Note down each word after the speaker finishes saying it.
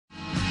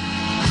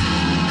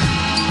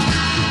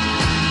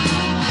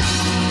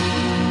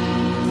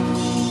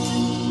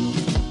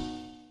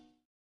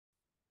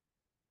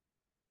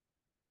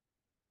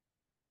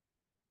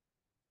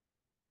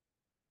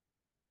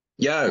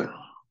Yo,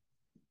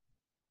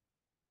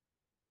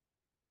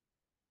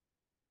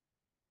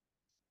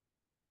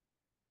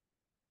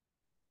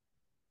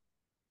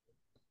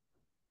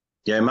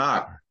 yo,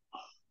 Mark,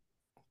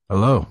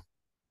 Hello.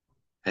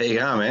 how you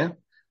going, man?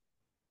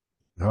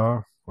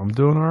 I'm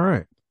doing all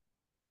right.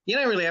 You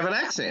don't really have an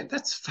accent.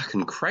 That's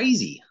fucking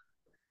crazy.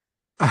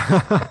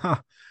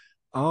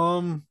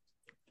 um,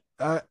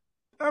 I,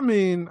 I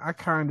mean, I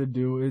kind of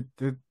do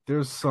it.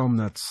 There's some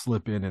that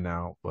slip in and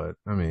out, but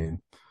I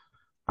mean,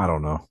 I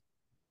don't know.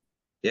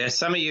 Yeah,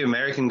 some of you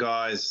American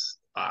guys,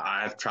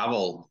 I have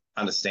trouble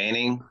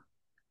understanding,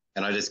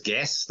 and I just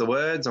guess the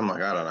words. I'm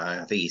like, I don't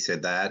know. I think he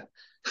said that.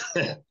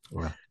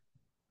 Well,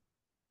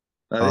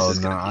 No, this oh is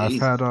no, going to be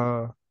easy.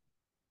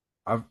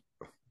 I've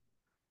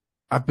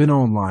I've been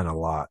online a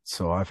lot,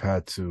 so I've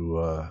had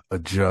to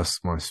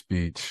adjust my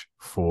speech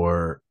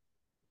for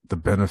the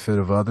benefit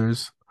of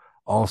others.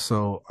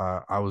 Also,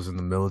 I was in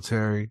the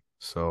military,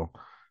 so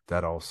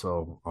that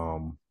also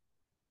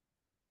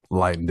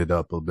lightened it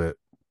up a bit.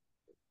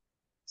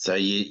 So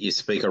you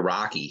speak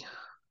Iraqi.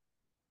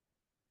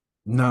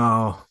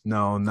 No,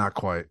 no, not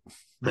quite.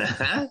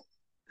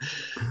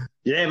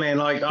 Yeah, man.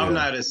 Like I've Yeah.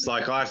 noticed,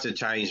 like I have to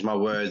change my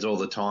words all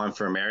the time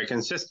for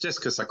Americans, just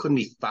because I couldn't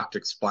be fucked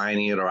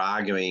explaining it or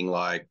arguing.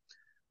 Like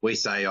we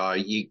say, oh,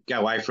 you go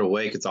away for a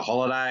week, it's a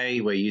holiday,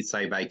 where you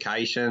say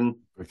vacation.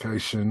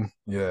 Vacation.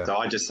 Yeah. So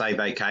I just say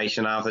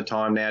vacation half the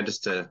time now,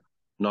 just to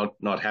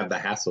not have the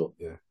hassle.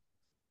 Yeah.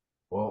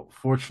 Well,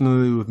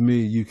 fortunately with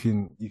me, you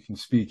can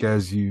speak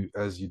as you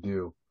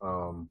do.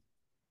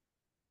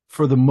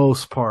 For the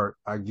most part,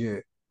 I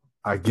get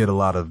a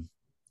lot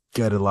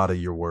of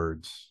your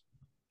words.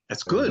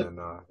 That's And good. then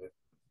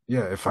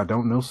yeah, if I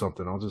don't know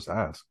something, I'll just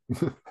ask.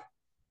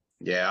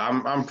 Yeah,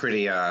 I'm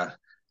pretty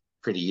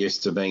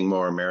used to being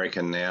more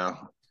American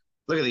now.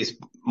 Look at this.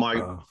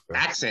 My Okay.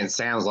 accent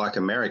sounds like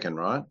American,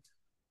 right?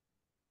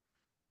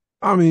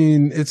 I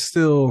mean, it's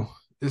still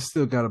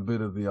got a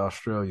bit of the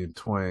Australian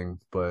twang,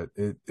 but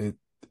it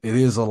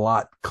is a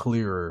lot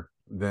clearer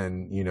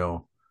than,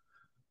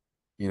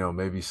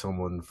 maybe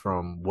someone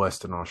from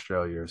Western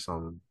Australia or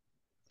something.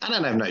 I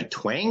don't have no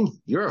twang.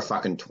 You're a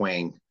fucking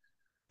twang.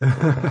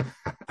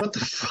 What the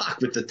fuck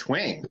with the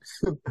twang?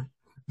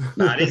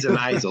 No, it is a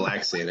nasal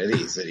accent. It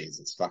is. It is.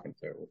 It's fucking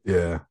terrible.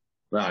 Yeah.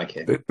 No, I don't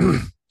care. It-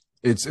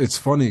 it's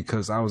funny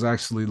because I was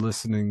actually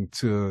listening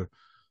to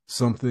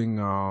something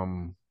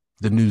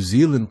the New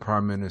Zealand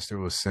Prime Minister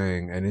was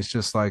saying, and it's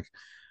just like,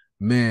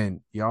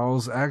 man,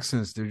 y'all's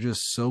accents, they're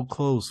just so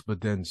close,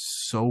 but then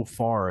so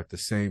far at the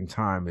same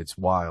time. It's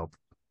wild.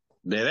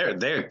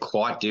 They're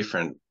quite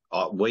different.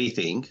 We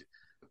think,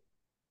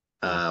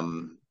 Yeah.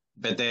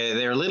 but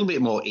they're a little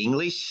bit more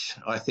English,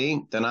 I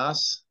think, than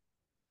us.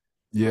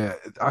 Yeah,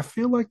 I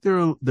feel like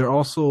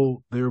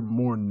they're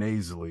more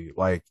nasally,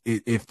 like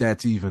if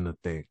that's even a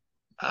thing.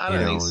 I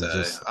don't think It's so.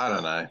 just I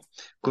don't know.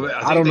 yeah,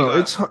 I I think don't they know.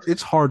 got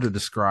It's hard to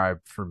describe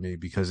for me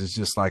because it's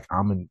just like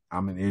I'm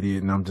an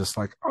idiot and I'm just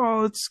like,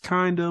 oh, it's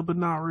kind of, but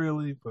not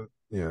really. But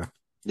yeah,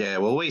 yeah.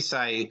 Well,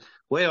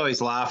 we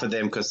always laugh at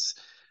them because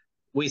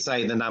we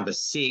say the number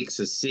six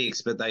is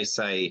six, but they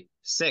say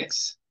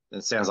sex.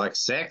 It sounds like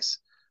sex.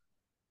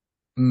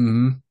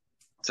 hmm,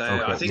 So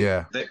I okay, think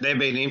yeah, they've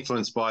been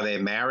influenced by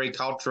their Maori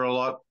culture a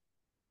lot.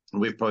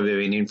 We've probably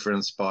been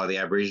influenced by the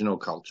Aboriginal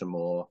culture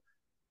more.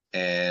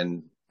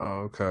 And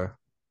oh, okay,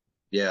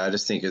 yeah, I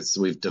just think it's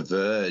we've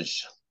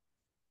diverged,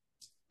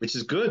 which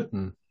is good.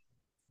 hmm.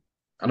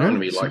 I don't want Yeah, to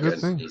be it's a like good a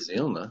thing. New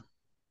Zealander.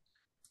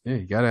 Yeah,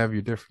 you gotta have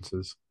your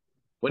differences.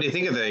 What do you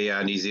think of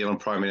the New Zealand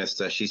Prime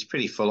Minister? She's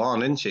pretty full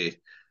on, isn't she?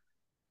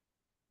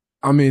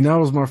 I mean, that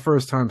was my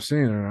first time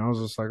seeing her, and I was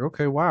just like,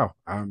 okay, wow.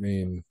 I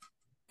mean,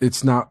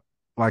 it's not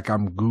like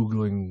I'm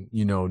Googling,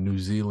 New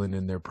Zealand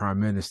and their prime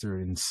minister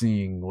and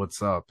seeing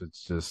what's up.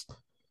 It's just,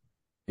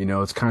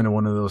 it's kind of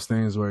one of those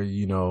things where,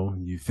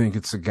 you think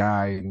it's a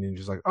guy and you're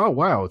just like, oh,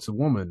 wow, it's a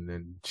woman.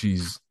 And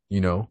she's,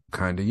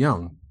 kind of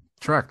young,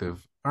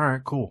 attractive. All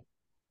right, cool.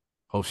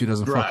 Hope she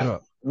doesn't fuck it Right.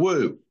 up.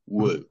 Woo,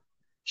 woo.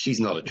 She's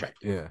not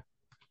attractive. Yeah.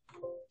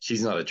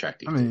 She's not I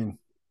attractive, dude. mean,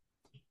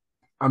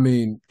 I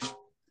mean,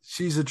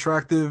 she's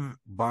attractive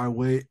by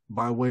way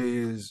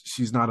is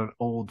she's not an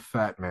old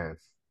fat man.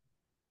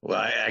 Well,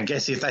 I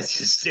guess if that's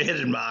your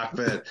standard mark,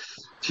 but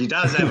she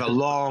does have a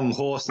long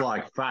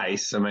horse-like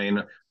face. I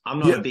mean, I'm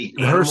not Yeah, a big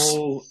her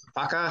animal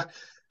fucker.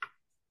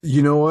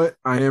 You know what?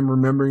 I am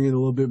remembering it a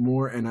little bit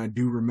more, and I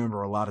do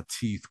remember a lot of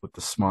teeth with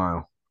the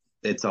smile.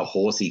 It's a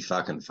horsey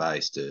fucking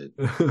face, dude.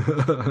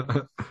 Yeah,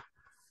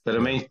 But I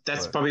mean,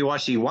 that's but probably why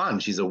she won.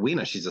 She's a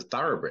winner. She's a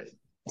thoroughbred.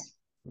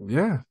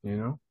 yeah,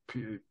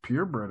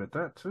 purebred at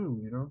that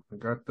too.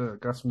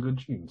 Got some good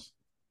genes.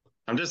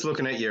 I'm just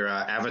looking at your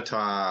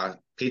avatar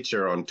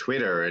picture on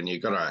Twitter, and you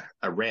got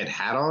a red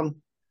hat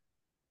on.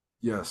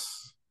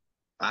 Yes.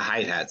 I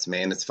hate hats,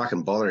 man. It's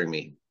fucking bothering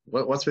me.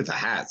 What's with the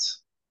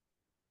hats?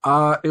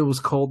 It was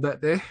cold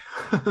that day.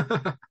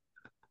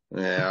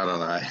 Yeah, I don't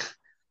know.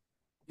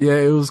 Yeah,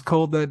 it was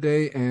cold that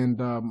day, and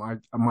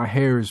my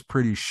hair is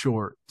pretty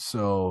short,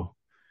 so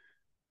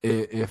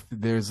if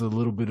there's a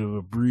little bit of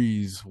a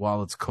breeze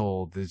while it's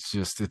cold, it's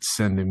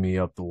sending me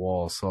up the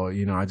wall. So,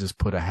 I just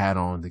put a hat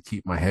on to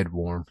keep my head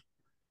warm.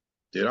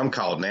 Dude, I'm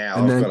cold now.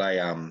 And I've got then,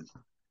 a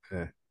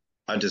eh,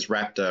 I just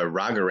wrapped a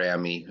rug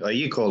around me. Oh,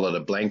 you call it a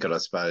blanket, I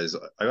suppose.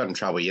 I got in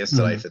trouble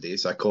yesterday mhm. for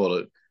this. I called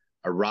it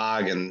a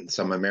rug, and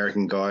some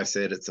American guy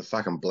said it's a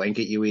fucking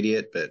blanket, you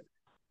idiot. But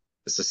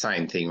it's the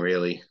same thing,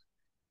 really.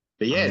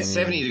 But I yeah, it's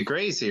 70 mean,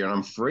 degrees here, and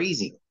I'm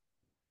freezing.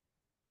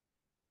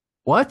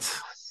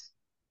 what?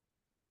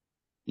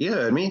 You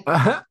heard me.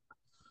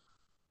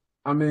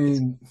 I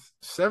It's mean,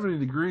 70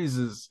 degrees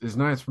is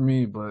nice for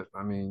me, but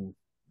I mean,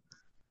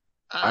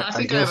 I I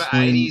think over guess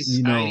when,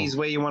 80s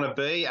where you want to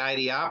be,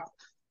 80 up.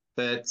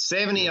 But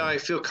 70, yeah, I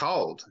feel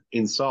cold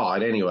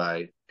inside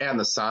anyway. Out in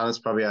the sun, it's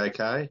probably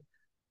okay.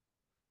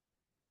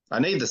 I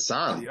need the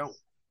sun. yeah,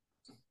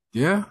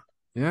 yeah,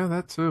 yeah,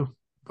 that too.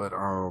 But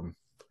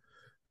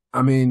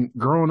I mean,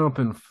 growing up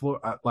in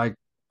Florida, like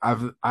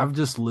I've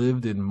just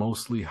lived in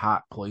mostly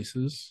hot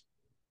places.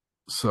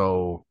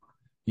 So,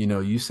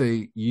 you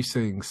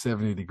saying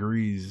 70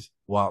 degrees.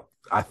 Well,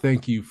 I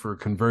thank you for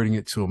converting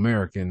it to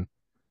American.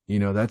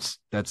 That's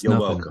You're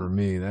nothing for welcome.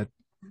 me.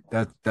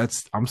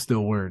 That's I'm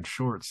still wearing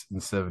shorts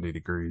in 70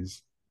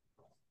 degrees.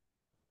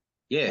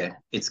 Yeah,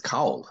 it's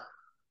cold.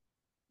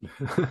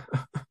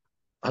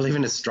 I live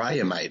in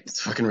Australia, mate.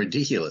 It's fucking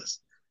ridiculous.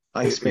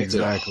 I expect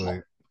it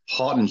Exactly.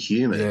 hot and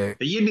humid. Yeah,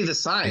 But you'd be the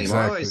same.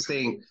 I exactly. always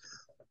think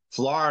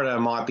Florida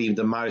might be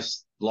the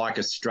most like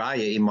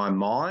Australia in my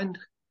mind.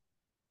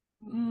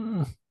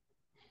 Mm,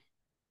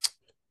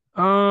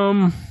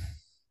 um,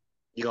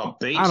 You got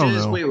I don't beaches.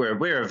 know.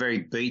 We're a very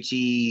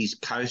beachy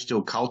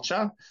coastal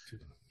culture.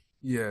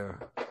 Yeah.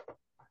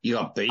 You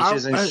got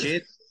beaches and I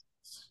shit.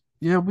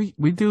 yeah, we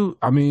do.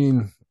 I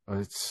mean,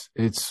 it's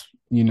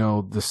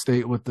the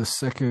state with the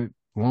second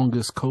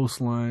longest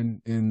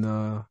coastline in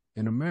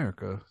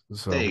America.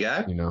 There you So,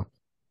 go.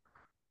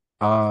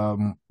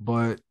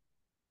 but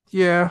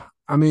yeah,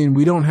 I mean,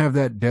 we don't have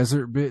that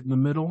desert bit in the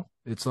middle.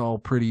 It's all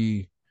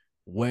pretty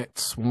wet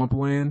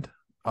swampland,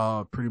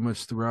 pretty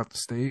much throughout the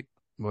state.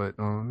 But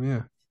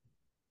yeah,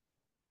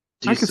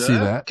 Do I you could see surf?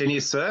 that. Can you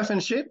surf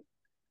and shit?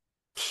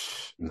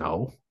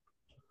 No,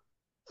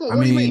 Well, I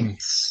what do you mean? mean,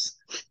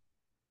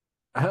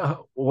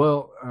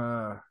 well,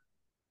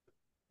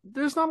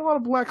 there's not a lot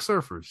of black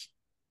surfers.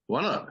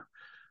 Why not?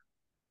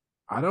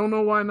 I don't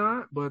know why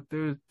not, but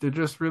there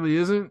just really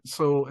isn't.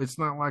 So it's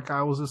not like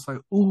I was just like,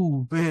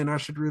 ooh, man, I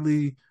should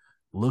really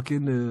look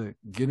into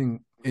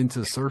getting into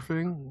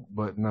surfing.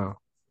 But no,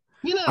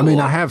 You I know mean,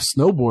 I what? have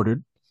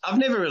snowboarded. I've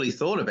never really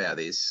thought about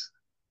this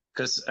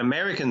because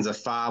Americans are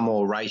far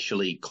more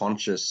racially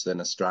conscious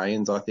than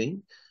Australians, I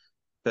think.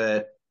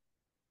 But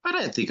I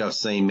don't think I've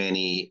seen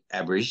many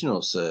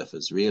Aboriginal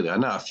surfers, really. I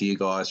know a few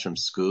guys from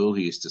school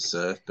who used to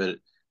surf, but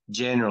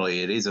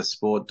generally it is a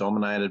sport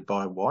dominated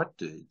by white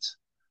dudes.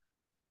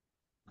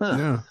 Huh,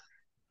 Yeah,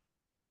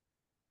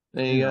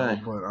 there you go.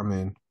 but I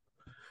mean,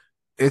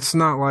 it's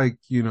not like,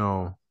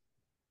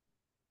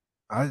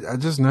 I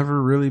just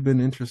never really been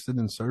interested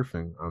in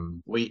surfing.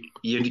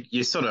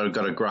 You sort of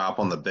got to grow up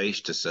on the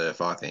beach to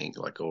surf, I think,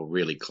 like or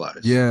really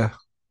close. Yeah,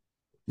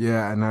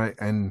 yeah,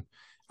 and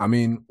I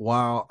mean,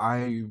 while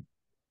I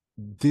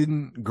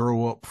didn't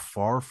grow up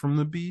far from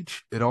the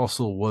beach, it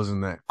also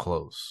wasn't that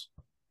close.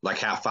 Like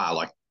how far?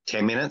 Like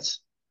 10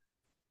 minutes?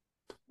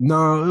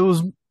 No, it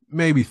was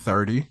maybe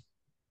 30.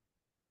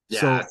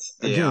 Yeah, So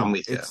yeah, I'm again,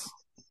 with you.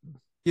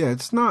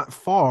 it's not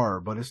far,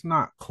 but it's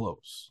not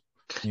close.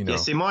 You Yeah, know,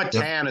 see, my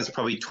if town is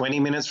probably 20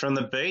 minutes from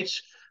the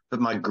beach, but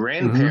my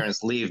hmm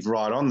grandparents lived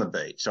right on the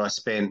beach. So I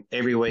spent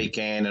every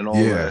weekend and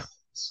all yeah, the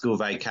school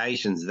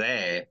vacations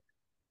there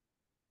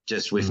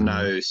just with hmm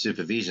no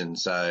supervision.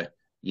 So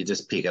you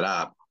just pick it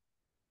up,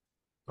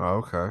 oh,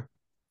 okay,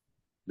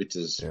 which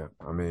is, yeah.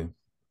 I mean,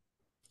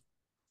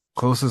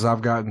 closest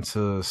I've gotten to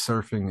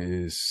surfing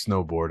is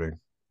snowboarding,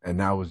 and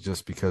that was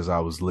just because I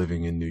was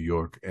living in New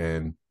York,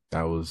 and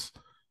that was.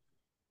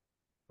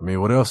 I mean,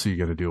 what else are you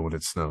gonna do when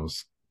it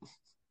snows?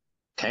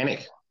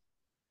 panic.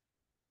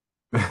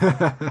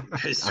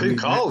 It's I too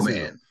mean that cold,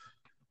 too. man.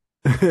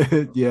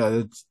 Yeah,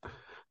 it's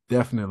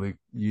definitely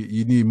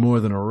you need more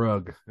than a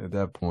rug at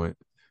that point.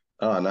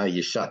 Oh, no,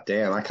 you're shut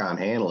down. I can't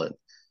handle it.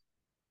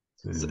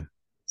 So, Yeah.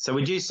 so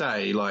would you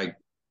say, like,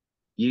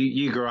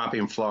 you grew up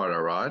in Florida,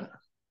 right?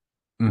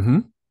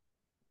 Mm-hmm.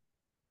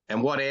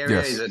 And what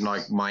area is Yes. it,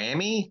 like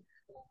Miami?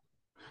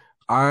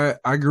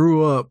 I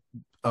grew up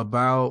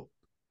about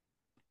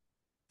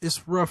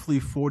it's roughly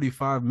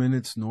 45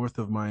 minutes north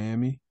of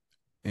Miami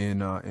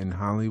in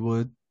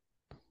Hollywood.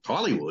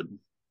 Hollywood?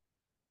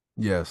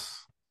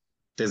 Yes.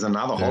 There's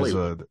another There's Hollywood.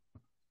 a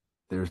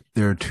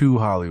there are two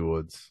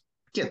Hollywoods.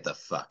 Get the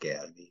fuck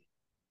out of here.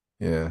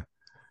 Yeah.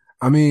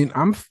 I mean,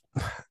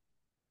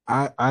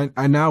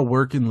 I now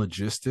work in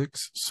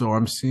logistics, so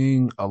I'm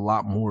seeing a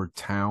lot more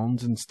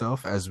towns and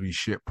stuff as we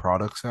ship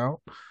products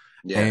out.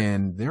 Yeah.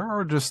 And there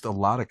are just a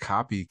lot of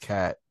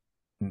copycat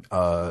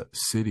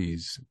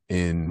cities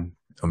in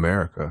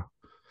America.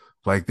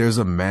 Like there's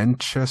a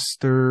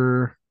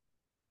Manchester,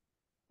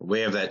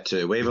 We have that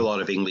too. We have a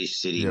lot of English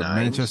city Yeah, names.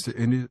 Manchester,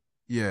 India.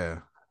 Yeah.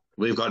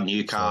 We've got So,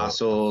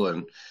 Newcastle,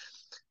 and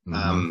mhm.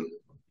 um,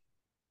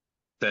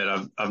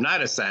 but I've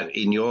noticed that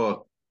in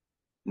your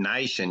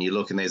nation, you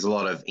look and there's a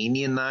lot of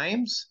Indian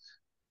names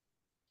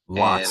and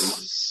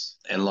Lots.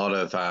 a lot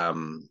of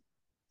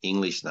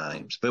English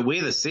names. But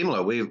we're the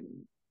similar.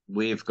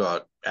 We've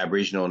got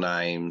Aboriginal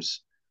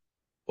names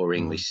or Mhm.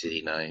 English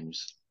city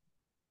names.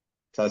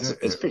 So Yeah,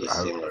 it's pretty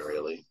similar,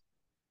 really.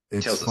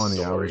 it's Tells a funny.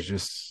 story.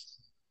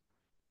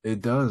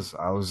 It does.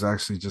 I was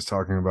actually just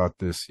talking about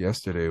this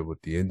yesterday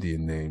with the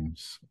Indian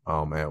names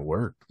at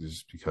work,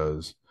 just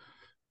because,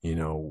 you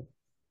know,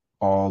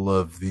 all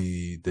of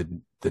the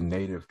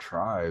native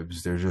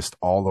tribes, they're just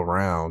all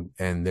around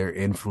and their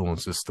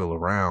influence is still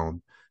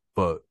around,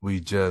 but we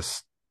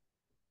just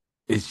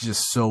it's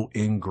just so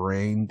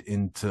ingrained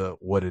into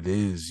what it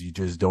is. You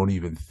just don't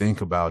even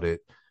think about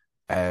it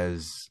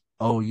as,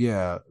 oh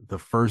yeah, the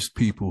first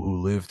people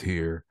who lived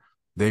here,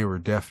 they were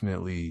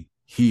definitely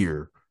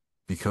here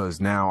because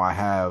now I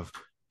have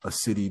a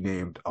city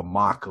named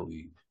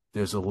Immokalee.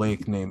 There's a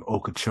lake named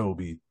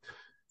Okeechobee.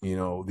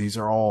 These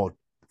are all,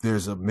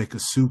 there's a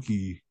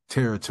Miccosukee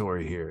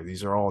territory here.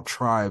 These are all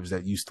tribes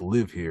that used to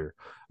live here.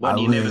 I What,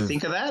 you never live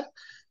think of that?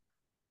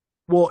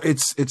 well,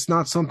 it's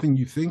not something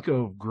you think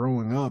of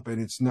growing up,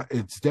 and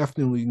it's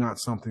definitely not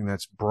something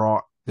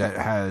that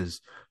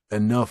has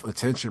enough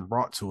attention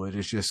brought to it.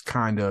 It's just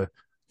kind of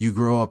you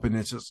grow up and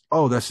it's just,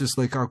 oh, that's just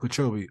Lake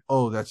Okeechobee.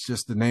 Oh, that's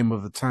just the name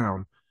of the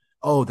town.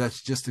 Oh,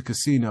 that's just a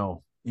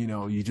casino.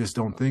 You just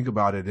don't think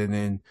about it. And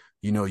then,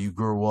 you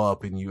grow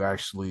up and you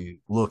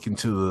actually look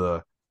into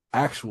the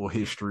actual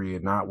history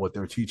and not what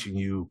they're teaching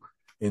you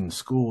in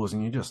schools,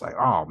 and you're just like,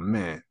 oh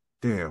man,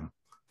 damn.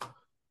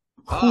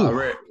 Oh,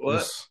 Whew,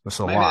 well, that's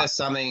a maybe lot. that's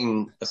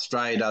something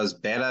Australia does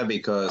better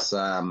because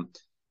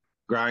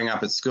growing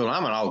up at school,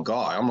 I'm an old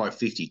guy. I'm like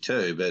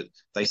 52, but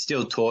they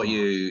still taught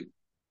you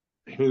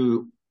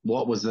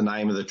what was the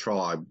name of the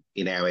tribe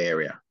in our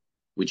area,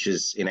 which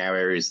is in our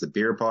area is the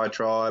Biripi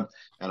tribe,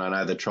 and I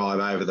know the tribe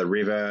over the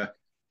river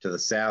to the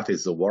south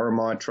is the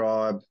Warramai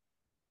tribe,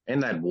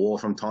 and they'd war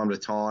from time to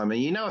time,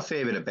 and you know a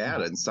fair bit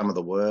about it and some of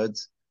the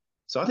words.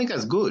 So I think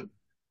that's good.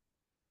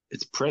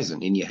 It's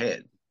present in your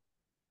head.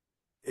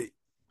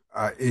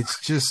 It's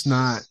just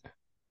not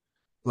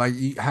like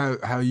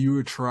how you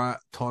were taught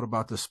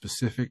about the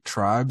specific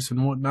tribes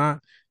and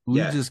whatnot. We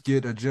Yeah. just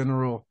get a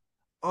general,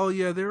 oh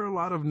yeah, there are a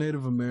lot of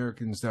Native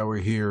Americans that were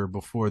here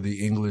before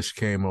the English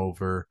came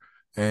over,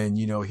 and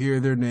here are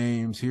their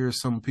names. Here are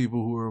some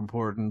people who are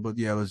important, but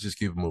yeah, let's just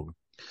keep moving.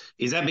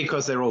 Is that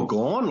because they're all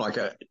gone? Like,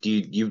 do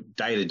you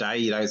day to day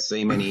you don't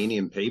see many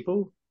Indian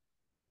people?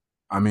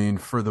 I mean,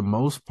 for the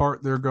most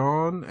part, they're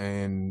gone,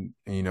 and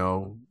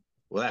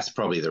Well, that's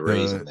probably the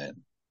reason the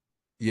then.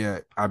 yeah,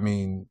 I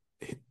mean,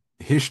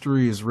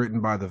 history is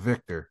written by the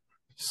victor,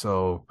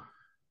 so.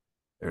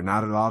 There are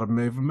not a lot of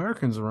Native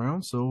Americans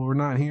around, so we're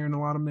not hearing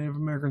a lot of Native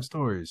American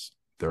stories.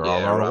 There are a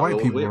Yeah, lot of right. white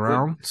Well, people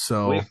around,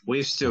 so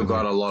we've still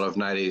got mhm. a lot of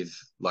native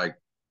like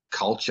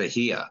culture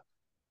here.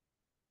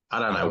 I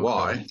don't know Okay,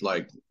 why.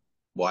 Like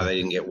why they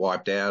didn't get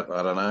wiped out.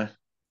 I don't know.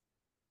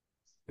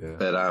 yeah,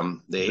 But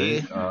they're they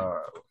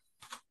here.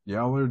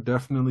 y'all are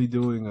definitely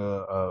doing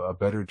a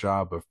better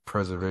job of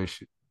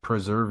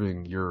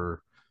preserving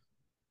your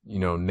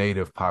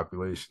native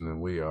population than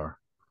we are.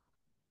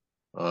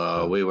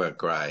 Oh, Yeah. we weren't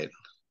great.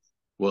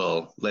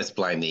 Well, let's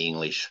blame the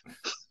English.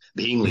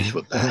 The English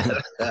were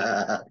bad.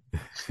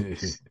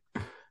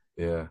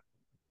 Yeah.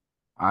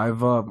 I've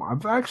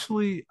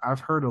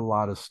heard a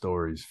lot of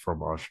stories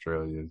from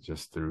Australia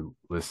just through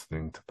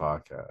listening to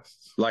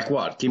podcasts. Like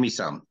what? Give me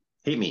some.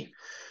 Hit me.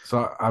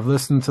 So I've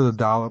listened to the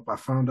dollop. I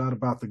found out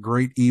about the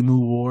Great Emu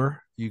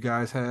War you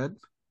guys had,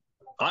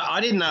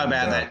 I didn't know and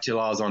about that till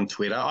I was on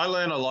Twitter. I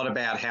learned a lot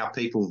about how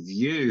people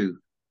view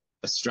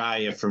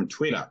Australia from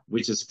Twitter,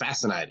 which is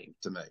fascinating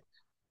to me.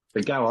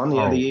 But go on, the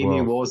other oh Emu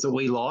well, Wars that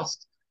we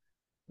lost.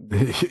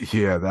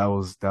 yeah, that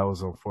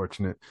was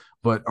unfortunate.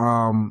 But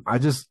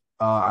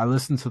I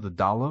listened to the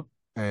dollop,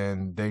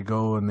 and they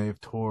go and they've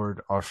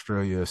toured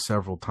Australia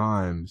several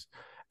times,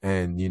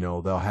 and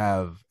they'll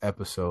have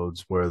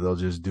episodes where they'll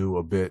just do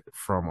a bit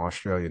from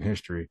Australian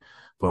history.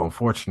 But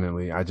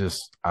unfortunately,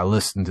 I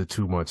listened to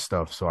too much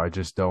stuff, so I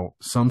just don't.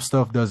 Some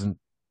stuff doesn't,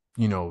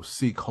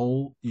 seek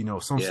hold.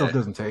 Some stuff Yeah,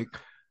 doesn't take.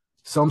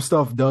 Some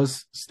stuff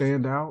does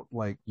stand out,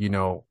 like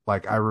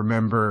like I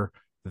remember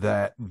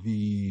that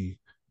the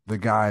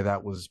guy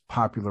that was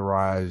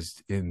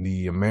popularized in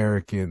the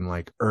American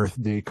like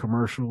Earth Day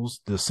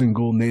commercials, the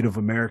single Native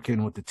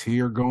American with the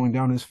tear going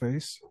down his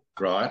face.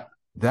 right.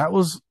 That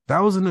was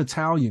an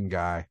Italian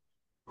guy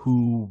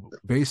who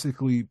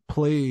basically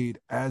played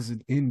as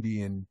an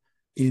Indian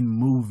in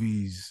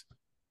movies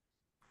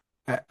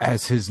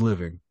as his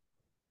living.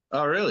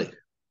 Oh, really?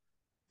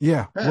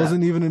 Yeah, Yeah.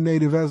 wasn't even a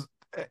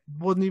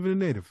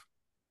native.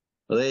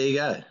 Well, there you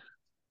go.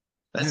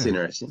 That's Yeah.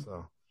 interesting.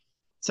 So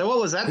So, what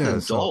was that? The yeah,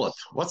 so dollop.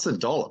 What's the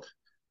dollop?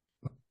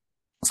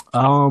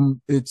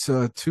 It's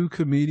two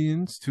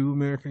comedians, two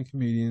American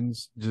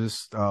comedians.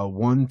 Just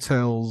one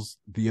tells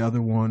the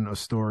other one a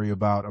story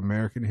about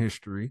American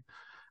history,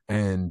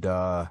 and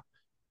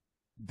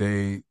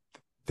they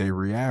they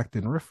react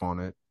and riff on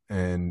it.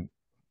 And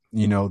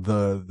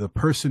the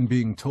person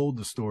being told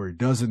the story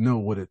doesn't know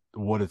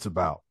what it's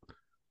about.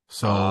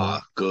 So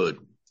Ah, good.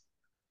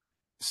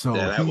 so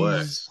Yeah, that he's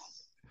works.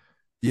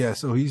 yeah,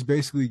 so he's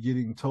basically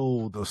getting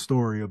told a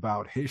story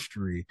about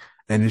history,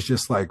 and it's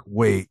just like,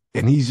 wait,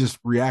 and he's just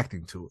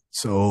reacting to it.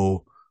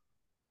 So,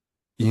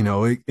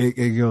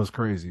 it goes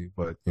crazy,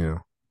 but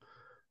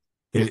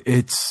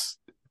it's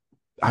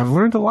I've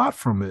learned a lot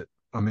from it.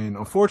 I mean,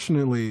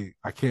 unfortunately,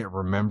 I can't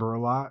remember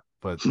a lot,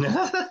 but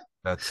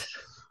that's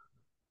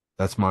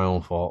that's my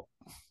own fault.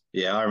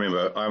 Yeah, I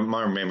remember.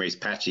 My memory's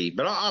patchy,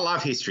 but I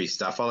love history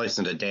stuff. I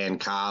listen to Dan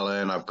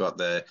Carlin. I've got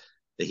the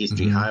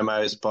History Hmm.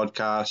 Homos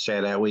podcast.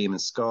 Shout out William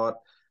and Scott.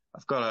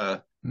 I've got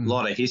a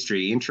lot of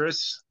history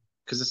interests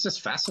because it's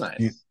just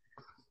fascinating. You,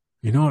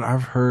 you know what?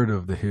 I've heard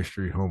of the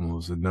History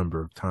Homos a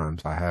number of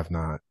times. I have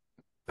not.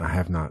 I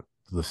have not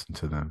listened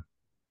to them.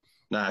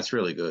 No, it's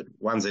really good.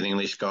 One's an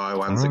English guy. All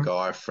One's a right.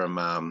 guy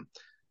from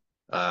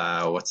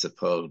what's it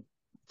called,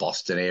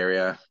 Boston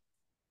area,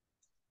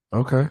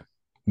 Okay.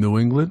 New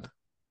England.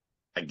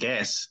 I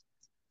guess.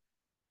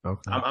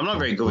 Okay. I'm not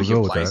very good We'll with your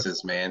go with that.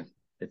 places, man.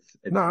 It's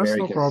No, that's very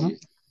no problem.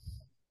 confusing.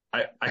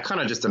 I kind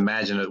of just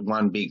imagine it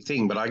one big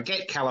thing, but I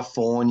get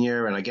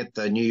California and I get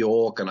the New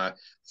York and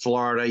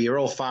Florida. You're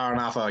all far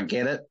enough. I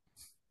get it.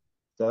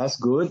 So that's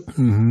good.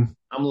 Hmm.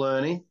 I'm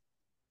learning.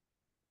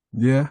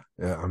 Yeah.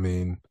 Yeah. I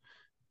mean,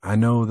 I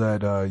know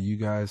that you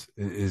guys,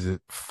 is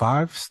it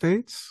 5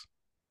 states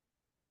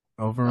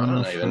over I in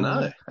don't even know.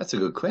 Australia? That's a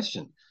good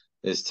question.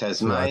 There's So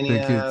I think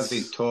Tasmania, it's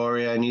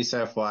Victoria, New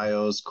South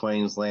Wales,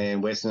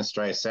 Queensland, Western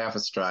Australia, South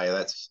Australia.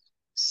 That's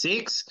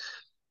six.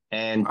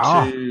 And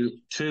oh,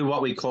 two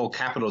what we call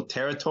capital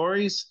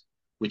territories,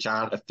 which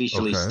aren't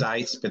officially okay.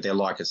 states, but they're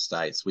like a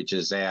states, which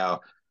is our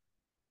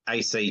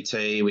ACT,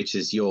 which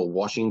is your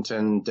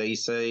Washington,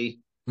 D.C.,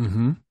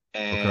 Mm-hmm.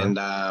 Okay. and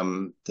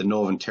the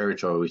Northern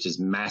Territory, which is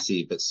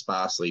massive but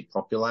sparsely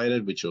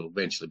populated, which will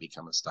eventually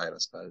become a state, I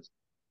suppose.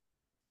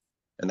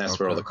 And that's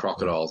where all Okay. the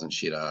crocodiles and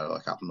shit are,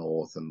 like up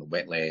north and the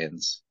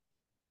wetlands.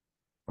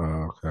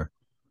 Okay.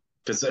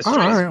 Because All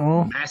Australia's right.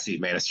 Well, massive,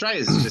 man.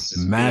 Australia's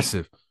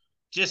massive.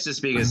 just as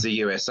big as the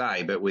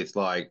USA, but with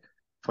like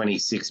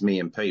 26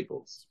 million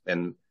people.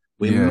 And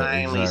we're Yeah,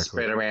 mainly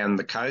exactly. spread around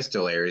the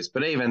coastal areas,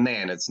 but even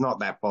then, it's not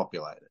that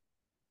populated.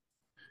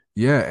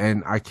 Yeah,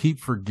 and I keep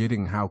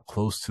forgetting how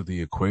close to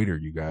the equator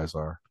you guys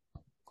are.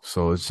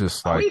 So it's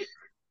just Are like we?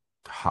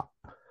 ho-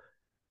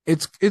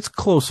 it's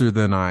closer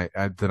than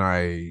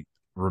I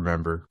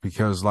remember,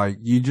 because like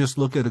you just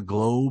look at a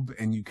globe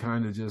and you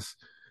kind of just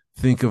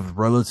think of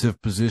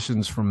relative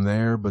positions from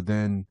there, but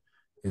then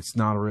it's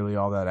not really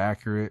all that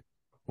accurate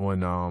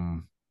when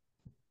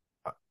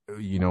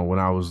when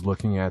I was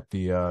looking at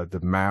the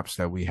maps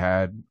that we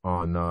had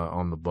on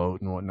the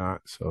boat and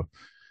whatnot. So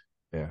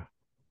yeah.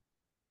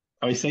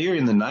 Oh, so you're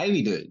in the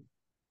Navy, dude.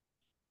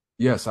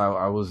 Yes,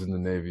 I was in the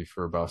Navy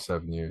for about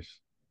 7 years.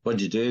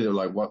 What'd you do? They're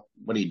like, what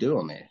do you do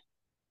on there?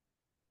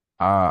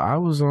 I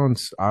was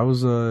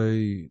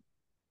a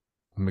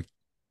me-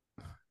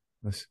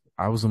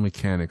 I was a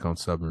mechanic on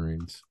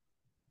submarines.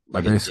 I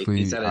Like is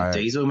basically that a I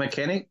diesel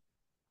mechanic?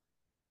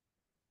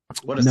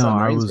 What do no, I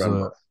submarines was run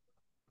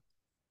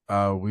a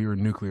off? we were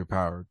nuclear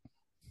powered.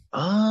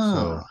 Ah,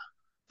 So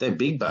they're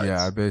big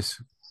yeah,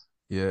 boats.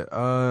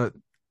 yeah,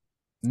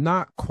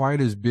 not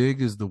quite as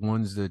big as the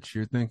ones that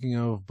you're thinking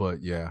of,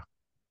 but yeah.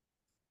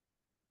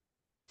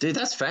 Dude,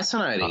 that's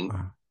fascinating.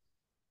 Uh,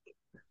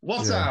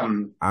 What's yeah.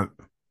 I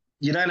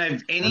you don't have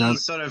and any I'm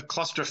sort of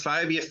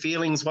claustrophobia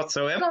feelings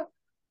whatsoever?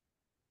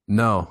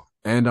 No,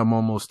 and I'm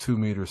almost 2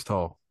 meters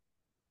tall.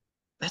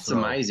 That's So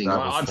amazing. that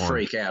was I'd fun.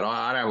 freak out.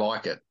 I don't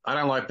like it. I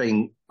don't like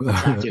being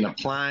trapped in a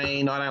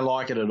plane. I don't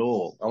like it at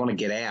all. I want to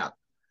get out.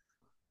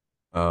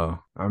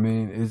 I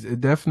mean, it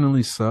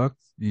definitely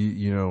sucked. I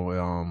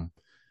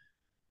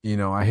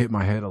hit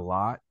my head a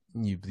lot.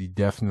 You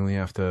definitely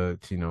have to,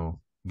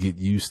 get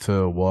used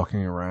to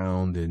walking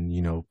around and,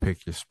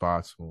 pick your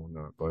spots and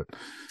whatnot. But,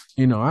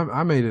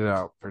 I made it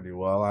out pretty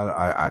well.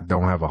 I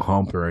don't have a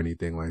hump or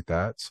anything like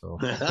that. So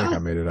I think I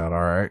made it out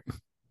all right.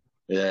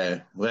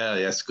 Yeah, well,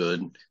 that's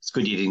good. It's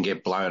good you didn't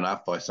get blown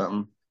up by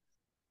something.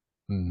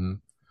 Hmm.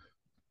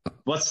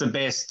 What's the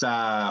best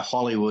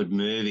Hollywood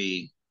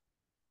movie?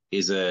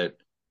 Is it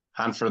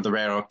Hunt for the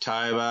Red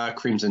October,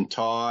 Crimson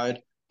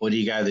Tide, or do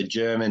you go the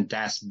German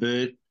Das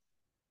Boot?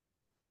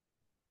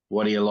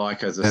 What do you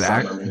like as a That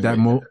summer act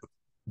movie?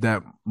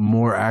 that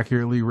more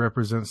accurately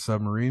represents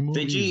submarine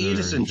Did you movies, you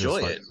just or enjoy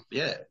just like it?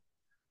 Yeah.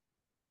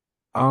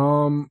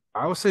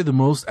 I would say the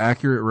most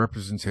accurate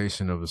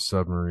representation of a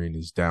submarine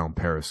is down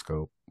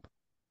Periscope.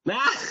 Nah,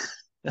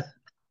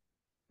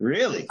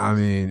 really? I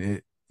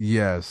mean,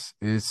 yes,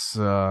 it's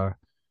a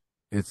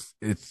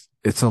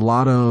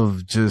lot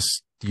of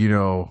just,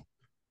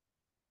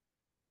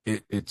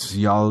 it's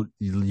y'all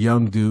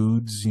young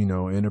dudes,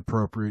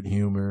 inappropriate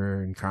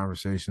humor and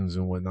conversations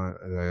and whatnot.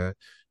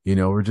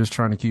 We're just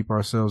trying to keep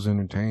ourselves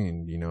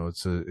entertained.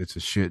 It's a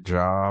shit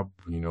job.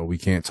 We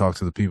can't talk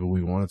to the people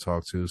we want to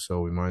talk to,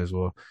 so we might as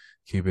well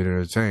keep it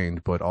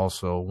entertained. But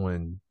also,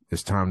 when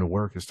it's time to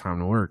work, it's time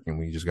to work, and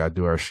we just got to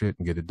do our shit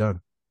and get it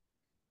done.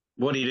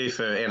 What do you do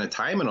for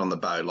entertainment on the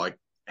boat? Like,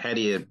 how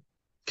do you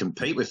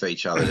compete with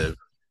each other to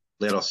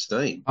let off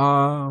steam?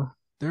 Uh,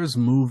 there's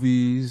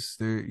movies.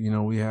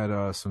 We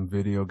had some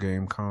video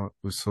game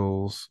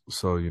consoles,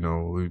 so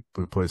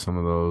we played some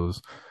of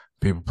those.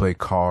 People play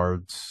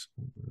cards,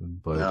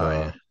 but Oh,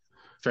 yeah.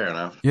 Fair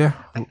enough. yeah,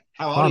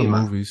 How a old are lot you, of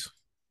mate? movies.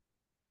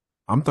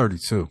 I'm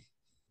 32.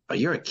 Oh,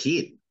 you're a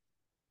kid.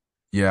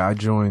 Yeah, I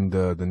joined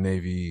the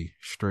Navy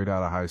straight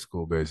out of high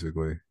school,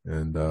 basically,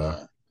 and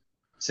Uh,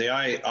 See,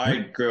 I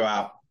yep. grew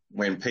up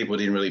when people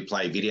didn't really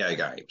play video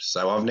games,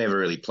 so I've never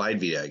really played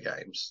video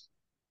games.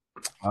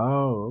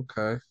 Oh,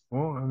 okay.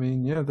 Well, I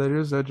mean, yeah, that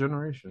is that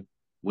generation.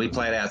 We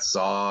played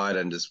outside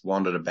and just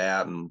wandered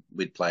about, and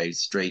we'd play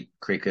street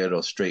cricket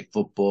or street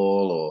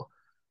football, or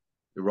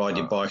ride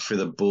your Uh, bike through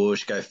the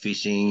bush, go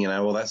fishing,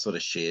 all that sort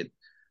of shit.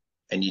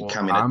 And you'd well,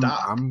 come in at I'm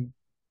dark. I'm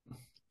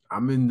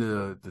I'm in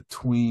the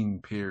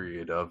tween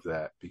period of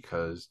that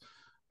because,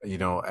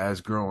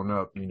 as growing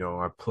up,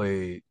 I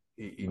played,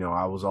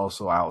 I was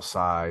also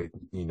outside,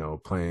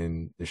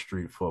 playing the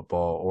street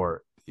football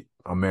or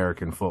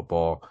American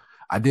football.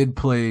 I did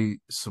play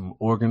some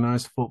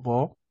organized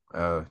football,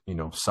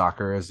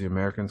 soccer as the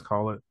Americans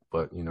call it,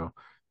 but you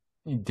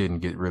didn't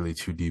get really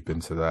too deep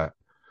into that.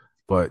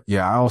 But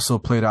yeah, I also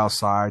played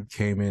outside,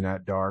 came in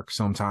at dark.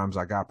 Sometimes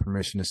I got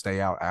permission to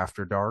stay out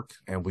after dark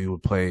and we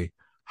would play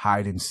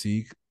hide and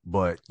seek.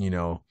 But,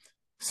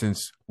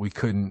 since we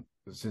couldn't,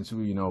 since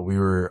we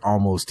were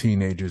almost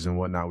teenagers and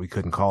whatnot, we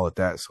couldn't call it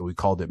that. So we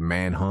called it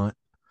manhunt.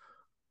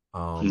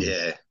 Um,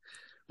 Yeah,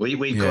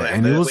 we call yeah, that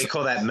and it we was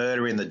call that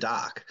murder in the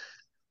dark.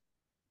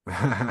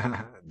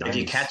 If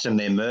you catch nice. them,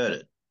 they're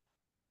murdered.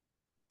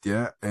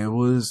 Yeah, it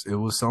was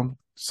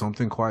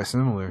something quite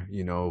similar.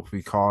 If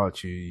we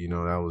caught you,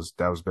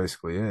 that was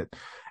basically it.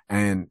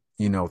 And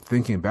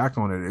thinking back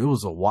on it, it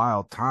was a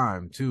wild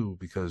time too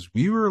because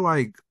we were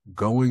like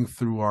going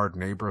through our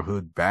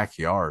neighborhood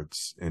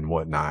backyards and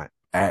whatnot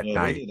at Yeah,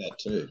 we night, did that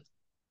too.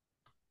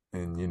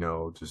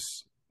 and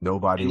just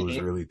nobody And was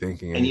really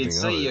thinking and you'd anything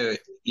of see it.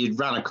 you'd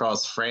run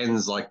across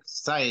friends like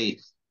say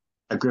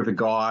a group of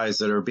guys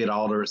that are a bit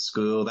older at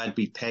school. They'd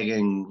be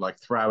pegging like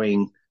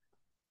throwing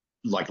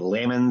like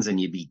lemons, and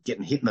you'd be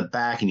getting hit in the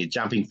back, and you're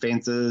jumping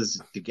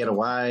fences to get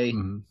away.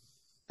 Hmm.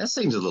 That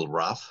seems a little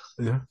rough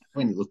Yeah,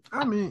 when you look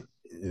I back. mean,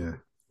 yeah.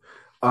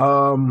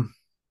 Um,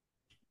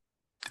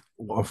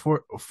 well,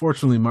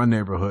 fortunately, my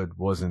neighborhood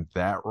wasn't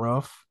that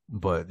rough,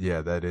 but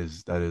yeah, that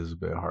is a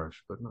bit harsh.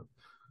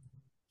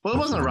 Well, it But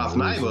wasn't a rough it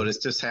was. neighborhood. It's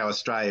just how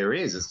Australia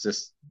is. It's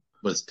just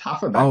was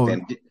tougher back Oh,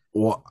 then.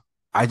 well,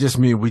 I just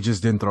mean we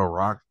just didn't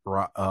throw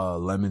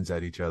lemons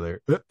at each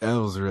other. That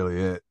was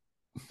really it.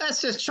 That's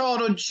just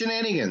childhood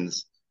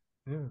shenanigans.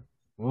 Yeah.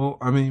 Well,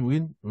 I mean,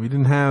 we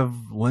didn't have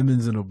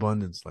lemons in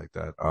abundance like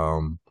that.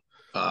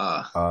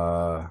 Ah,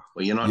 Uh,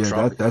 well, you're not yeah,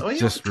 that tropical. Oh, that's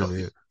you're not just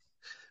really tropical. it.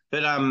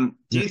 But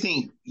do Yeah. you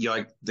think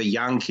like the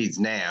young kids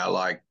now,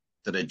 like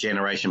that are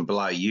generation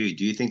below you,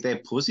 do you think they're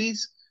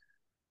pussies?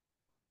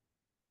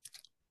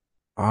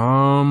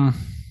 Um,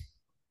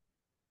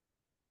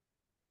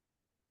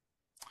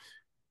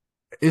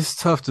 it's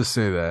tough to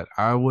say that.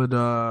 I would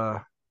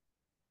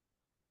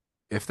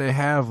if they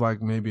have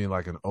like maybe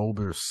like an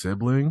older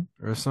sibling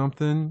or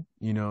something,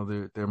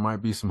 there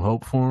might be some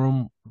hope for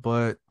them.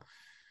 But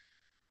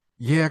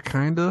yeah,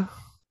 kinda.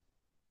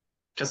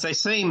 Because they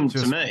seem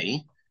to Just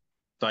me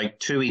like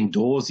too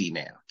indoorsy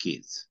now,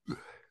 kids.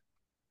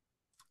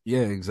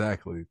 yeah,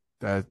 exactly.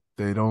 That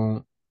they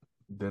don't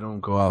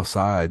go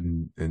outside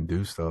and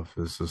do stuff.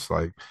 It's just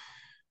like,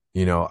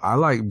 I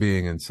like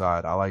being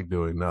inside. I like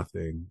doing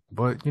nothing.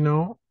 But,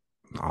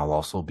 I'll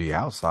also be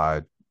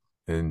outside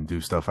and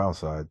do stuff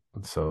outside.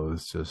 So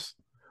it's just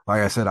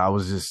like I said, I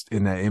was just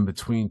in that in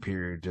between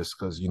period just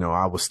because,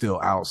 I was still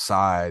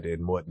outside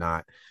and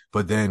whatnot.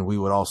 But then we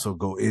would also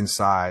go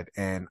inside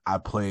and I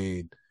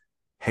played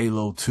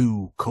Halo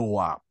 2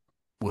 co-op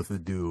with a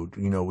dude.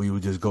 We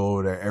would just go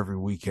over there every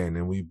weekend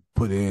and we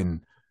put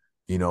in,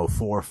 4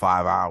 or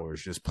 5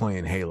 hours just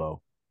playing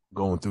Halo,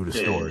 going through the Yeah,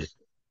 story.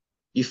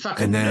 you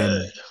And fucking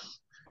nerd. then,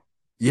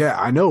 yeah,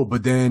 I know.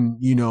 But then,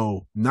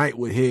 night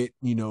would hit,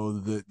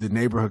 the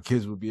neighborhood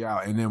kids would be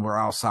out and then we're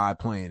outside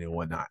playing and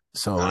whatnot.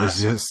 So Ah, it's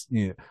just,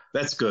 yeah.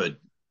 that's good.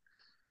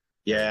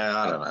 Yeah,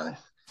 I don't know.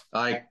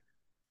 Like,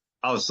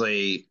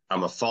 obviously,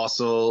 I'm a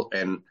fossil,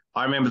 and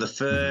I remember the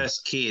Mhm.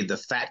 first kid, the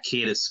fat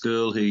kid at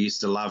school who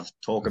used to love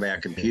talk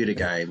about computer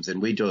games,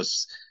 and we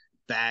just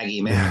bag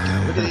him out and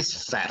go, "Look at this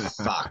fat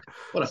fuck!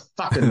 What a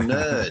fucking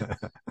nerd!"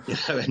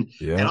 And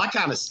Yeah. I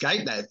can't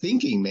escape that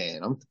thinking,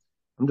 man.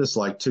 I'm just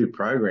like too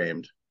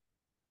programmed.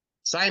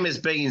 Same as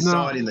being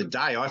inside No. in the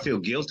day. I feel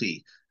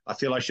guilty. I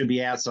feel I should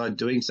be outside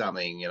doing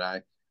something.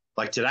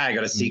 Like today, I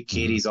got to sit Mhm.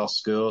 kiddies off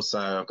school, so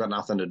I've got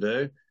nothing to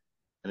do.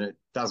 and it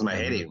does my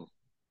head Mhm. in.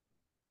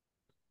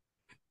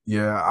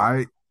 Yeah,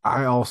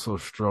 I also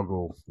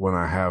struggle when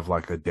I have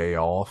like a day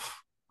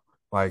off.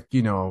 Like,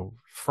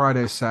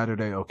 Friday,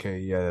 Saturday, okay,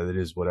 yeah, it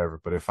is whatever.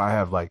 But if I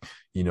have like,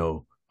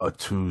 a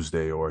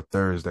Tuesday or a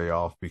Thursday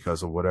off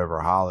because of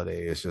whatever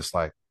holiday, it's just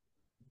like,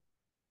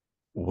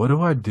 what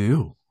do I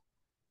do?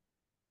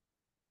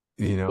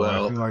 I Well,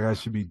 feel like I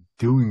should be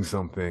doing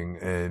something,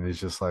 and it's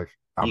just like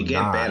you I'm get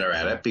not. better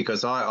at it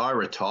because I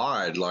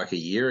retired like a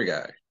year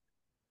ago,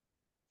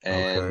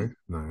 Okay, and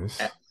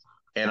nice.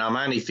 and I'm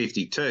only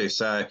 52,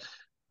 so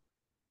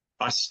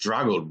I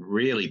struggled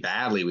really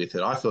badly with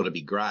it. I thought it'd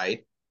be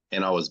great,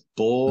 and I was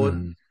bored,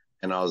 Hmm.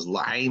 and I was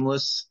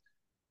aimless,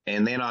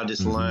 and then I just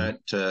Hmm.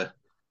 learned to.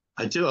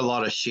 I do a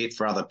lot of shit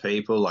for other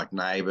people, like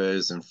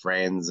neighbors and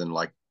friends, and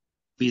like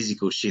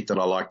physical shit that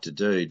I like to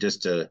do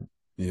just to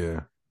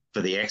Yeah,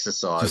 for the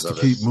exercise just to of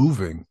it. keep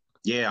moving.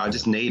 Yeah, I Yeah,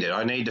 just need it.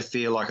 I need to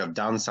feel like I've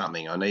done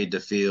something. I need to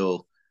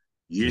feel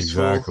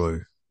useful.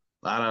 exactly,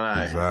 I don't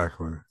know.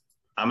 exactly.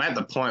 I'm at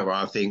the point where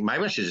I think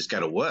maybe I should just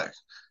go to work.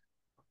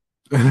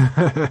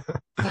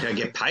 Like I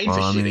get paid Well,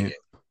 for I shit mean, again.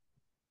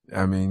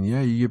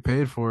 yeah, you get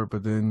paid for it,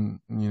 but then,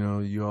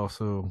 you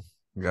also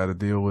got to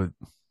deal with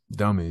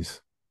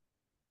dummies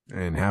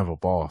and have a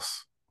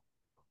boss.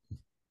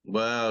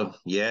 Well,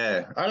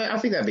 yeah, I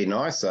think that'd be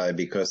nice though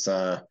because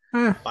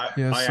Eh, I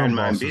yeah, I some owned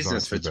my own bosses aren't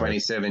business for too bad.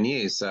 27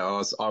 years,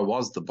 so I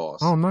was the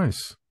boss, Oh,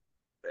 nice.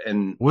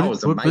 and I What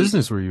was what amazing.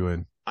 business were you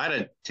in? I had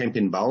a temp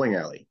in bowling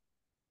alley.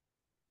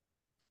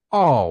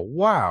 Oh,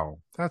 wow.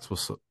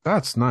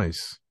 That's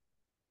nice.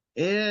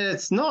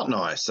 It's not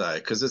nice though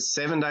because it's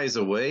 7 days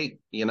a week.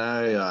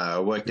 I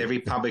worked every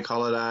public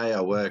holiday.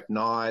 I worked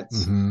nights.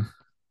 Mm-hmm.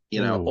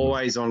 Ooh.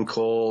 Always on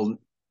call,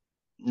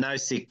 no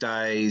sick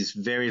days,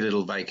 very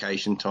little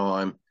vacation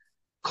time,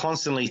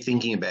 constantly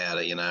thinking about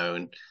it,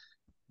 and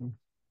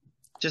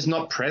just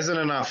not present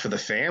enough for the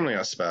family,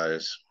 I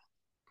suppose.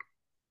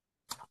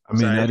 I So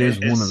mean, that is it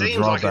one of the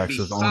seems like it'd drawbacks be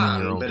of owning your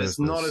fun, own but it's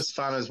not business. as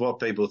fun as what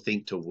people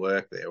think to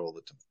work there all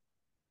the time.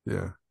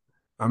 Yeah.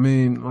 I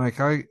mean, like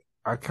I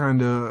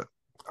kind of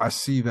I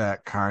see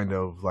that kind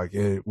of like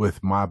it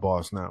with my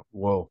boss now.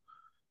 Well,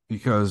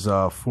 because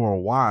for a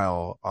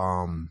while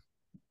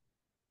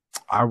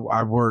I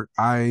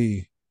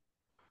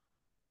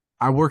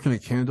work in a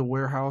candle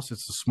warehouse.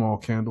 It's a small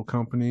candle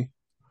company.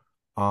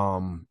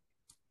 Um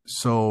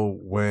so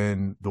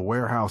when the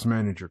warehouse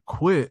manager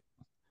quit,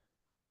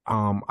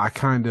 I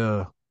kind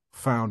of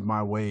found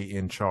my way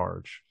in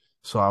charge.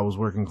 So I was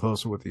working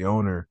closer with the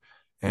owner,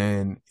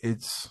 and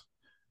it's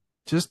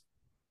just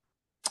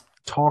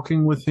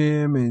talking with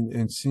him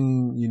and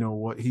seeing,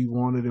 what he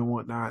wanted and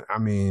whatnot. I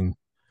mean,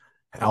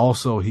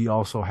 also, he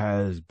also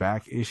has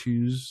back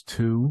issues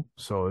too.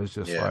 So it's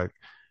just Yeah. like,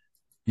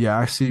 yeah,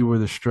 I see where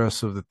the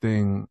stress of the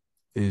thing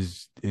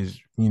is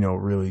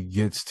really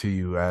gets to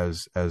you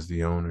as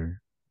the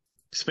owner.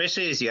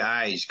 Especially as you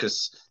age,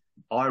 because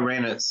I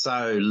ran it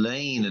so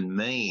lean and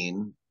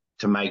mean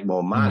to make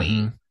more Mm-hmm.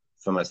 money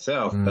for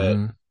myself. But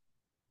Mm-hmm.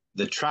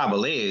 the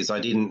trouble is, I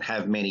didn't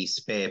have many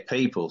spare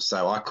people,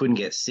 so I couldn't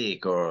get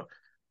sick or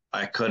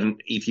I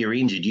couldn't. If you're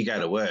injured, you go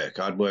to work.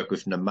 I'd work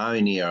with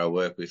pneumonia. I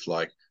work with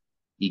like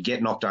you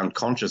get knocked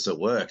unconscious at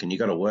work and you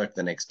got to work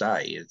the next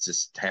day. It's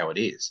just how it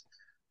is.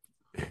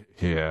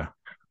 Yeah.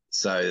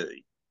 So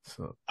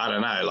So I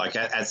don't know. Like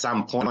at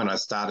some point, I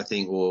started to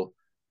think, well,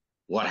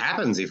 what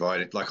happens if I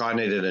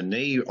needed a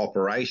knee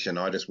operation?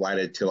 I just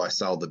waited till I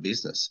sold the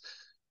business.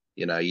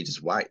 You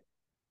just wait.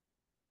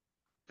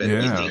 But you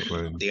yeah, think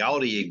but the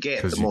older you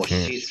get, the because you more can't.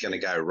 shit's going to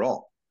go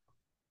wrong.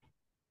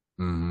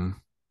 Mm-hmm.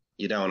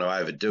 You don't want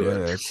to overdo Yeah,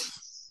 it.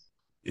 that's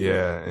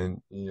yeah,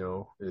 and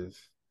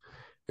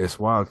it's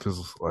wild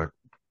because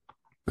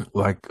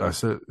like I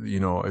said,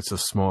 it's a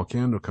small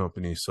candle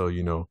company, so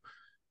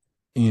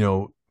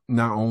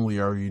not only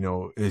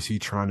is he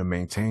trying to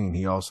maintain,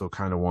 he also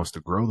kind of wants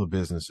to grow the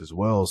business as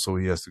well. So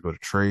he has to go to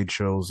trade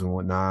shows and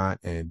whatnot,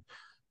 and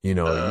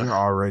Uh, you're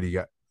already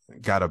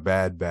got a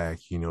bad back.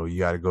 You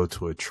got to go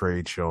to a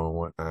trade show and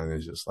whatnot. And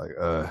it's just like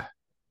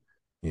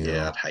you yeah,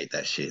 know I'd hate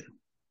that shit.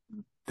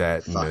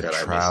 that Fuck, I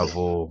don't miss it.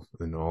 travel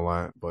and all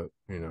that, but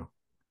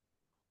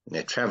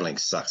Yeah, traveling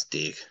sucks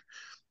dick.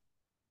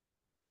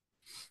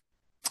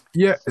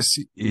 yeah,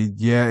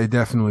 yeah, it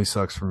definitely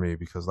sucks for me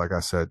because, like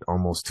I said,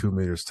 almost 2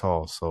 meters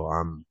tall. So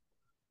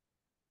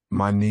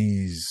my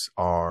knees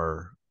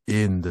are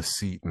in the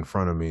seat in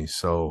front of me.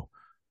 So,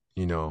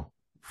 you know,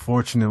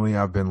 fortunately,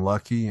 I've been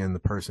lucky, and the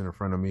person in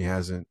front of me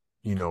hasn't,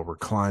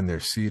 reclined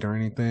their seat or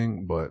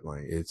anything. But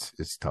like,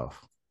 it's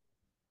tough.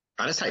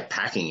 I just hate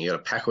packing. You got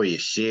to pack all your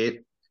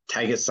shit,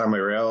 take it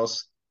somewhere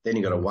else. Then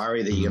you got to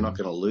worry that you're not Mm-hmm.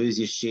 going to lose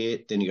your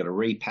shit. Then you got to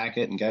repack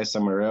it and go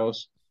somewhere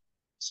else.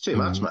 It's too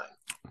much, Mm-hmm. mate.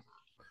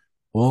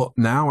 Well,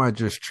 now I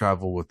just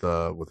travel with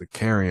a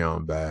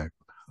carry-on bag,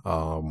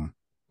 um,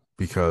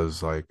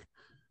 because like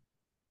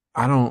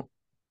I don't.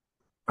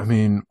 I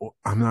mean,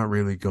 I'm not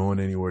really going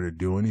anywhere to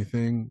do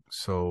anything.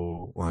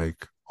 So,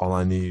 like, all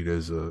I need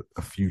is a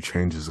few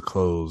changes of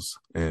clothes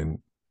and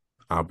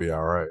I'll be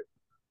all right.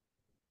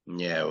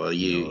 Yeah, well,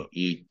 You you know,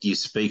 you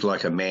speak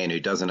like a man who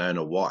doesn't own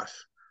a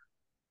wife.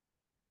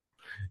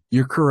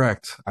 you're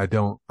correct. I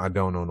don't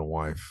own a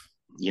wife.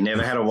 You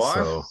never had a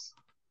wife? So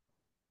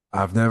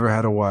I've never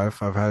had a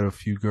wife. I've had a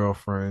few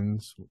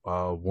girlfriends,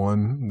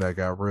 one that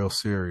got real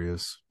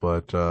serious,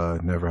 but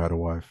never had a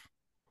wife.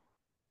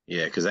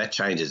 Yeah, because that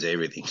changes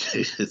everything.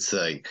 It's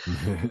like,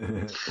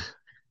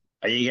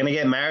 are you going to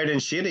get married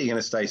and shit? Or are you going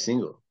to stay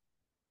single?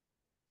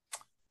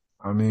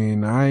 I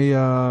mean,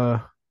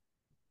 I'm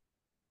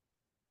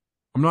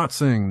not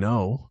saying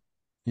no.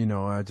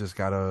 I just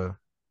gotta,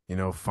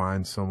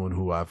 find someone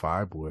who I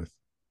vibe with.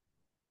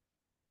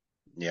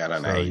 Yeah, I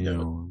don't know how So, you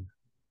do it.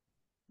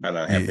 I don't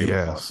know how people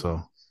yeah, find it.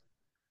 so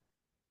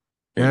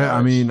Who yeah,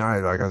 I knows? mean,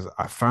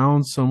 I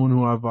found someone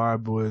who I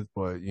vibe with,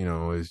 but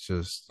it's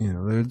just,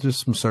 there's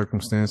just some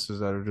circumstances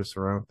that are just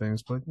around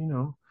things, but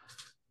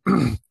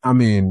I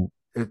mean,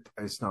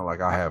 it's not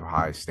like I have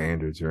high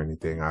standards or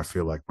anything. I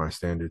feel like my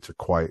standards are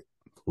quite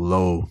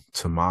low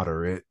to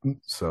moderate.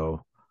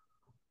 So,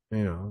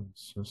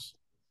 it's just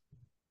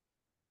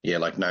Yeah,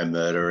 like no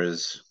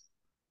murderers.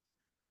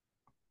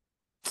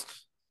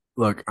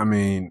 look, I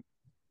mean,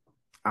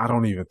 I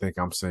don't even think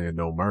I'm saying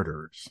no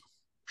murderers.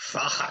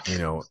 Fuck. You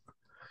know,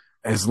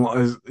 as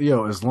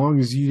long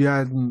as you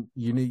hadn't,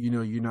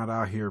 you're not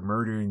out here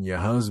murdering your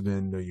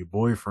husband or your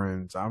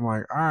boyfriends. I'm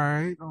like, all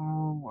right.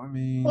 I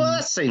Well, mean,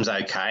 that seems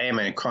okay. I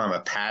mean, crime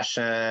of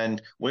passion.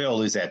 We all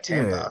lose our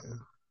yeah, temper.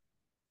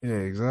 yeah,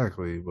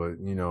 exactly. But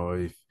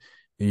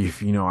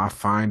if I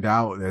find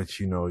out that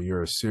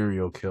you're a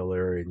serial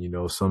killer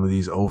and some of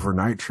these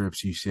overnight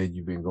trips you said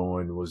you've been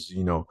going was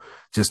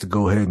just to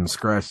go ahead and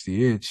scratch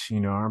the itch,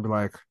 I'd be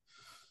like,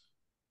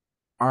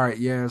 all right,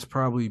 yeah, it's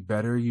probably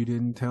better you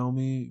didn't tell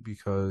me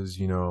because,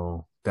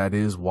 that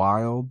is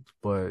wild.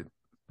 But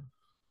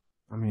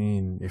I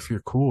mean, if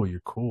you're cool, you're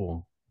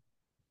cool.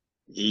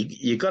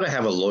 You got to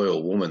have a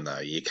loyal woman though.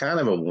 You can't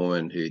have a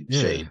woman who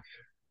cheat. Yeah.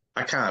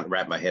 I can't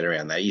wrap my head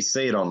around that. You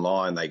see it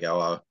online. They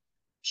go, "Oh,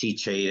 she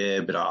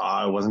cheated, but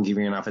I wasn't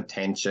giving enough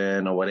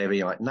attention or whatever."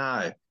 You're like,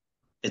 "No,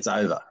 it's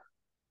over.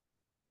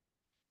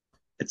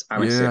 It's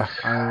Yeah.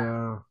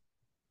 unacceptable."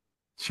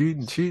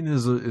 Cheating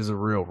is a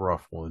real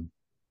rough one.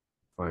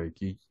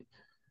 Like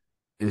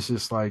it's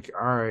just like,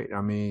 all right,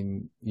 I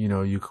mean,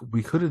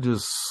 we could have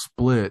just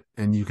split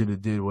and you could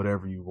have did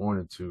whatever you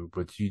wanted to,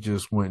 but you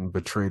just went and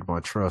betrayed my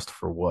trust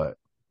for what?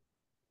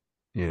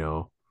 You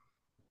know,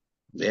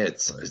 Yeah,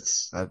 like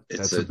that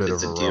it's that's a a bit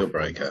it's of a a deal rough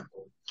one. breaker.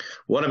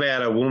 What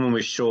about a woman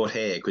with short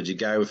hair? Could you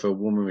go with a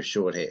woman with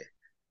short hair?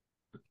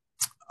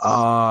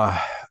 Uh,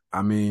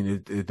 I mean,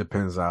 it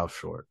depends how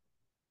short.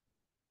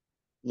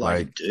 Like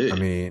a Like, I dude.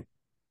 mean,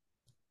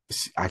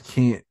 I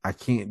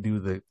can't do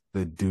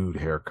the dude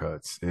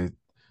haircuts.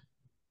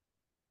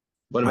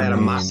 What I about a mean,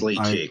 muscly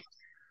like chick?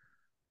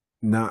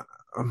 not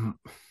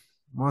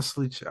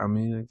mostly. I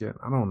mean, again,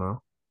 I don't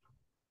know.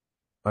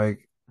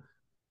 Like,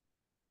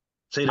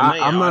 See, to I, me,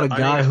 I'm not a I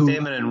need guy a who.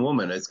 feminine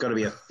woman. It's got to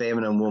be a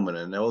feminine woman,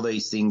 and all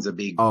these things are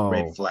big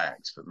red Oh,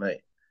 flags for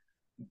me.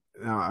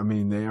 no, I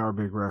mean, they are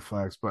big red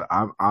flags, but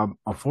I'm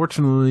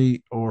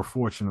unfortunately or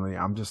fortunately,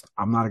 I'm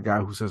not a guy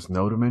who says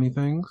no to many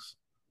things.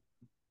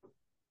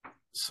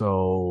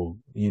 So,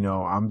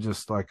 I'm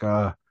just like,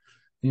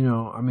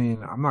 I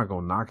mean, I'm not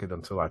gonna knock it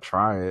until I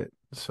try it.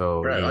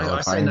 So, Bro,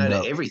 I if say I no end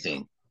to up,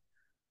 everything.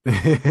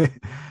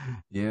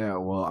 yeah,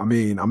 well, I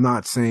mean, I'm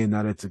not saying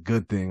that it's a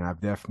good thing.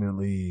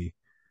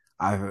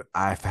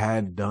 I've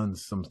had done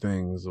some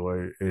things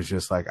where it's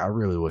just like I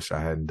really wish I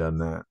hadn't done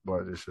that,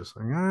 but it's just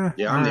like,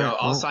 Yeah, all right,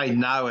 I'll well, say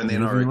no, and you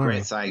then I live and you regret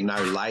learn. saying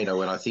no later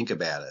when I think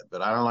about it.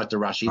 But I don't like to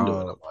rush into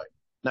it. Uh, I'm like,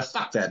 no,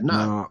 fuck that,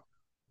 no. no,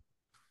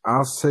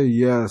 I'll say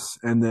yes,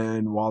 and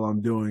then while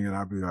I'm doing it,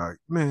 I'll be like,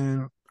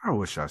 man, I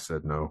wish I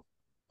said no.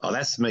 Oh,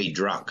 that's me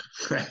drunk.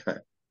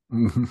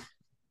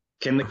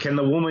 Can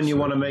the woman you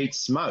want So, to meet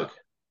smoke?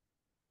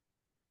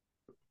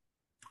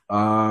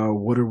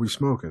 what are we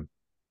smoking?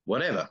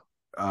 Whatever.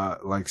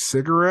 Like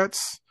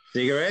cigarettes?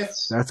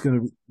 Cigarettes? That's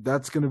gonna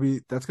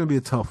be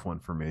a tough one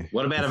for me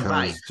What about a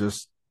vape? because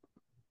just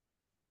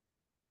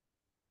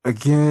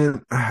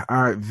again, all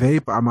right,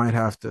 vape. I might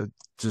have to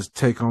just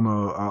take on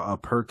a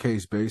per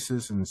case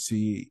basis and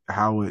see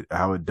how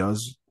it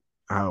does,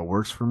 how it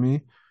works for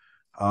me.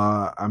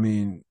 I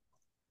mean,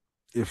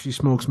 if she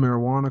smokes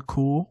marijuana,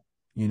 cool.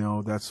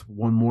 That's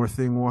one more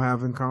thing we'll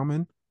have in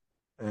common,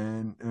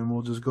 and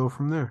we'll just go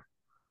from there.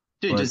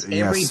 Dude, But does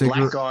yeah, every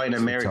black guy in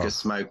cigarettes are America tough.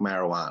 smoke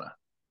marijuana?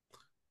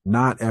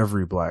 Not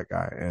every black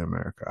guy in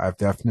America. I've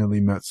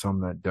definitely met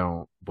some that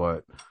don't,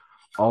 but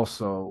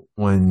also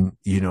when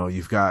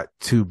you've got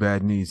two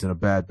bad knees and a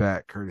bad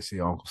back, courtesy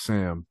of Uncle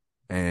Sam,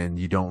 and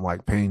you don't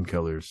like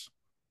painkillers,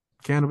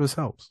 cannabis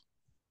helps.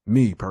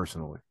 Me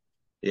personally.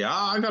 Yeah,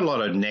 I got a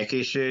lot of neck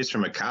issues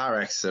from a car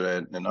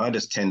accident, and I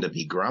just tend to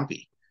be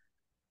grumpy.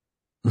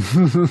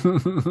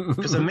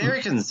 Because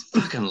Americans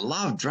fucking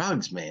love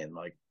drugs, man.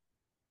 Like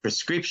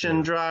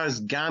prescription Yeah.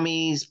 drugs,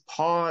 gummies,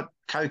 pot,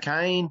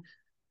 cocaine.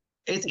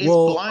 It's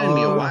Well, blown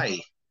me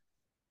away.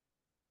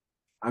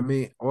 I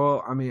mean,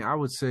 I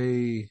would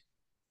say,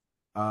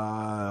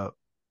 uh,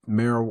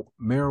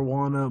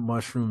 marijuana,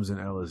 mushrooms, and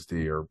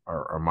LSD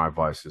are my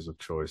vices of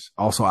choice.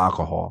 Also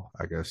alcohol,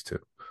 I guess too.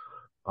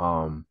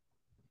 Um,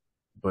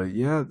 but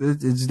yeah,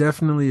 it's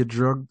definitely a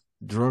drug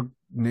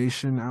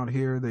nation out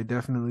here. They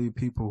definitely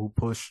people who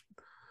push.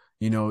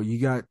 You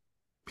got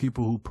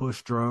people who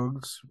push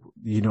drugs.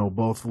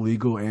 Both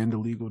legal and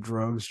illegal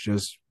drugs.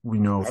 Just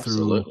through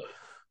Absolutely.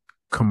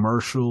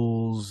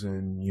 commercials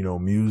and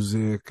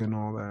music and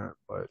all that.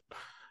 But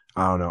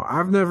I don't know.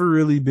 I've never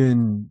really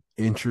been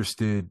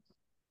interested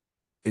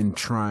in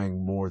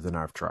trying more than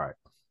I've tried.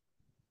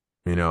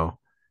 You know,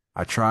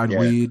 I tried Yeah.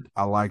 weed.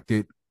 I liked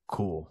it.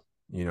 Cool.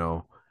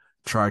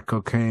 Tried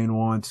cocaine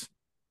once.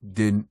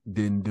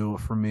 Didn't do it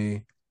for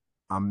me.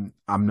 I'm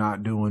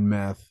not doing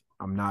meth.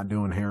 I'm not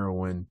doing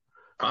heroin.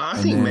 I And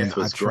think then meth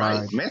I was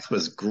great. tried. Meth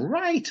was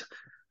great.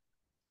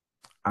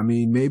 I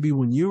mean, maybe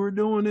when you were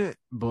doing it,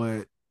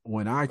 but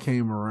when I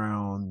came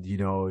around,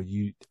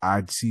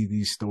 I'd see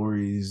these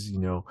stories,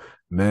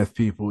 meth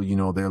people,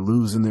 they're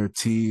losing their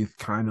teeth,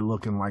 kind of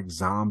looking like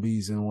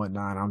zombies and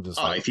whatnot. I'm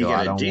just Oh, like, if you yo, get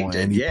I don't want addicted,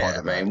 any part yeah.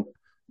 I of that. mean,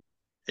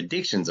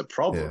 addiction's a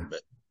Yeah. problem,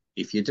 but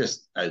if you're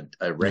just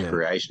a Yeah.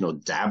 recreational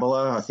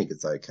dabbler, I think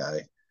it's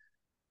okay.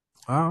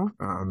 Well,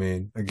 I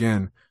mean,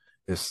 again,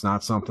 it's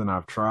not something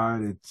I've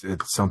tried.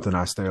 It's something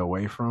I stay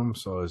away from.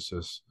 So it's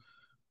just,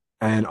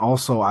 and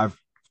also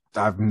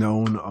I've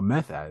known a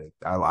meth addict.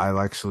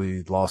 I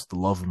actually lost the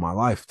love of my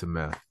life to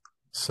meth.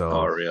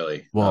 Oh, So,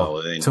 really? Oh, well,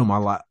 well then, to my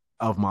life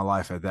of my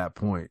life at that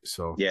point.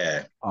 So,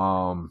 yeah.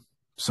 um,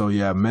 so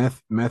yeah,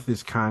 meth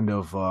is kind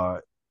of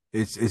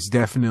it's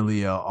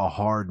definitely a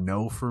hard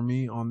no for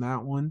me on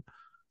that one.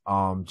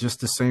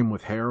 Just the same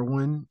with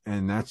heroin,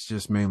 and that's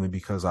just mainly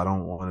because I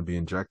don't want to be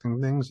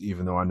injecting things,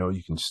 even though I know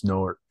you can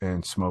snort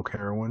and smoke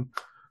heroin.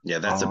 Yeah,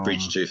 that's a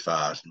bridge Um, too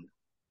far.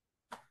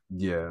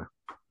 yeah.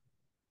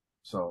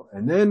 So,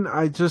 and then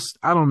I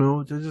don't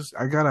know,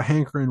 I got a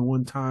hankering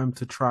one time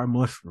to try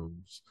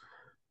mushrooms.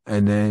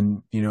 And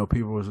then,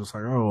 people was just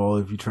like, oh, well,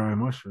 if you try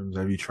mushrooms,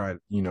 have you tried,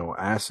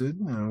 acid?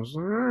 And I was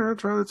like, all right, I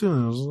tried it too.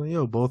 And I was like,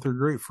 yo, both are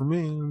great for me.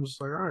 And I'm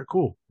just like, all right,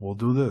 cool. We'll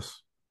do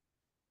this.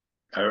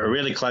 A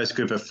really close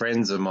group of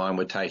friends of mine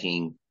were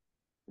taking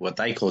what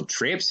they call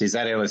trips. Is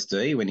that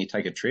LSD when you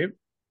take a trip?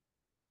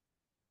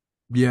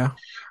 Yeah,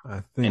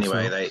 I think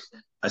Anyway, so.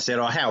 I said,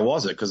 oh, how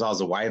was it? Because I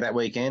was away that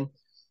weekend.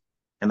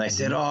 And they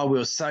said, Hmm. oh, we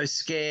were so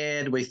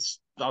scared.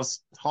 I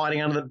was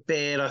hiding under the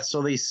bed. I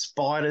saw these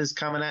spiders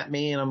coming at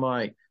me. And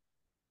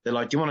they're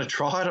like, do you want to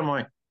try it? I'm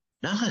like,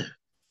 no, it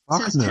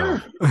Fuck sounds no.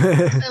 terrible.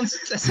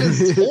 That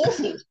sounds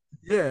awful.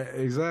 Yeah,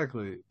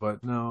 exactly.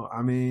 But no,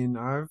 I mean,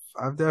 I've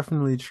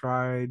definitely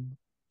tried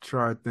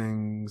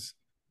things,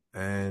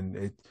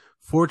 and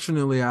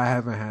fortunately I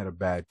haven't had a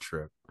bad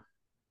trip.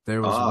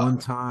 There was Oh, one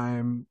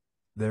time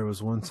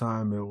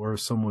where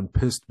someone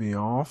pissed me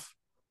off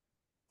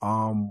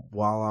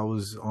while I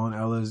was on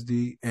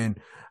LSD, and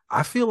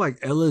I feel like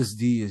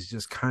LSD is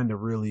just kind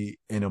of really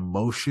an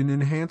emotion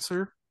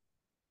enhancer.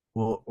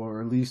 Well,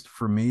 or at least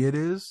for me it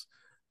is,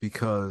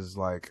 because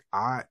like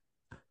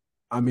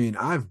I mean,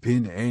 I've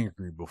been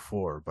angry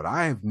before, but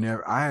I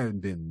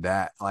haven't been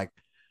that, like,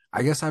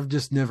 I guess I've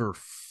just never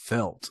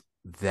felt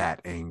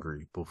that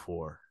angry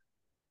before.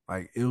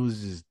 Like, it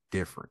was just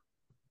different.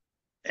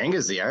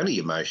 anger's the only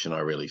emotion I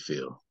really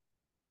feel.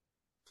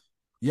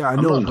 Yeah, I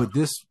I'm know, not, but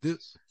this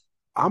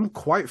I'm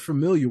quite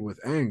familiar with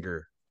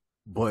anger,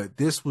 but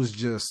this was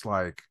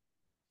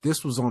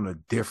on a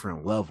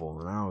different level.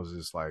 And I was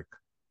just like,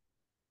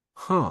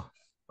 huh,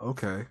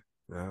 okay.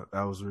 That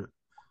was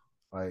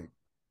like,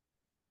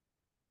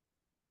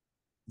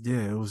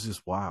 yeah, it was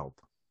just wild.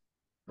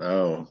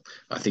 oh,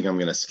 I think I'm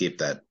going to skip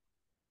that.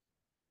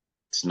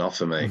 It's not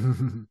for me.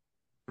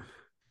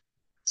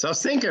 So I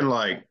was thinking,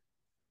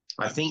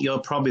 I think you're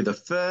probably the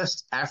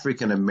first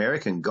African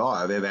American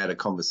guy I've ever had a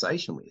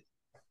conversation with.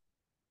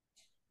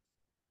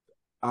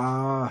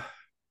 uh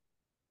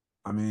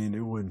I mean, it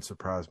wouldn't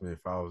surprise me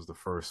if I was the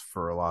first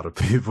for a lot of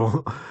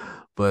people.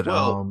 But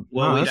Well,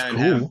 no, we that's don't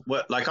have, cool.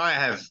 well,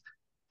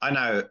 I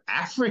know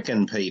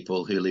African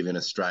people who live in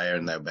Australia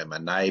and they're my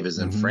neighbors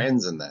and Hmm.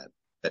 friends and that,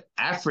 but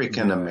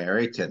African Yeah.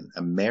 American,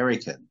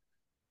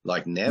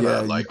 like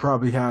Yeah, never, you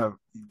probably have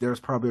there's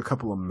probably a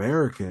couple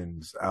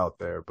Americans out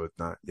there, but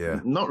not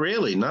yeah. not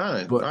really. No,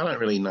 I But don't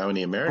really know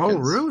any oh Americans.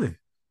 really?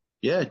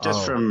 Yeah,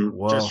 Oh,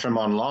 just well. from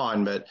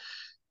online, but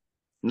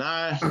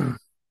no.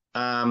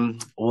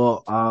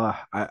 Well,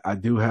 I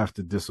do have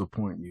to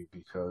disappoint you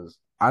because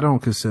I don't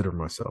consider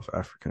myself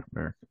African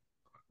American.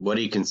 What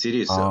do you consider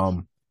yourself?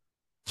 Um,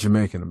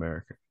 Jamaican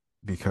American,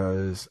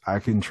 because I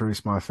can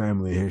trace my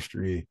family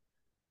history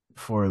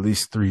for at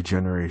least three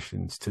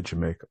generations to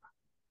Jamaica.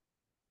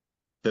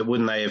 But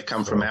wouldn't they have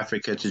come from So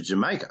Africa to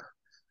Jamaica?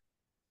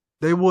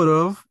 they would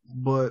have,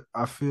 but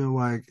I feel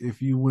like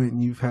if you went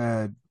and you've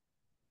had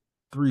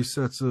three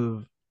sets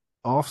of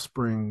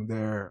offspring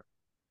there,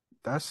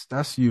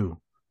 that's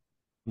you.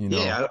 You know,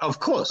 Yeah, of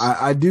course.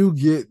 I do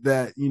get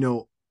that.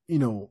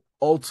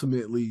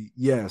 Ultimately,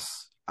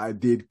 yes, I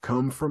did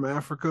come from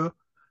Africa,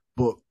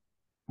 but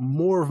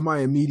more of my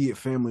immediate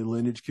family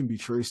lineage can be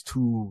traced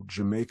to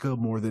Jamaica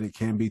more than it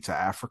can be to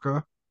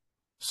Africa.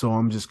 So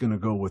I'm just going to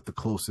go with the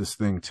closest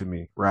thing to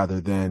me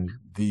rather than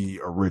the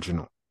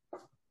original.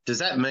 Does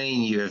that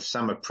mean you have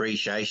some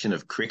appreciation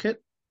of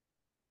cricket?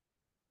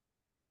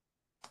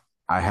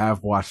 I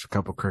have watched a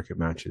couple cricket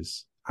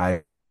matches.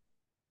 I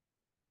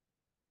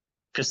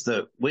Because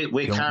we're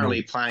don't know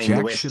currently playing the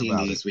jack West shit about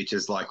it, Indies, which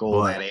is like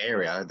all that but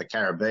area, the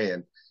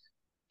Caribbean,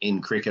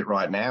 in cricket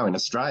right now in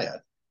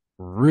Australia.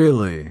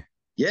 really,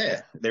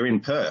 Yeah, they're in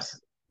Perth.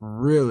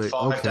 really,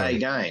 5 day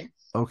game.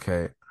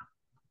 okay.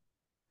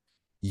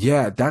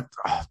 Yeah,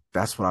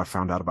 that's what I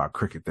found out about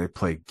cricket. They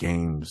play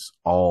games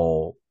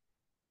all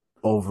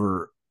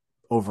over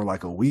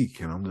like a week,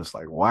 and I'm just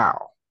like,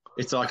 wow.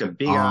 It's like a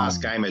big ass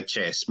Um, game of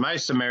chess.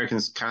 Most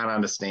Americans can't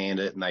understand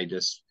it and they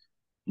just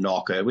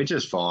knock it, which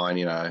is fine,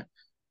 you know.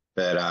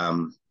 But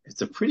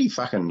it's a pretty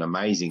fucking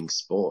amazing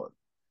sport.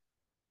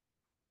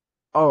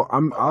 oh,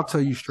 I'll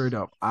tell you straight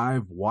up.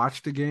 I've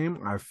watched the game.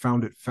 I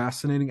found it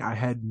fascinating. I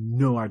had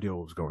no idea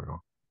what was going on.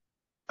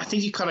 I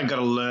think you kind of got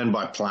to learn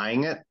by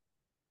playing it.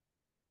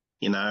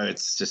 You know,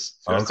 it's just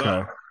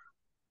Okay.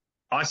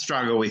 I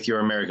struggle with your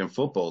American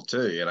football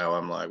too. You know,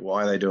 I'm like,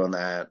 why are they doing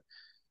that?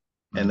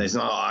 And Mm. there's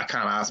no, I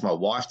can't ask my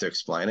wife to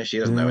explain it. She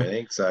doesn't know Yeah.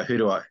 anything. So who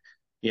do I,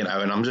 you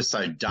know? And I'm just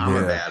so dumb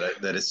Yeah. about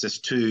it that it's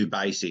just too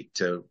basic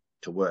to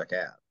work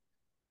out.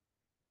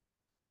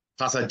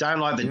 Plus, I don't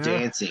like the Yeah.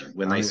 dancing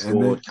when I they mean, and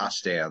score then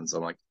touchdowns.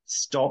 I'm like,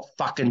 stop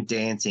fucking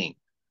dancing.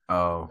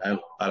 oh,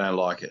 I don't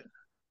like it.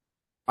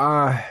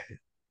 uh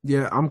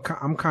yeah, I'm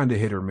kind of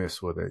hit or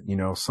miss with it.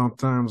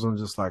 Sometimes I'm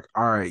just like,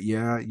 all right,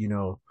 yeah,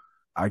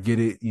 I get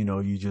it.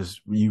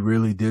 You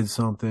really did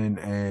something,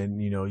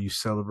 and you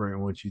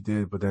celebrating what you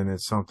did, but then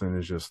it's something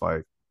that's just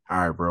like,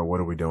 all right, bro,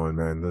 what are we doing,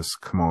 man? Let's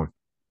come on,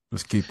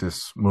 let's keep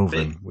this But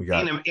moving. We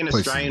got in places to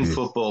Australian be.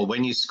 football,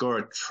 when you score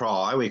a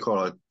try, we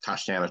call it a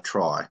touchdown a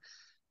try.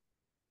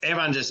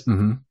 Everyone just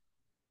Hmm.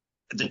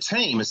 the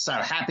team is so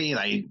happy.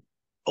 They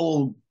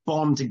all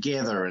bond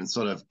together and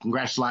sort of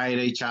congratulate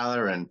each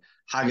other and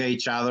hug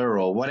each other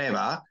or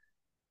whatever.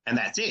 And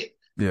that's it.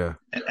 Yeah,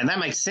 And that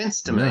makes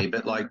sense to yeah. me.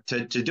 But like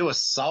to do a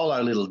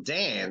solo little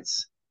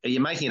dance,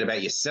 you're making it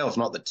about yourself,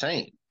 not the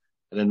team.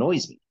 It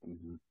annoys me.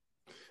 Mhm.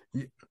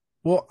 Yeah.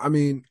 Well, I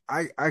mean,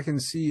 I can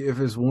see if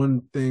it's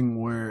one thing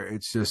where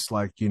it's just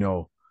like,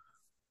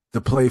 the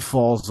play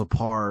falls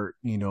apart,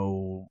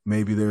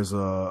 maybe there's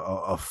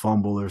a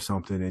fumble or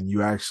something, and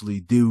you actually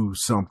do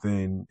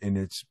something and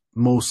it's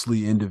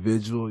mostly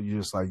individual. You're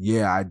just like,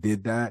 yeah, I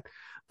did that.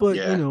 But,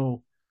 Yeah.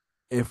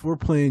 if we're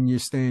playing your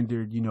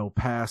standard,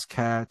 pass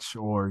catch,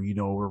 or,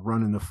 we're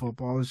running the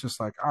football, it's just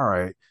like, all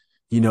right,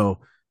 you know,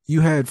 you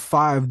had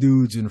five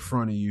dudes in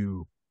front of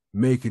you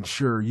making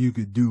sure you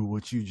could do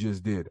what you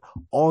just did.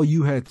 All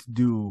you had to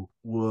do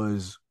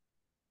was,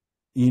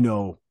 you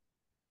know,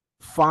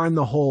 find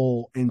the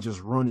hole and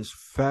just run as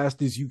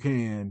fast as you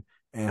can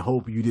and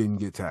hope you didn't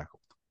get tackled.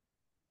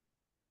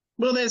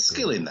 Well, there's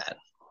skill in that.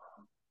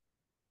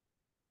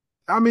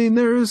 I mean,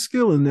 there is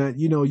skill in that.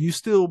 You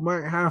still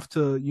might have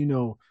to,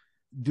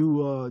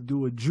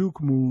 do a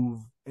juke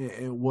move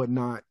and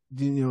whatnot,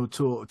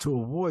 to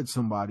avoid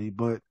somebody.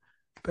 But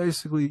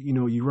basically,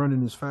 you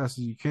running as fast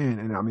as you can.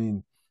 And I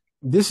mean,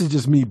 this is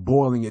just me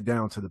boiling it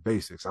down to the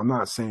basics. I'm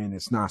not saying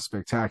it's not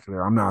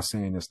spectacular. I'm not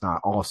saying it's not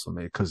awesome,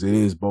 because it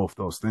is both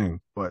those things.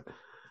 But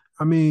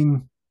I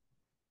mean,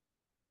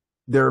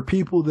 there are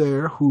people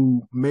there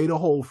who made a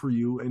hole for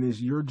you, and it's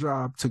your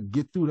job to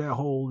get through that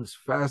hole as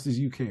fast as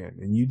you can.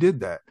 And you did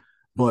that.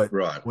 But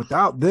Right.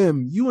 without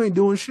them, you ain't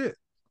doing shit.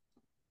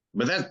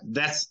 But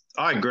that's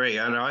I agree.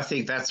 And I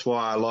think that's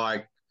why I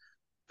like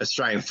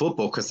Australian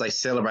football because they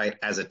celebrate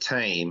as a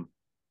team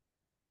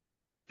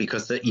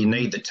because you Mm-hmm.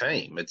 need the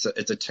team. It's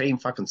a team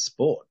fucking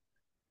sport.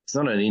 It's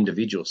not an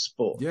individual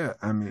sport. Yeah.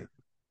 I mean,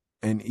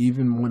 and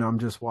even when I'm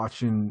just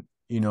watching,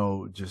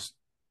 just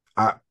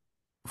I,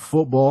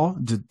 football,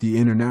 the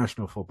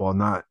international football,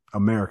 not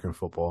American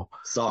football,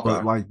 but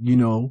Soccer. like,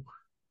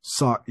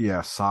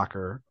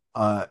 soccer.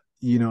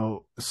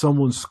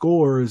 Someone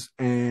scores,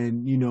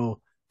 and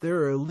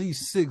there are at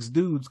least six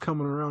dudes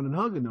coming around and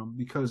hugging them,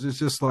 because it's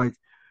just like,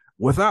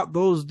 without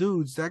those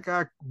dudes, that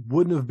guy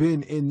wouldn't have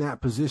been in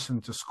that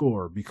position to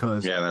score,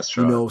 because Yeah, that's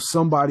right.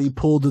 somebody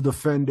pulled the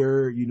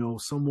defender.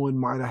 Someone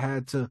might have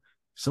had to.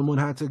 Someone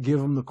had to give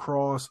them the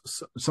cross.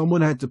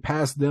 Someone had to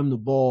pass them the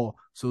ball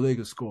so they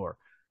could score.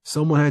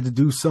 Someone had to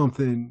do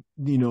something,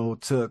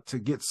 to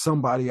get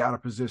somebody out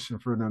of position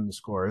for them to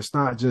score. It's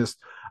not just,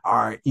 all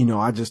right,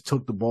 I just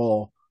took the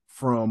ball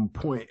from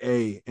point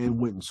A and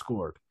went and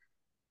scored.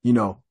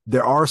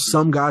 There are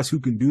some guys who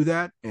can do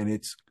that, and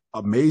it's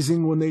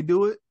amazing when they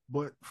do it.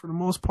 But for the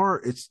most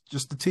part, it's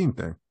just a team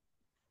thing.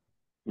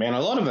 Man, a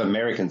lot of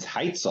Americans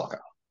hate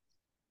soccer.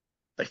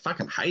 They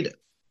fucking hate it.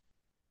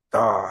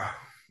 Uh,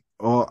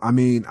 well, I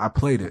mean, I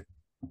played it,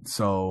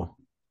 so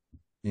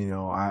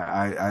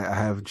I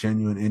have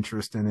genuine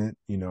interest in it.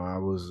 I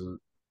was,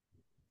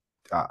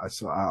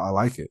 so I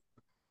like it.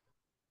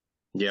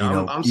 Yeah,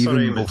 I'm sort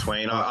of Even in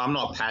between. before. I'm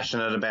not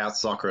passionate about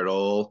soccer at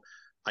all.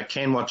 I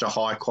can watch a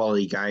high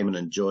quality game and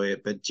enjoy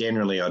it, but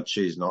generally I'd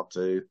choose not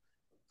to.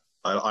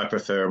 I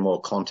prefer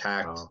more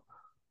contact. Oh,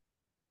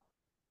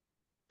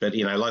 But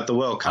like the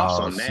World Cup's oh,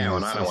 on see, now,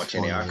 and I don't it's watch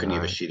any. I funny. couldn't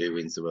give a shit who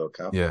wins the World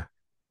Cup. Yeah.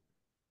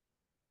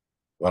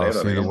 Oh,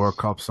 Whatever, see, the man. World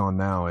Cup's on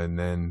now, and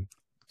then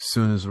as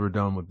soon as we're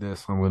done with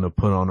this, I'm going to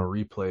put on a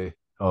replay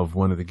of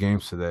one of the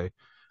games today.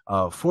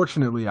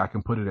 Fortunately, I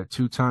can put it at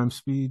 2 times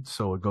speed,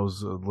 so it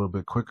goes a little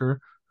bit quicker.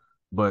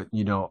 But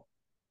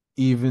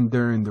even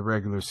during the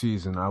regular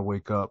season, I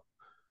wake up.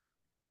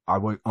 I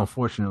wake,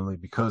 unfortunately,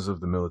 because of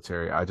the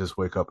military, I just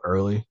wake up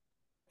early,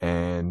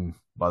 and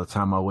by the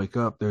time I wake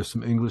up, there's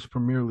some English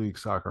Premier League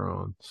soccer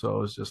on.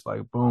 So it's just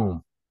like,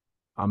 boom,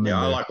 I'm Yeah, in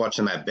I there, like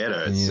watching that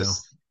better. and It's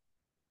just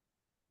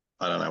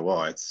I don't know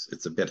why.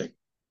 It's a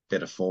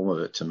better form of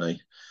it to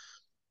me.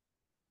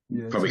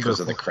 yeah, it's Probably a bit because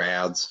of the fun.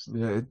 crowds.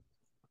 Yeah,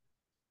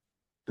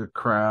 the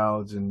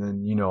crowds, and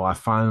then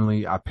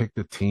I picked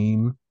a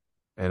team,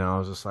 and I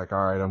was just like,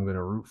 all right, I'm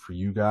gonna root for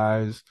you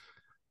guys,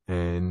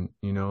 and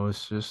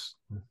it's just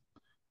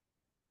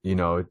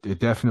it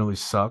definitely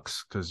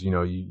sucks because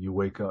you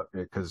wake up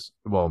because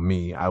well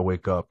me I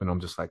wake up and I'm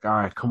just like, all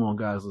right, come on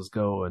guys, let's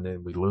go, and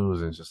then we lose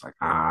and it's just like,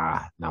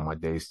 now my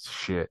day's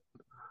shit,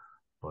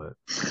 but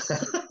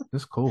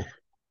it's cool.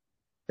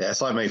 Yeah,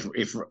 it's like me.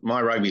 If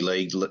my rugby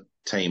league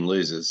team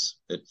loses,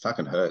 it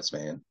fucking hurts,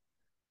 man.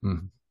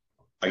 Mhm.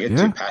 I get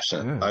too Yeah,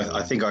 passionate. yeah.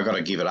 I think I got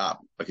to give it up.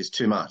 Like it's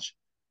too much.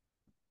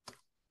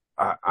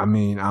 I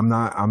mean, I'm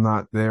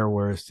not there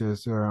where it's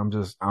just, or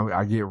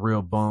I get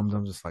real bummed.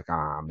 I'm just like,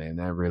 man,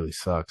 that really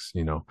sucks.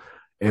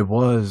 It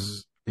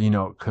was,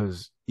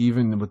 because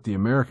even with the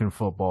American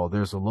football,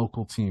 there's a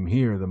local team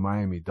here, the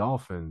Miami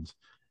Dolphins,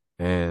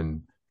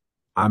 and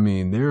I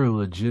mean, they're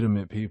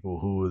legitimate people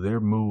who their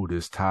mood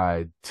is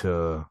tied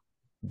to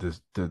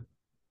this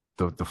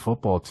the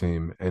football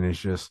team, and it's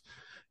just,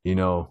 you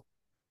know,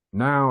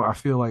 now I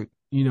feel like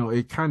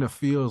it kind of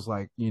feels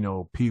like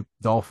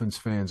Dolphins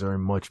fans are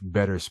in much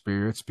better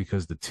spirits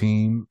because the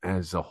team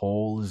as a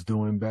whole is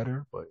doing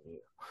better. But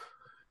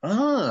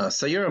Ah,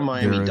 so you're a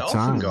Miami there are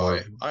Dolphin times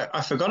where guy.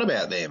 I forgot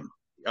about them.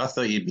 I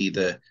thought you'd be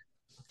the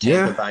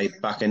Tampa yeah, Bay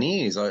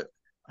Buccaneers. I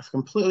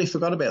completely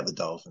forgot about the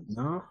Dolphins.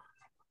 no,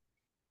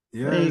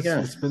 There yeah, you it's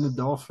go. it's been the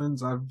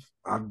Dolphins. I've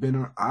been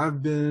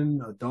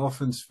a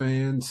Dolphins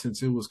fan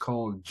since it was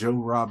called Joe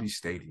Robbie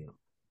Stadium,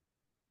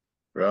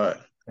 Right.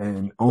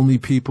 and only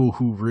people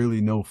who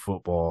really know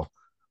football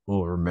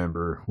will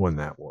remember when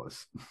that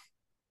was.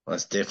 Well,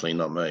 that's definitely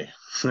not me.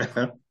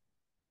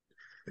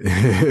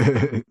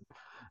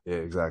 Yeah,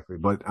 exactly.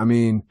 But I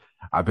mean,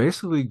 I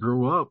basically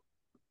grew up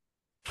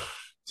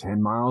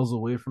 10 miles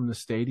away from the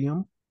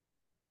stadium.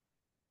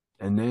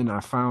 And then I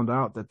found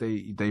out that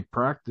they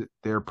practice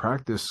their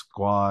practice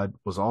squad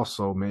was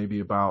also maybe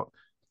about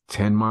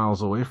 10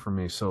 miles away from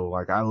me. So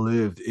like I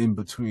lived in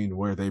between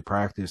where they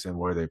practiced and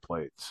where they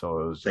played. So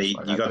it was So just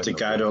like you I got to couldn't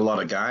go to avoid a it.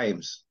 lot of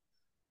games.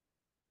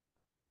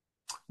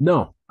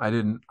 No, I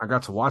didn't. I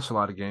got to watch a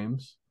lot of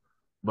games,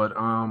 but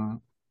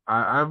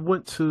I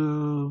went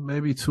to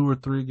maybe 2 or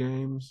 3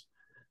 games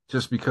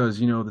just because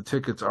the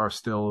tickets are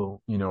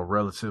still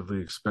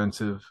relatively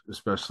expensive,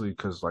 especially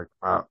because like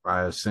I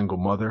a single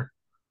mother,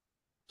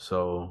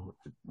 so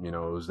it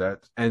was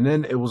that, and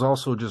then it was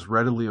also just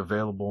readily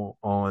available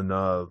on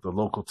the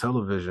local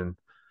television,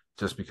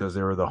 just because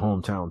they were the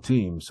hometown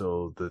team,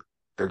 so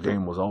their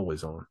game was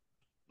always on,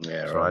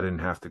 Yeah, so I right. didn't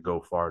have to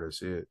go far to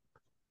see it.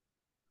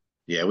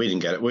 Yeah, we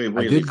didn't get it. We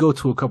I we did live. go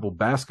to a couple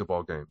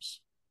basketball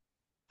games.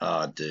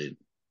 Oh, dude,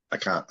 I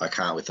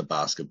can't with the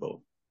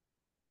basketball.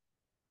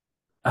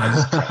 I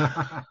just can't.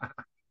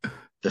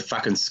 The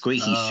fucking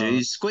squeaky uh,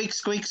 shoes, squeak,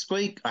 squeak,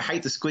 squeak. I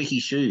hate the squeaky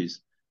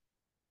shoes.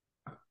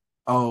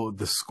 Oh,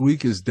 the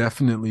squeak is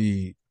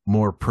definitely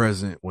more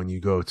present when you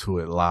go to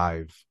it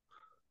live.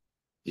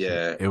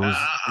 Yeah, It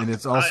was, and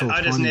it's I also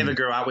I just never funny.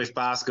 grew up with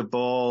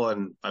basketball,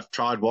 and I've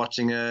tried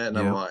watching it, and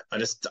I'm Yep. like, I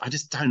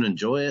just don't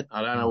enjoy it.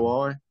 I don't know Mhm.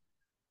 why.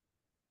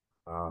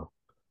 Uh,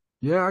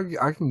 yeah,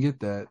 I can get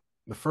that.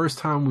 The first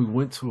time we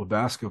went to a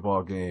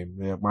basketball game,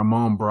 yeah, my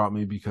mom brought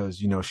me because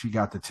she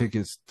got the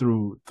tickets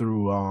through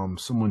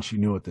someone she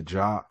knew at the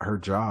job, her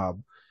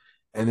job,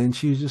 and then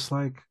she was just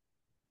like,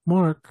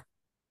 "Mark,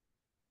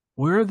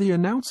 where are the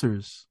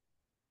announcers?"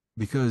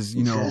 Because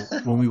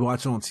when we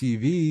watch on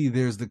TV,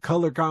 there's the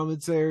color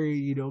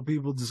commentary.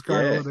 People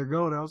describe Yeah, where they're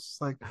going. I was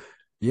just like,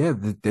 yeah,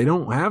 they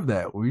don't have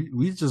that.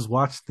 We just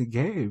watch the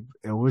game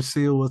and we're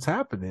seeing what's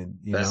happening.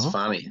 that's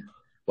funny.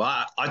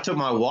 Well, I took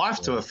my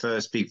wife to Yeah. a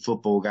first big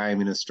football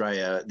game in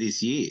Australia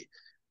this year,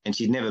 and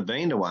she'd never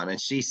been to one, and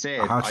she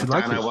said, How'd "I you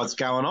don't like know it? what's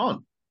going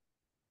on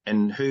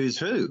and who's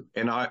who,"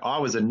 and I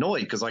was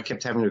annoyed because I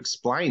kept having to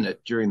explain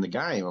it during the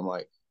game. I'm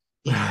like,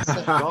 "Yeah, that's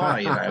that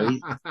guy,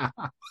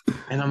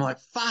 and I'm like,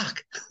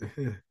 "Fuck,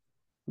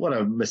 what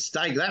a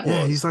mistake that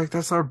Yeah, was." he's like,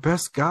 that's our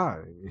best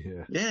guy.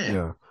 Yeah, Yeah.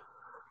 yeah.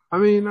 I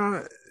mean,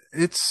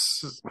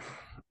 it's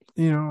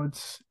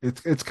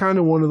it's kind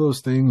of one of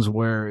those things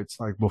where it's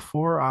like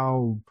before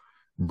I'll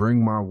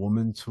bring my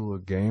woman to a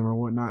game or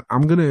whatnot,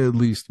 I'm gonna at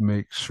least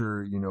make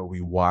sure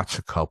we watch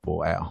a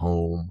couple at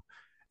home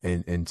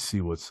and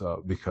see what's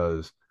up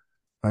because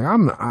like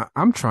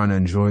I'm trying to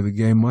enjoy the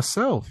game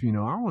myself. I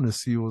want to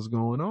see what's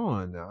going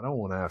on. I don't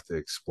want to have to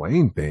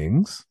explain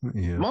things.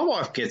 My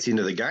wife gets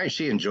into the game.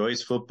 She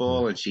enjoys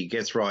football and she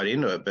gets right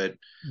into it, but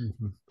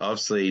Mhm.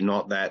 obviously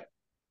not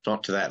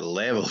to that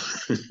level.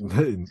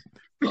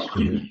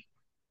 Yeah.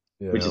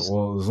 Which Yeah, is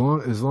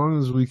well, as long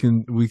as we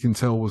can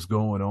tell what's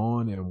going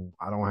on and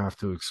I don't have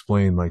to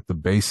explain like the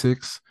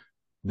basics,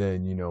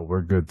 then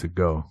we're good to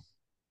go.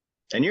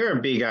 and you're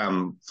a big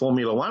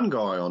Formula One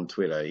guy on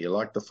Twitter. You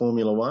like the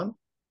Formula One?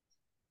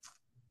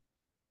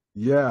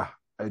 Yeah,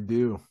 I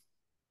do.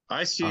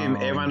 I assume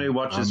everyone who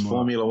watches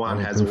Formula One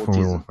I'm a has big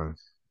Formula autism One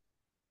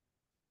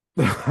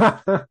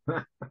fan.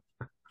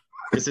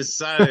 because it's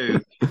so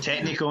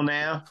technical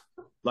now.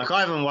 Like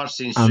I haven't watched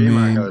since I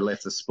Schumacher mean,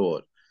 left the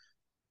sport.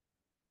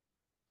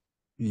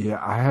 yeah,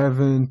 I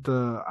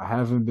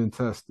haven't been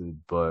tested,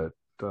 but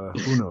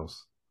who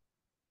knows?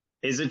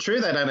 Is it true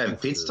they don't have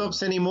If pit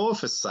stops anymore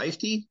for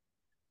safety?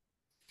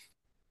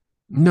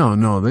 No,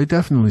 no, they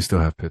definitely still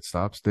have pit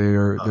stops. Oh,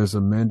 There's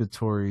a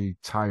mandatory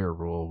tire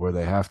rule where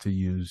they have to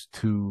use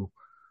two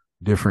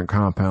different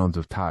compounds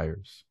of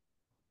tires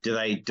do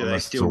they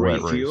unless it's still a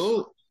wet race.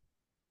 refuel?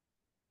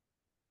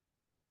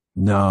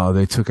 No,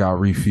 they took out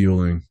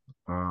refueling,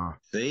 uh,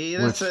 See,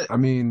 that's which it. I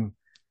mean,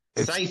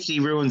 it's Safety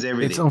ruins it's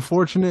everything.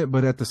 unfortunate,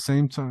 but at the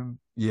same time,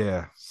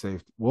 yeah,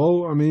 safety.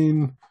 Well, I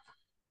mean,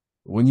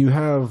 when you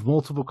have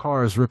multiple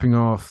cars ripping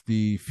off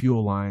the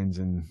fuel lines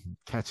and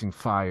catching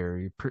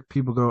fire,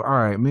 people go, "All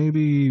right,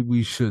 maybe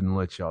we shouldn't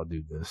let y'all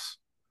do this."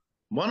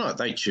 Why not?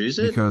 They choose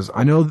it. Because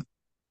I know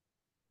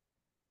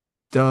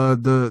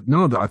the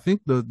no, I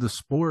think the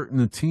sport and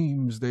the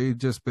teams they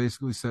just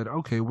basically said,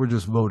 okay, we're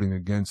just voting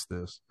against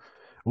this,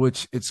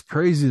 which it's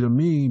crazy to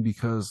me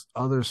because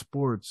other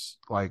sports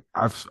like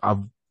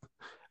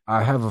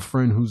I have a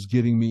friend who's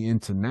getting me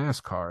into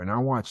NASCAR and I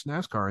watch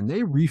NASCAR and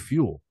they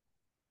refuel.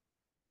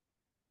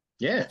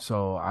 Yeah,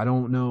 So I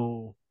don't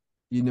know,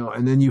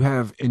 and then you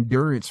have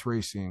endurance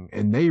racing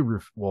and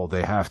well,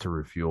 they have to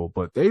refuel,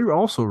 but they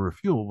also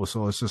refuel.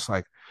 So it's just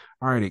like,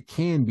 all right, it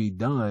can be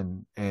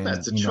done. And,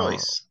 that's a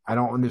choice. I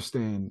don't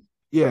understand.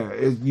 Yeah,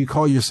 you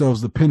call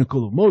yourselves the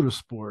pinnacle of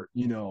motorsport,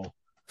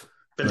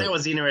 But that but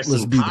was the let's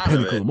interesting be the part of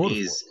pinnacle it of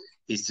motorsport.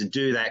 is to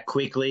do that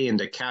quickly and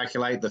to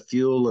calculate the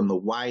fuel and the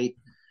weight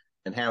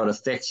and how it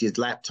affects your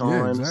lap Yeah,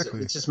 times.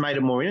 exactly. It just made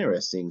it more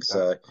interesting. That,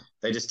 So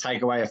they just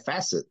take away a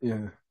facet.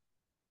 yeah.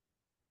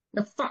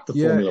 Now, fuck the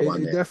Yeah, Formula it,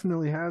 One it now.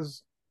 definitely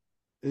has.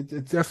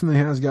 It definitely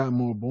has gotten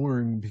more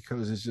boring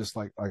because it's just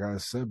like I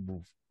said,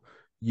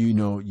 you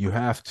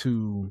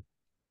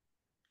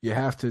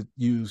have to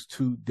use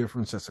two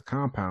different sets of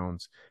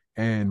compounds.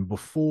 And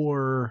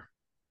before,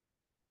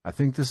 I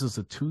think this is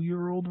a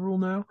 2-year-old rule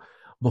now.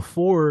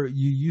 Before,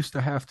 you used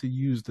to have to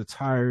use the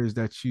tires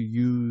that you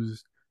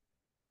used.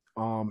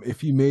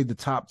 If you made the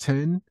top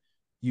 10,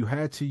 you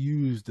had to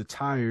use the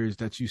tires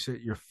that you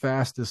set your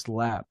fastest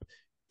lap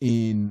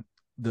in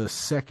the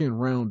second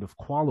round of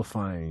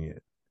qualifying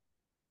it.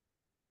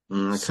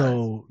 Okay.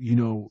 So,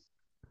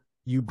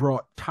 you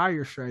brought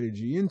tire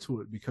strategy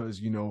into it because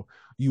you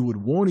would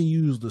want to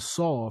use the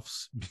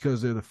softs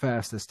because they're the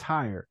fastest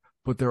tire,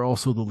 but they're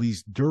also the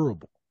least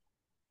durable.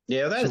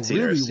 Yeah, So that's really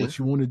interesting.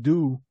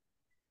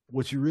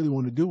 what you really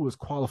want to do is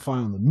qualify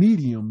on the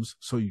mediums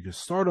so you can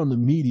start on the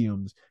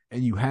mediums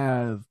and you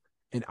have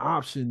an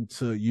option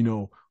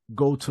to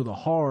go to the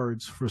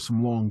hards for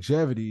some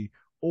longevity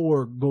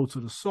or go to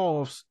the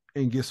softs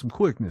and get some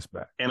quickness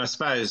back. And I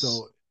suppose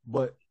So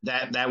but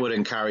that would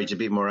encourage a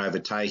bit more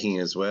overtaking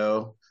as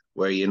well,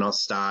 where you're not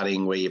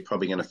starting where you're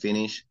probably going to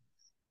finish.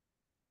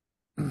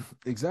 There's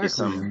exactly,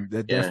 some, and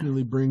that yeah,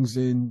 definitely brings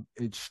in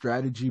its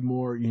strategy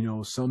more.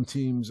 Some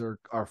teams are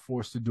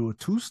forced to do a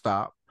two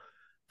stop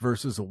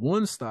versus a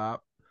one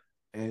stop,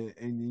 and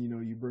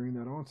you bring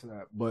that onto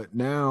that. But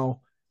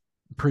now,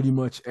 pretty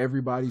much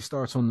everybody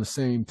starts on the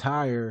same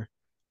tire,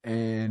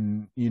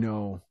 and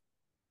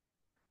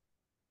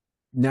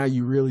now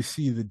you really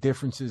see the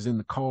differences in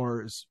the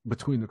cars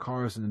between the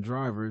cars and the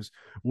drivers,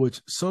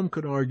 which some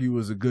could argue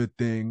is a good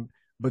thing.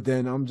 But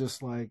then I'm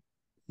just like,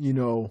 you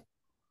know,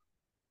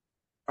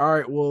 all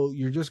right, well,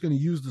 you're just going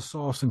to use the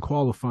sauce in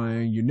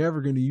qualifying. You're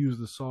never going to use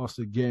the sauce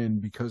again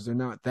because they're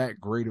not that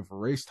great of a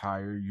race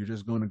tire. You're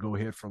just going to go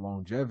ahead for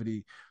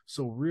longevity.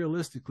 So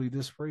realistically,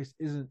 this race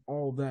isn't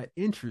all that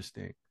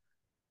interesting.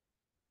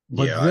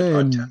 But yeah, I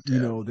then, tapped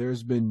out.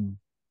 there's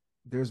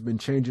been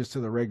changes to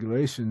the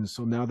regulations,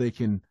 so now they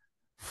can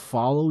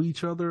follow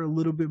each other a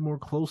little bit more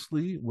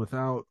closely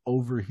without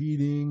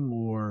overheating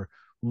or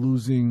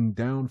losing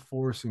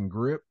downforce and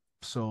grip.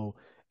 So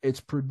it's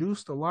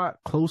produced a lot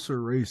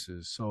closer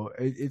races. So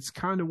it's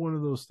kind of one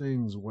of those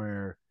things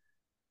where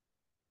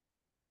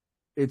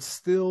it's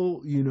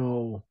still,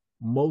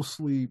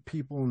 mostly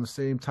people in the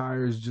same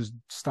tires just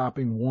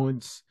stopping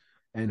once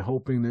and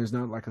hoping there's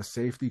not like a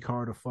safety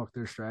car to fuck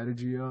their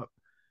strategy up.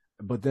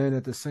 But then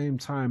at the same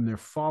time, they're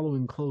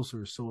following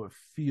closer, so it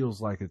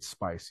feels like it's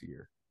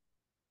spicier.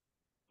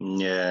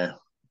 Yeah,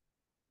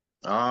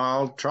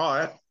 I'll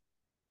try it.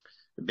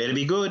 It better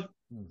be good.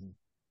 Mm-hmm.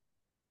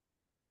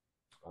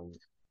 Um,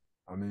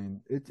 I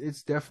mean,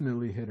 it's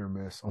definitely hit or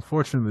miss.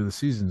 Unfortunately, the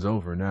season's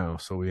over now,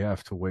 so we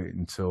have to wait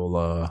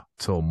until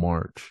till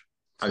March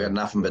I got to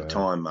nothing go but ahead.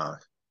 time,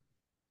 Mark.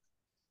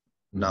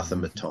 Nothing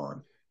Hmm. but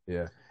time.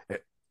 Yeah.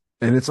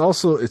 And it's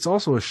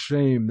also a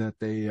shame that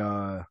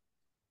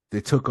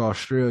they took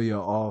Australia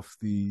off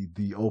the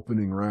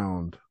opening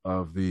round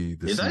of the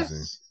Did they?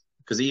 season.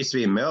 Because he used to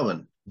be in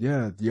Melbourne.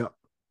 Yeah, yep.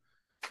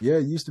 Yeah,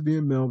 it used to be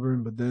in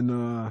Melbourne, but then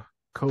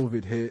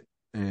COVID hit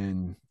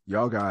and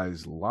y'all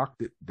guys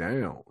locked it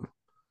down.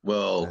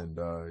 Well, And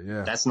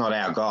yeah. that's not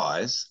our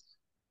guys,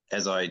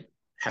 as I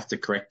have to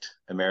correct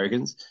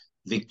Americans.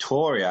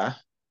 Victoria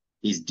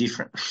is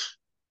different.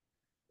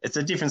 It's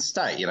a different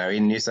state.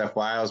 In New South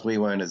Wales, we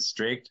weren't as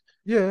strict.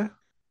 Yeah.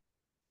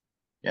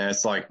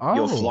 It's like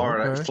your Oh,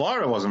 Florida. okay.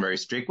 Florida wasn't very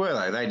strict, were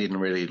they? They didn't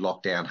really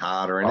lock down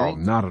hard or Oh,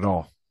 anything. not at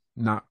all.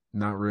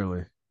 Not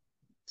really.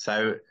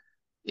 So,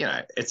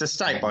 it's a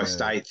state by Yeah.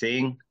 state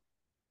thing.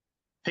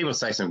 People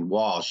say some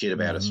wild shit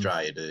about Hmm.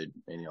 Australia, dude,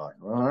 and you're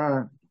like, all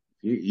right,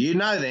 you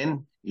know,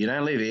 then you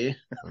don't live here.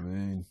 I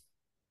mean,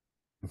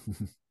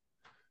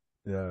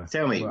 yeah.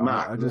 Tell me, But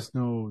Mark, I just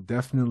know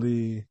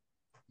definitely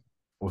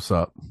what's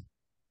up.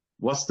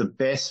 what's the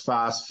best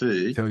fast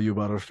food? Tell you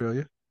about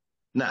Australia?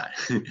 No,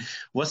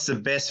 what's the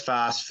best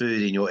fast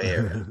food in your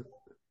area?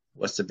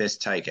 What's the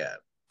best takeout?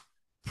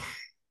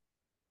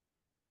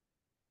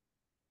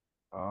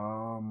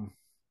 um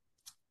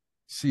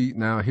See,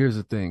 now here's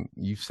the thing.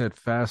 You said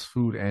fast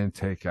food and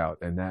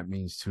takeout, and that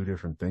means two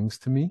different things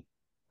to me.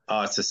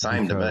 Oh, it's the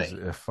same to Because me.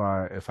 if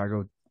I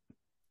go,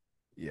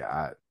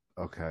 yeah,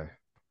 okay.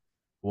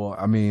 Well,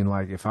 I mean,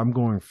 like if I'm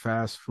going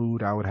fast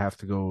food, I would have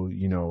to go,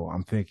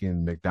 I'm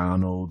thinking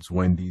McDonald's,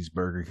 Wendy's,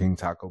 Burger King,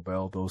 Taco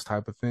Bell, those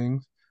type of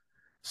things.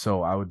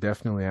 So I would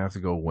definitely have to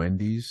go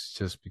Wendy's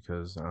just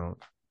because I don't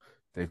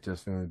they've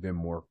just really been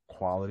more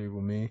quality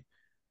with me.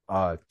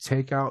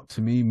 Takeout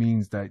to me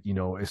means that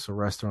it's a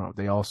restaurant.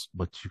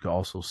 But you can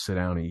also sit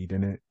down and eat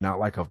in it. Not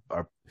like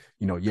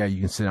yeah, you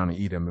can sit down and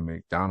eat them at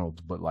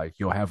McDonald's, but like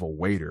you'll have a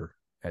waiter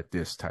at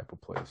this type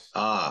of place.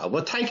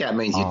 Well, takeout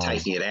means you're Um,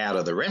 taking it out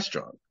of the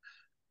restaurant.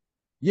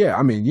 yeah,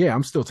 I mean, yeah,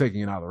 I'm still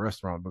taking it out of the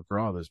restaurant, but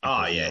regardless,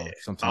 Oh, because yeah.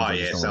 sometimes Oh, I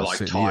just yeah. don't So want to like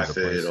sit and eat Thai at a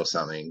food place. or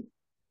something.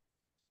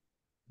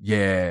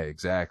 Yeah,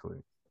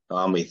 exactly.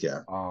 I'm with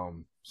you.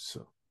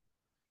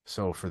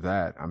 So for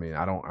that, I mean,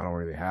 I don't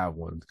really have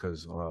one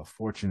because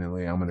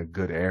fortunately I'm in a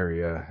good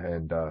area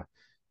and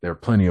there are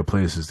plenty of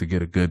places to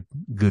get a good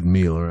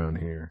meal around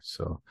here.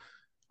 So,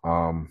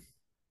 um,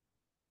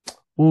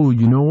 oh,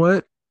 you know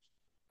what?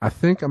 I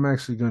think I'm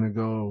actually gonna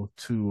go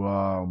to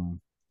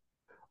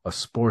a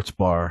sports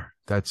bar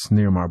that's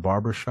near my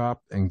barber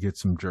shop and get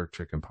some jerk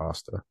chicken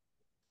pasta.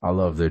 I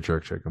love their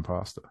jerk chicken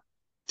pasta.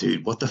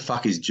 Dude, what the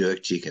fuck is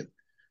jerk chicken?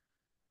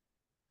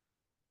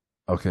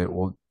 Okay,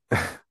 well,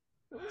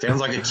 Sounds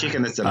like a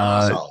chicken that's an uh,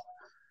 asshole.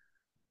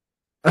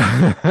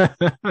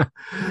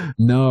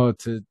 no,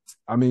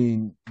 I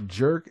mean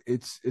jerk.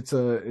 It's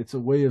a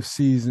way of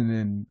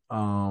seasoning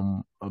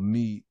a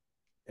meat.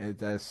 And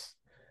that's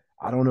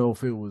I don't know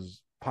if it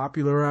was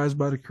popularized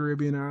by the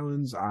Caribbean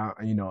islands.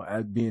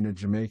 At being a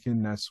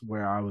Jamaican, that's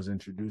where I was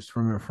introduced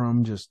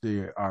from just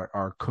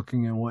our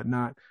cooking and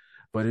whatnot.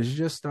 But it's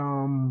just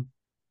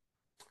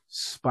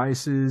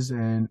spices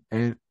and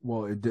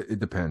well, it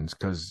depends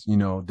because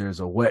there's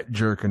a wet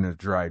jerk and a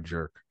dry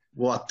jerk.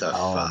 What the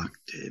fuck, Um,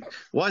 dude?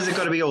 Why has it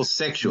got to be all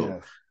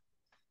sexual?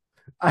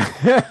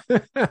 yeah.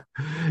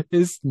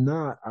 It's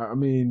not. I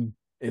mean,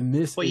 in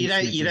this Well, you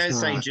instance, it's don't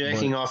say not. But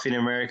jerking off in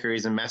America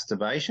is a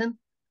masturbation,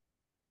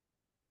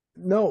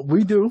 no,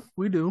 we do.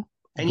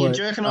 and you're But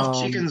jerking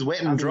off chickens wet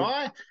I and mean,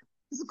 dry.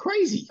 This is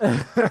crazy.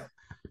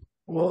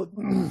 well,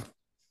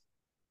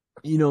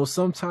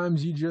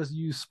 sometimes you just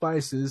use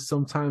spices.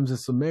 Sometimes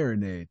it's a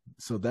marinade.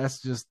 So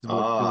that's just what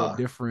Oh, and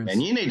difference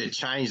you need to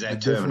change the that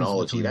difference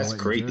terminology. between That's wet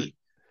and jerk. creepy.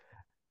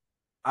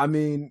 I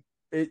mean,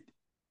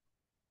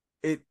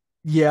 it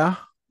yeah,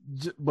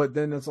 but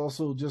then it's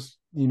also just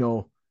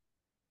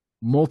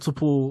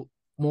multiple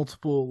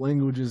multiple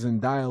languages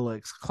and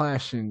dialects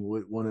clashing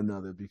with one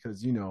another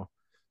because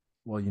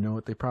well, you know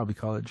what, they probably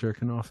call it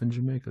jerking off in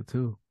Jamaica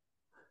too.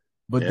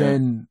 But Yeah.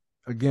 then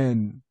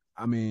again,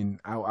 I mean,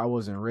 I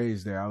wasn't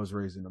raised there. I was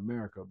raised in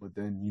America, but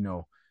then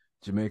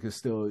Jamaica's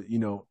still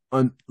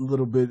a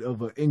little bit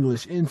of an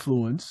English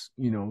influence,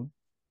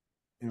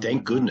 and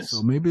Thank whatnot.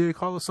 So goodness. maybe they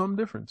call it something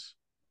different.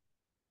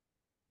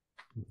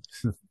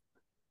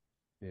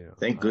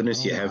 Thank I goodness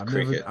don't you know. have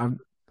cricket. I'm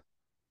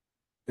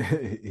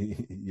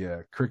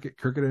yeah,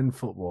 cricket and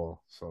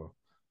football. So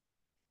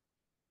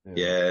yeah,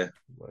 Yeah.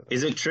 but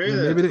Is it true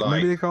maybe that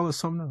maybe like they call it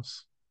something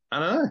else. I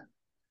don't know?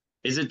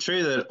 Is it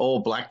true that all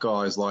black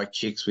guys like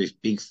chicks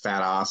with big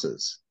fat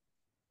asses?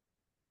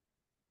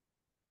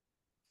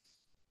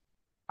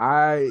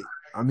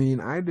 I mean,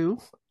 I do.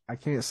 I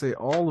can't say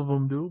all of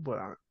them do, but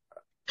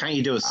Can't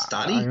you do a I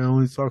study? can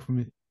only talk for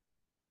me.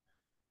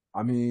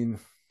 I mean,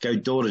 Go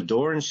door to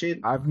door and shit?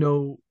 I've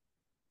no.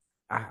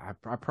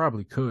 I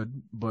probably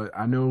could, but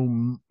I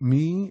know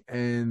me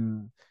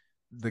and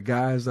the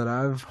guys that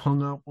I've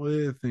hung up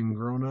with and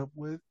grown up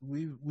with,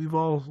 we've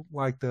all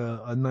liked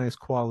a nice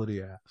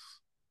quality ass.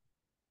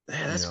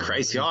 Yeah, You that's know,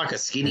 crazy. I like a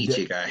skinny it,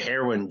 chick, a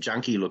heroin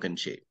junkie looking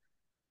chick.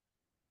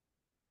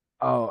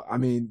 oh, I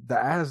mean, the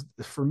ass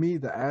for me,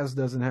 the ass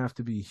doesn't have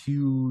to be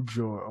huge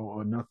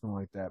or nothing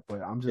like that.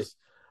 But The I'm just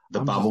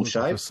bubble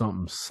looking for shape.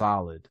 something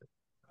solid.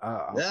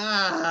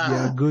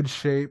 Yeah, Ah, good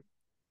shape.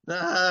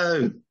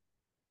 no.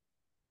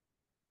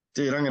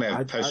 Dude, I'm gonna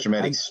have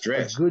post-traumatic A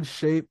stress. good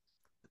shape,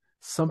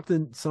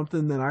 something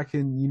that I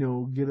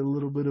can get a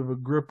little bit of a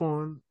grip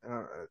on.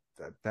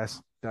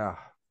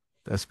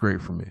 That's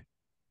great for me.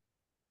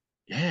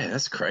 Yeah,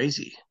 that's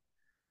crazy.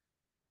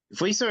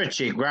 If we saw a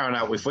chick growing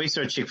up, if we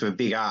saw a chick with a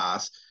big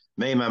ass,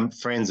 me and my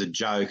friends would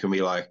joke and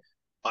be like,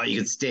 "Oh, you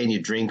could stand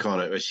your drink on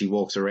it as she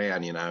walks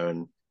around,"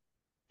 and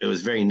it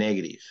was very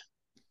negative.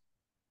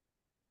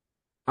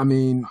 I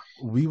mean,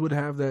 we would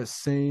have that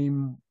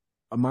same.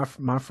 My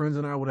friends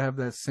and I would have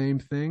that same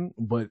thing,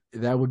 but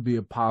that would be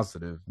a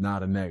positive,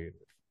 not a negative.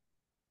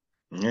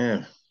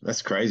 Yeah,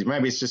 that's crazy.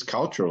 Maybe it's just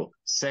cultural.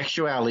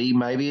 Sexuality,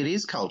 maybe it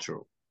is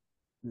cultural.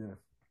 Yeah.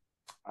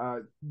 Uh,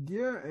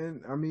 yeah,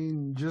 and I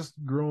mean, just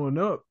growing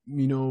up,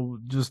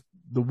 just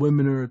the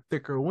women are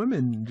thicker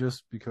women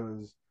just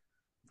because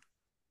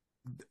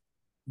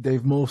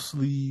they've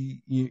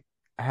mostly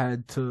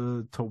had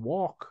to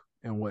walk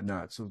and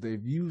whatnot. So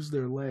they've used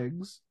their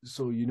legs,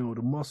 so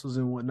the muscles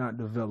and whatnot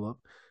develop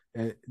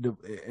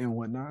and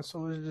whatnot.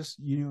 So it's just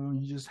you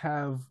just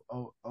have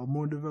a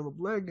more developed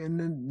leg, and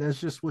then that's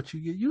just what you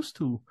get used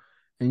to,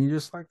 and you're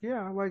just like,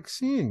 yeah, I like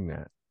seeing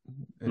that.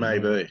 And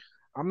Maybe.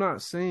 I'm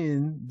not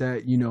saying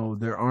that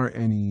there aren't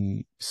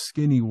any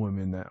skinny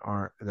women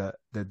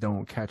that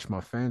don't catch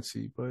my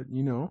fancy, but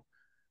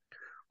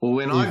Well,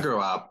 when I if grew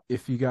up,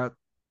 if you got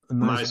a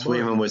nice most butt,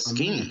 women were I'm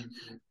skinny. there.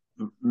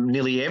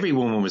 Nearly every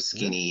woman was Yeah.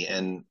 skinny,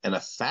 and a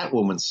fat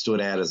woman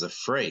stood out as a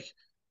freak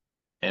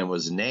and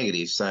was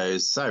negative. So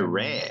it's so Mm.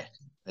 rare.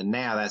 And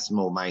now that's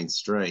more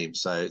mainstream.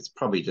 So it's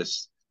probably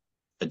just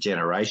a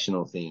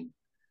generational thing.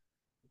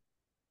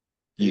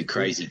 You It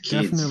crazy kids.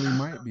 definitely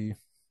might be.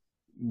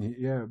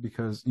 Yeah,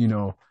 because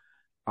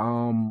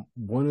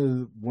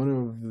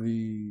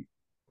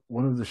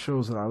one of the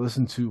shows that I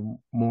listen to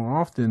more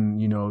often,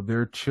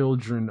 they're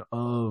children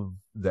of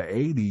the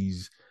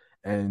 80s,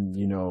 and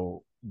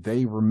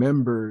they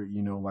remember,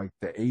 like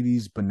the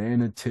 80s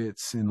banana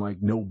tits and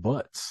like no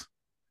butts.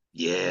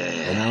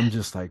 And Yeah. I'm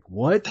just like,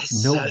 what?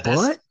 No That's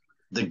butt?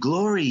 the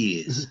glory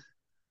years.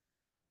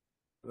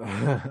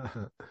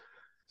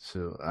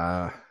 So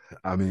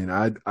I mean,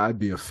 I'd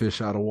be a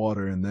fish out of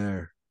water in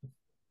there.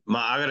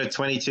 I got a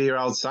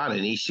 22-year-old son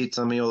and he shits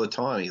on me all the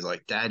time. He's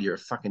like, Dad, you're a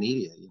fucking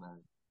idiot.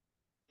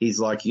 He's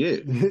like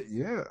you.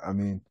 Yeah, I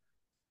mean,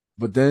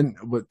 but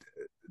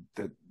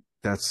that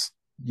that's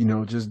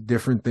just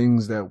different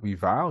things that we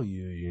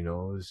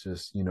value. It's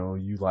just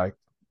you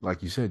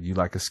like you said, you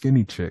like a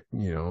skinny chick,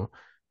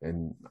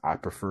 and I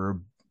prefer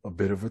a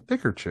bit of a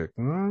thicker chick.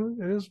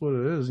 It is what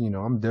it is.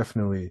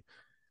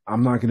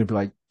 I'm not gonna be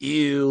like,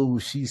 ew,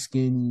 she's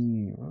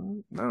skinny.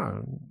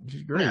 Nah,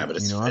 she's No, great. but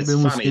I've it's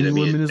been with funny to skinny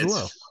be women as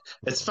well.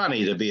 it's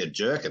funny to be a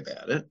jerk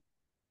about it.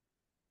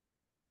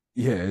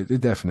 Yeah,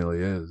 it definitely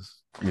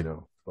is.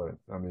 But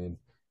I mean,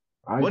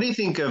 I What do you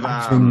think of I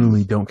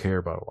genuinely don't care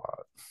about a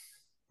lot.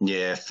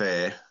 yeah,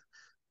 fair.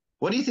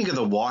 What do you think of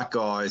the white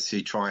guys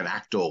who try and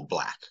act all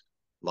black?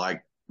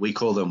 Like we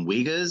call them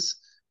wiggers.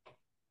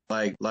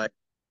 Like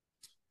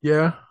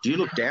Yeah, do you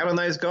look down on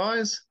those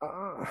guys?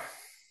 uh,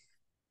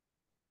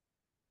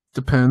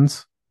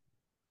 depends.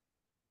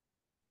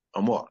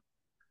 On what?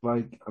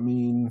 Like, I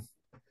mean,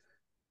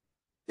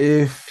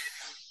 if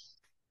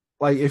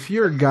if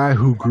you're a guy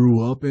who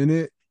grew up in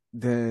it,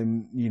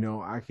 then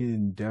I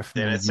can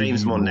Then definitely it give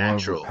seems you more more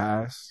of a natural.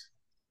 pass.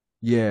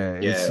 Yeah,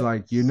 it's Yeah.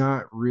 like you're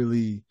not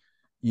really,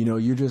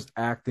 you're just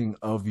acting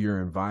of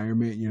your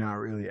environment. You're not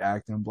really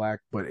acting black.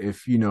 But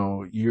if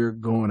you're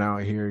going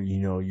out here,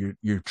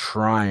 you're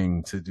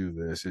trying to do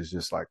this, it's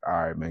just like, all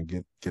right, man,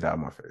 get out of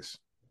my face.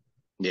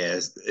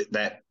 Yes,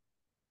 that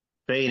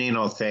being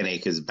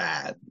inauthentic is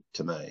bad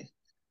to me.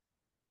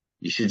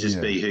 You should just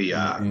Yeah, be who you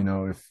are.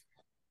 if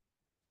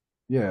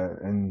yeah,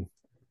 and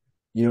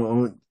you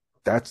know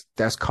that's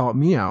caught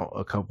me out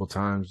a couple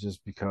times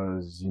just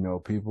because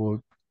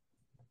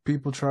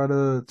people try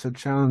to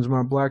challenge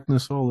my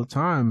blackness all the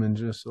time, and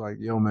just like,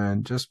 yo,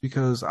 man, just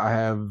because I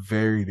have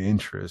varied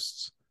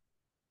interests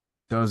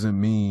doesn't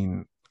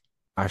mean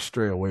I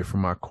stray away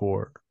from my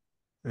core,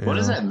 you What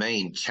does know? that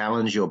mean?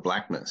 Challenge your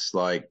blackness?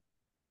 Like,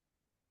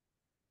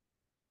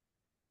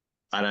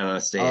 I don't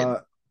understand. Uh,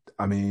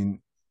 I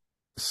mean,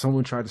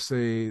 someone tried to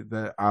say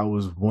that I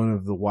was one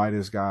of the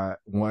whitest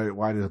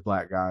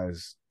black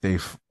guys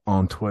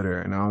on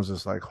Twitter, and I was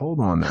just like, hold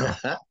on now.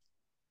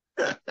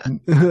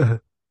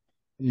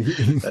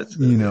 that's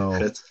you know,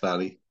 that's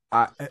funny.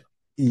 I,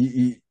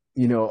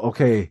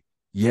 okay,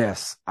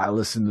 yes, I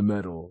listen to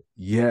metal.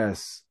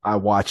 Yes, I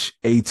watch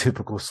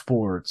atypical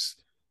sports,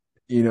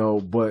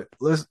 but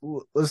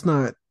let's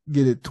not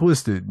get it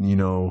twisted.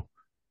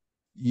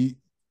 You,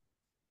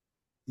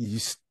 you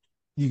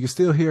you can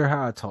still hear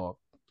how I talk.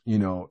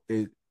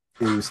 It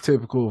is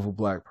typical of a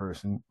black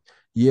person.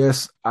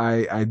 Yes,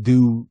 I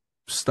do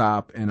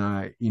stop and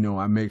I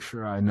make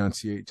sure I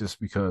enunciate just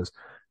because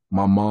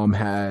my mom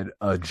had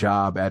a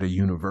job at a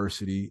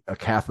university, a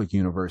Catholic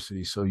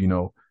university. So,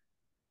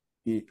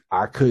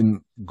 I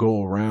couldn't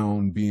go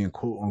around being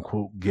quote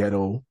unquote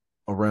ghetto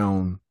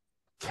around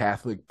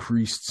Catholic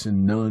priests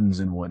and nuns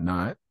and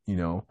whatnot.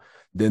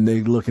 Then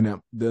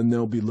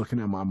they'll be looking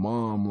at my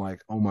mom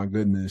like, oh my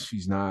goodness,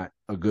 she's not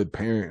a good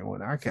parent.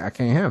 When I can't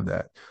have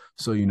that.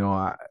 So,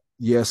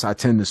 yes, I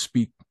tend to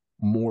speak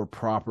more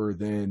proper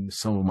than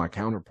some of my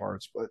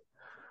counterparts, but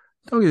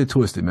don't get it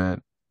twisted,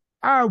 man.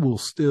 I will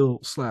still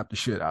slap the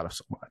shit out of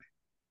somebody.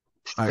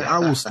 Like I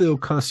will still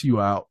cuss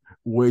you out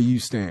where you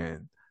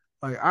stand.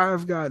 Like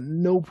I've got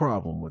no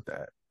problem with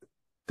that.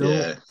 Don't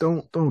Yeah.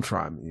 don't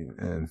try me.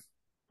 And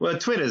Well,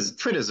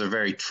 Twitter's a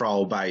very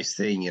troll based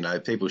thing.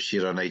 People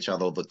shit on each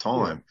other all the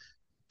yeah. time.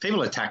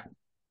 People attack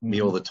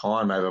me all Mm-hmm. the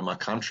time over my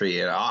country,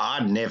 and I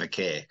never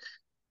care.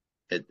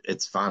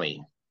 It's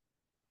funny.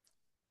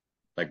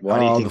 Like, why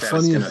do you The think that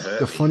is going to funniest,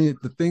 hurt me?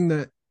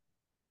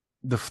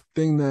 the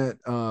thing that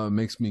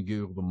makes me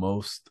giggle the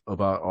most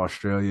about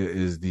Australia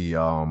is the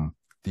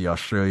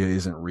Australia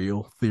isn't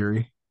real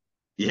theory.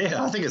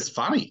 Yeah, I think it's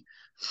funny.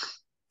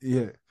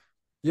 Yeah.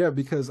 Yeah,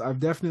 because I've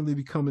definitely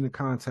become into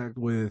contact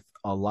with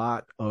a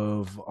lot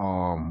of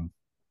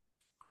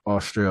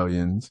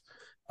Australians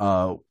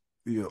uh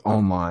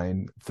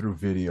online through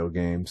video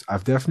games.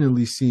 I've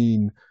definitely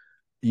seen,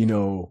 you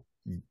know,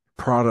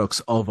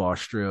 products of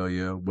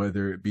Australia,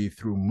 whether it be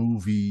through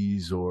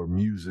movies or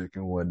music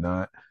and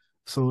whatnot.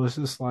 So it's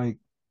just like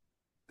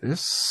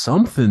there's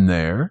something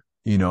there.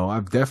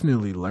 I've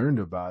definitely learned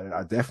about it.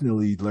 I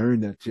definitely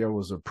learned that there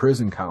was a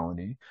prison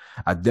colony.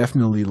 I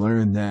definitely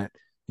learned that,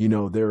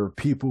 there are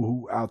people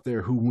who out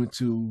there who went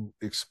to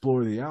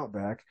explore the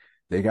outback.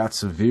 They got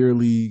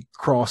severely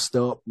crossed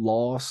up,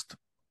 lost,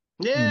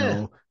 you Yeah,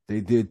 know,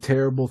 they did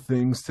terrible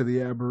things to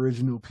the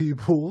Aboriginal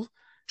people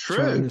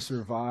trying true. to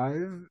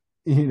survive,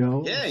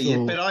 Yeah,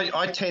 but so,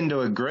 I tend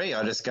to agree.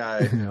 I just go,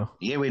 you know,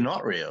 yeah, we're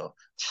not real,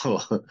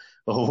 or,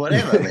 or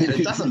whatever, man.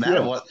 It doesn't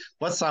matter yeah.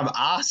 what some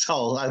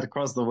asshole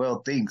across the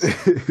world thinks.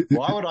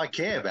 Why would I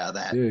care about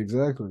that? Yeah,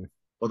 exactly.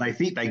 Well, they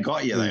think they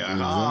got you. They're like,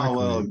 oh,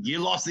 well, Exactly. you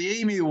lost the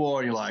Emu War.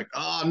 And you're like,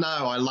 oh, no,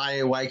 I lay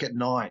awake at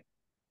night.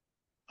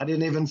 I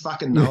didn't even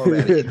fucking know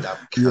about it, you dumb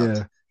cunt.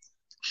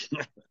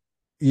 Yeah.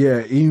 Yeah,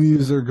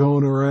 emus are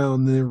going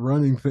around, they're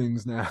running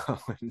things now.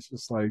 It's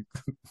just like,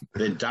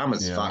 They're dumb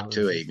as fuck, it's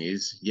too, just,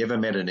 emus. You ever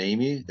met an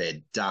emu?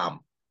 They're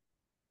dumb.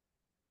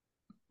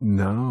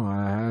 no,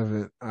 I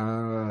haven't.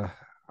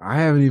 I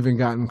haven't even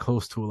gotten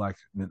close to like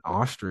an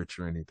ostrich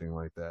or anything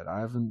like that. I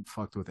haven't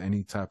fucked with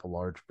any type of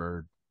large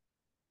bird.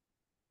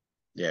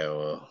 Yeah,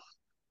 well,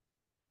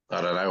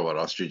 I don't know what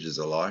ostriches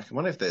are like. I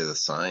wonder if they're the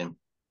same.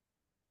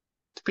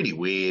 It's pretty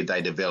weird.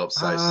 They develop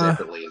so Uh,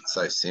 separately and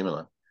so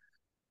similar.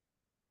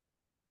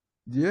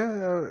 yeah,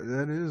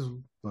 that is,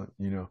 but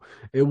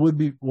it would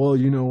be, well,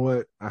 you know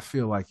what? I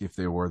feel like if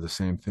they were the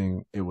same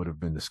thing, it would have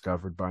been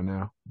discovered by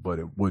now, but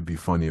it would be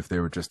funny if they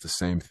were just the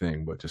same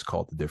thing, but just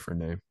called a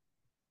different name.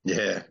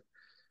 Yeah.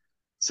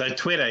 So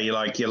Twitter, you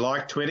like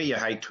Twitter, you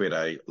hate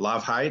Twitter,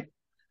 love hate.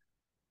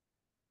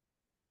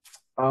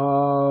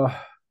 Uh,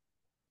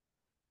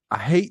 I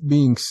hate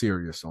being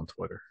serious on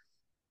Twitter.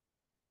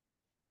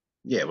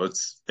 Yeah, well,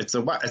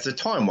 it's a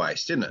time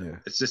waste, isn't it? Yeah.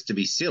 It's just to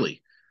be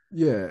silly.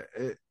 Yeah,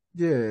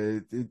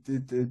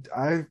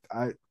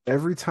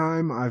 every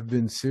time I've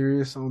been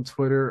serious on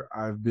Twitter,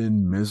 I've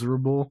been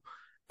miserable.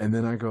 And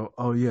then I go,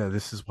 oh, yeah,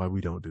 this is why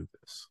we don't do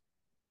this.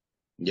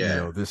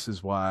 Yeah, This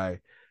is why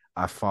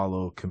I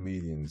follow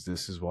comedians.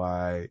 This is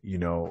why,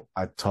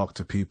 I talk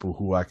to people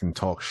who I can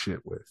talk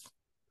shit with.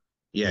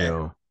 You yeah,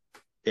 know,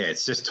 yeah.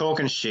 It's just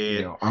talking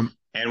shit. I'm,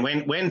 And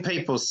when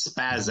people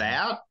spaz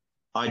out,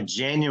 I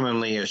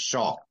genuinely are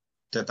shocked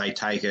that they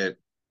take it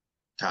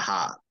to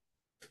heart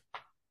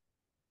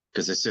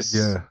because it's just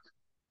yeah.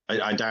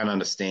 I don't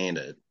understand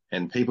it.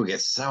 And people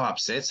get so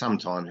upset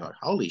sometimes. You're like,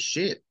 holy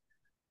shit,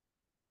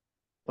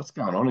 what's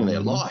going on in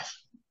their Mhm. life?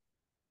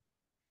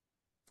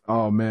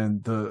 Oh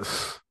man,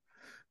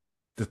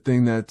 the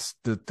thing that's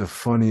the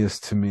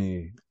funniest to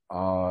me,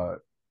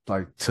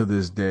 like to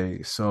this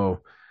day.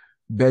 So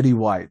Betty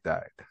White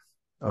died.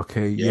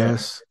 Okay, Yeah,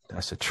 yes,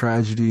 that's a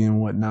tragedy and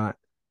whatnot.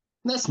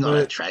 that's not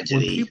a But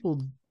when tragedy.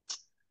 people,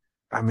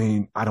 I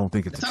mean, I don't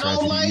think it's It's a an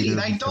old tragedy lady. either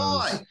They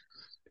because die.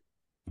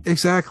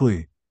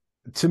 exactly,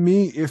 to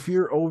me, if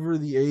you're over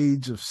the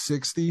age of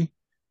 60,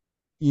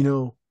 you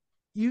know,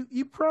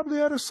 you probably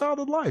had a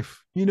solid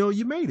life.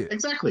 You made it.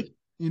 Exactly.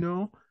 You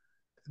know,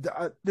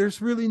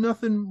 there's really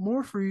nothing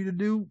more for you to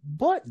do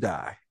but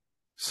die.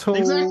 So,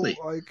 Exactly.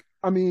 like,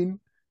 I mean,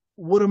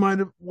 what am I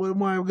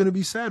going to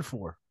be sad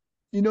for?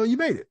 You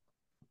made it.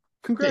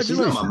 Yeah, she's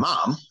not my Congratulations.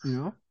 mom.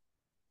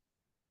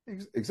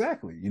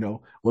 Exactly.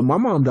 When my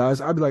mom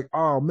dies, I'd be like,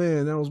 oh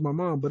man, that was my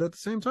mom. But at the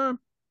same time,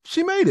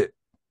 she made it.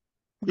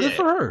 Good Yeah,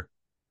 for her.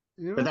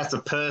 but that's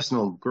a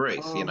personal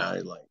grief, Um,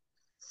 like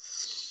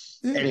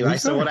Yeah, Anyway,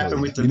 so what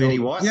happened exactly. with the Betty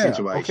White Yeah, okay.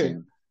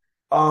 situation?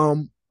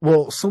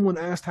 Well, someone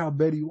asked how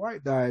Betty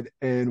White died,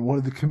 and one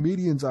of the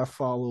comedians I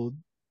followed,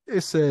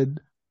 it said,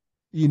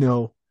 you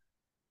know,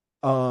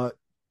 uh,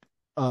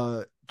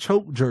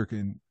 choke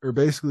jerking, or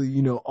basically,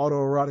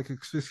 autoerotic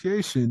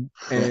asphyxiation,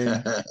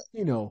 and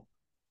you know,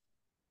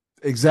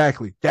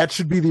 exactly that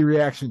should be the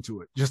reaction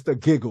to it, just a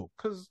giggle,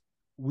 because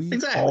we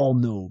Exactly. all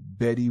know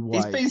Betty He's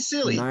White, been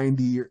silly.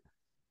 90 year,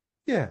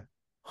 yeah,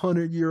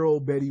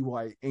 100-year-old Betty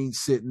White ain't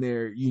sitting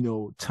there,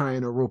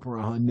 tying a rope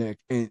around her neck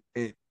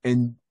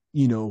and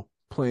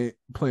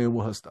playing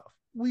with her stuff.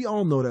 We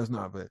all know that's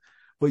not bad.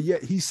 But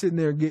yet he's sitting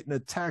there getting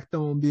attacked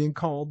on, being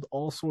called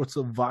all sorts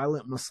of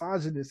violent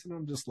misogynists. And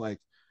I'm just like,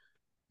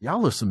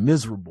 y'all are some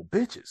miserable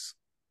bitches.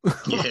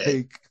 Yeah.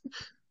 Like,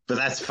 But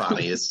that's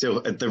funny. It's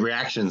still, the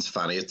reaction's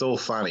funny. It's all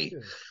funny. yeah.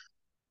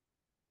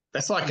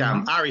 That's like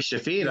Mm-hmm. Ari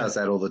Shafir Yeah. does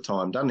that all the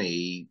time, doesn't he?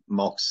 He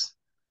mocks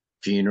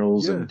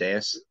funerals Yeah. and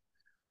deaths,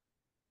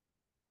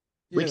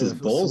 Yeah. which is If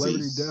a ballsy.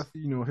 celebrity death,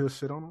 he'll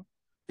shit on them.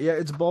 Yeah,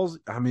 it's balls.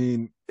 I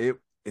mean,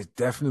 it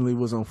definitely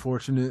was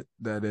unfortunate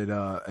that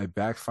it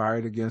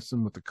backfired against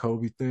him with the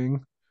Kobe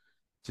thing,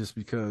 just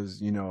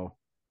because,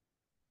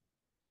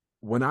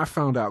 when I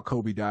found out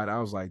Kobe died, I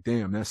was like,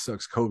 damn, that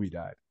sucks. Kobe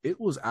died. It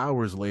was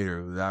hours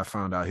later that I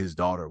found out his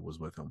daughter was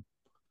with him.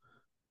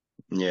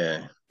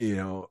 Yeah.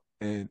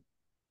 And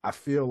I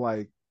feel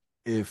like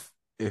if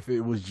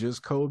it was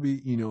just Kobe,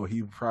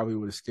 he probably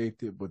would have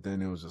escaped it. But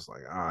then it was just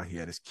like, he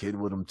had his kid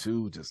with him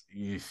too. Just,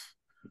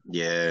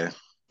 Yeah.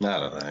 I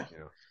don't know.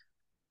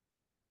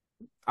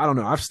 I don't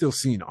know. I've still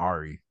seen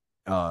Ari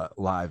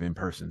live in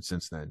person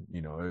since then.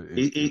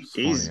 It's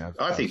He's, funny.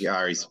 I think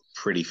Ari's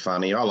pretty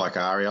funny. I like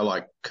Ari. I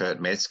like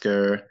Kurt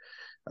Metzger.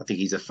 I think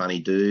he's a funny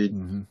dude.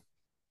 Mm-hmm.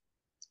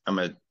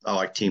 I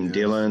like Tim Yes.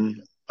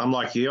 Dillon. I'm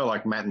like you. I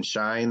like Matt and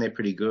Shane. They're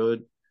pretty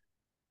good.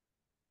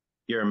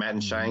 You're a Matt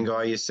and Shane Mm-hmm.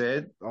 guy, you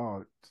said?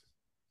 Oh,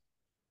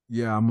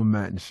 yeah. I'm a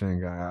Matt and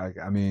Shane guy.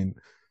 I mean,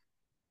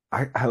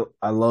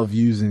 I love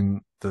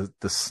using the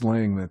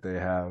slang that they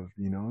have.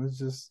 It's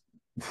just,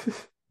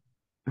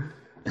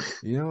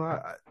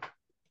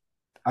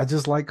 I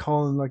just like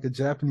calling like a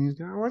Japanese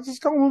guy. Or I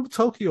just call him a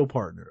Tokyo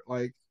partner.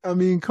 Like, I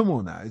mean, come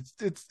on now.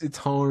 It's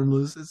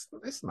harmless.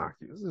 It's not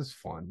cute. It's just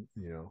fun.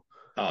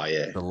 Oh,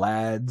 yeah. The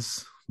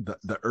lads,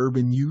 the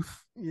urban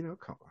youth.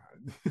 Come on.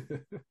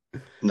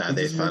 No, It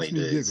they're just makes funny me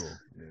dudes. giggle.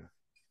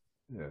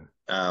 Yeah.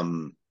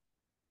 Um,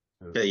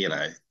 but,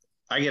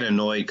 I get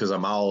annoyed because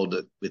I'm old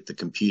with the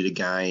computer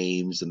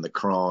games and the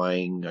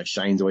crying.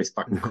 Shane's always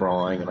fucking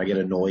crying, and I get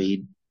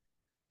annoyed.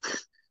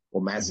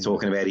 Or Matt's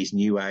talking about his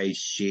new age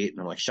shit, and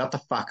I'm like, shut the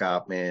fuck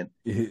up, man.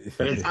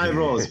 But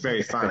overall, it's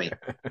very funny.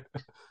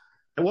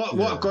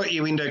 What got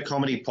you into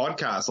comedy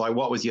podcasts? Like,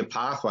 what was your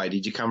pathway?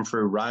 Did you come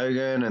through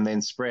Rogan and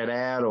then spread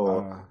out,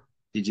 or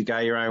did you go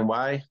your own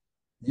way?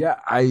 Yeah,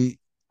 I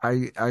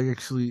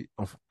actually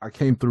I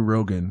came through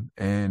Rogan,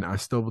 and I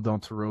stumbled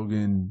onto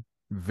Rogan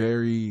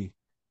very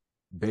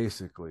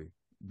basically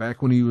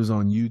back when he was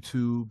on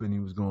YouTube and he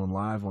was going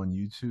live on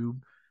YouTube.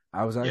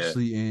 I was Yeah.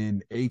 actually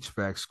in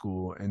HVAC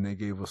school, and they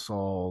gave us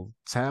all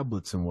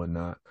tablets and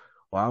whatnot.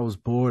 Well, I was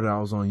bored. I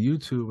was on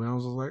YouTube, and I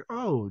was like,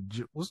 "Oh,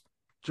 what's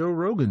Joe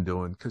Rogan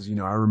doing?" Because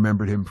I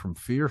remembered him from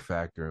Fear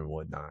Factor and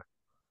whatnot.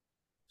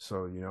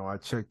 So I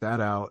checked that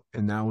out,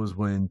 and that was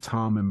when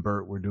Tom and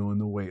Bert were doing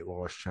the weight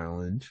loss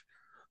challenge.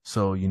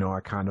 So I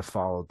kind of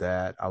followed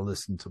that. I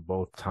listened to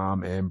both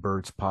Tom and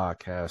Bert's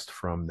podcast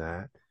from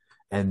that,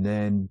 and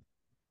then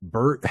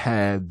Bert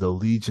had the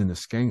Legion of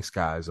Skanks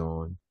guys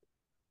on.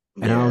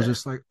 And I was Yeah.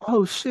 just like,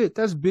 oh shit,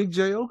 that's Big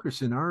J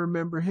Okerson. I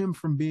remember him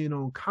from being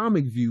on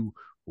Comic View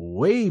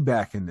way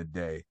back in the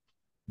day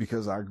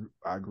because I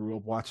grew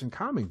up watching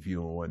Comic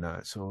View and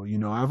whatnot. So,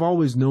 I've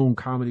always known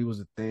comedy was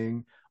a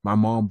thing. My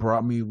mom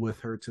brought me with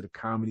her to the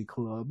comedy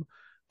club.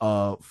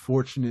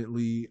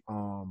 Fortunately,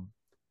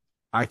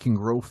 I can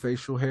grow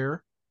facial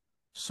hair.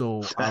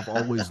 So I've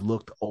always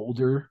looked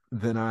older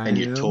than I And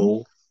you're am.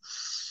 tall.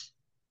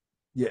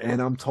 Yeah,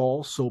 and I'm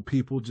tall, so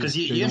people Because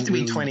just you have don't to be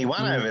really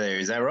 21 over there,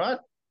 is that right?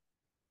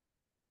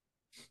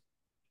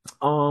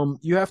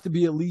 You have to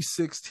be at least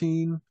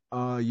 16.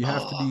 You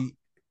have to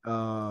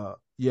Oh,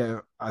 be yeah,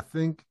 I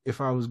think if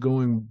I was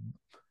going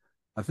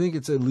I think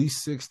it's at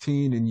least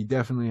 16, and you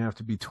definitely have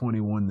to be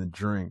 21 to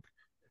drink.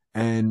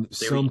 And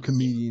there some is.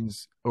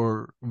 comedians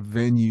or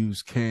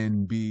venues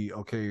can be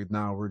okay,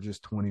 now we're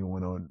just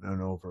 21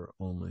 and over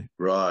only.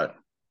 Right.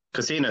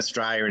 Because in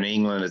Australia and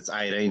England, it's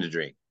 18 to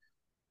drink.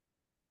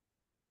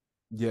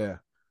 Yeah.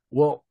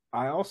 Well,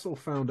 I also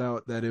found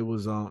out that it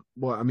was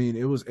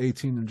it was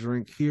 18 to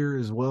drink here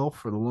as well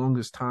for the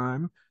longest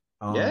time.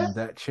 Yeah?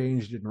 That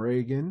changed in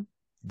Reagan.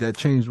 That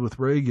changed with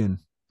Reagan.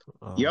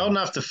 You're old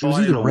enough to It was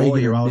fight in either a war, Reagan or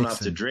you're old enough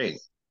to Nixon. drink,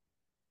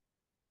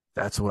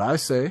 That's what I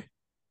say.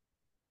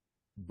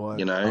 But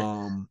you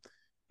know?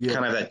 yeah,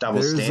 Can't have that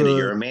double there's standard.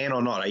 You're a man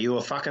or not? Are you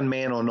a fucking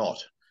man or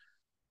not?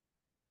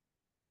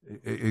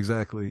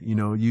 exactly.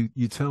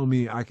 You tell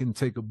me I can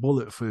take a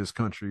bullet for this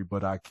country,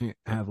 but I can't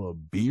have a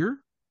beer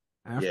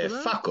Yeah, after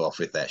that. fuck off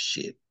with that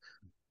shit.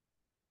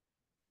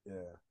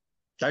 Yeah.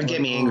 Don't get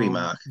But me angry,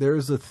 Mark.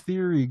 there's a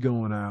theory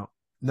going out.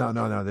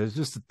 No. There's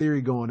just a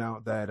theory going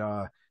out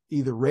that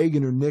either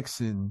Reagan or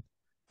Nixon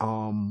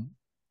um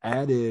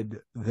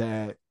added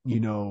that,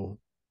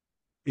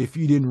 if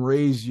you didn't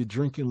raise your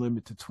drinking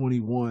limit to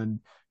 21,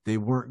 they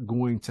weren't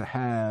going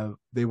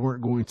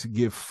to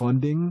give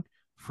funding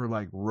for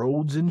like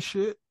roads and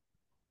shit.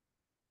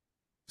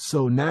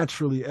 So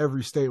naturally,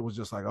 every state was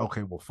just like,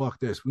 okay, well, fuck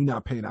this. We're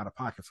not paying out of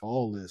pocket for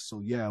all this.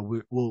 So yeah,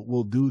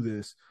 we'll do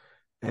this.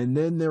 And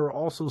then they were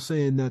also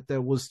saying that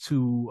that was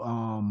to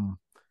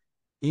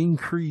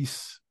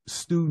increase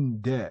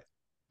student debt,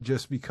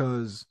 just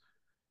because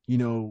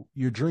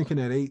you're drinking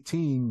at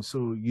 18,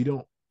 so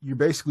you're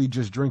basically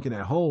just drinking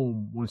at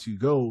home. Once you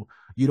go,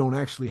 you don't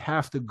actually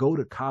have to go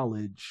to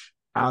college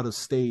out of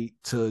state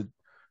to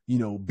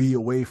be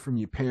away from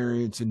your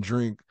parents and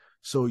drink.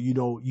 So you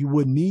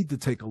wouldn't need to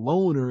take a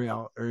loan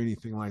or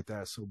anything like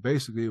that. So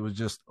basically, it was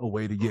just a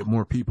way to get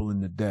more people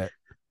into debt.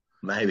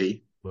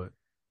 Maybe. But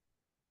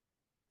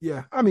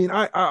yeah, I mean,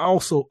 I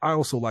also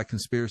like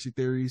conspiracy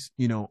theories.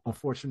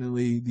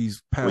 Unfortunately,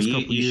 these Well, past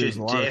couple you years,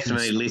 should a lot of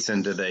definitely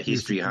listen to the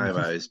History conspiracy theories.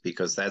 Homos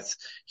because that's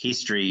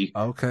history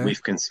Okay,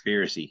 with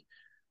conspiracy.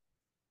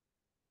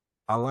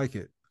 I like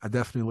it. I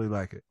definitely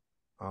like it.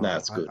 No,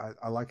 it's good.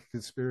 I like a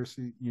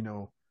conspiracy.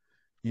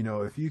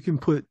 If you can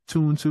put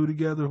two and two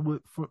together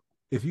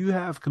if you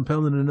have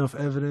compelling enough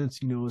evidence,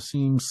 it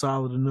seems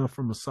solid enough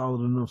from a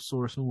solid enough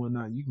source and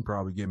whatnot, you can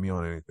probably get me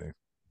on anything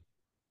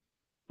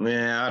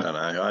Yeah, I don't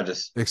know.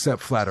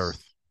 except flat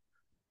Earth.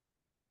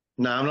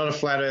 No, I'm not a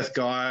flat Earth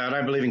guy. I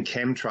don't believe in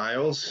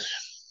chemtrails.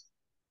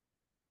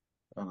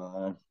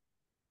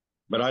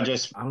 But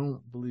I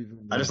don't believe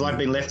in I that just like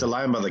being left either.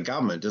 alone by the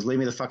government. Just leave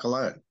me the fuck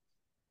alone.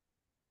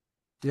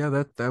 Yeah,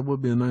 that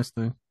would be a nice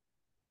thing.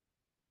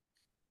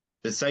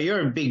 But so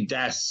you're a big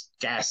gas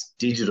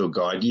digital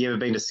guy. You ever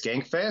been to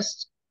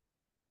Skankfest?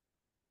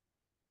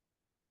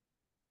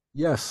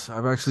 Yes,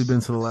 I've actually been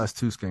to the last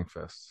two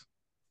Skankfests.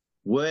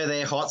 Were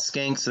there hot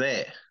skanks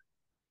there?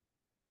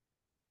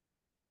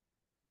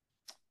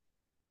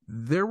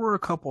 There were a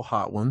couple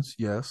hot ones,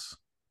 yes.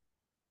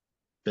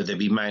 But there'd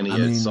be I mainly a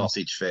mean,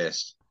 sausage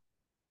fest.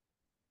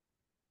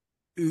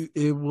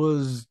 it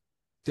was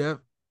def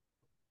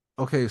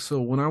okay,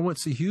 so when I went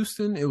to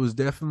Houston, it was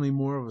definitely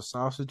more of a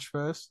sausage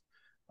fest.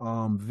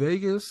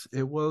 Vegas,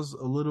 it was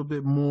a little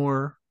bit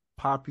more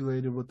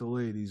populated with the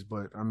ladies,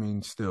 but I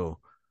mean, still,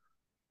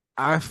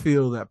 I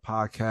feel that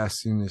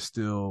podcasting is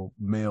still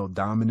male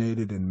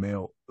dominated and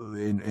male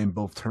in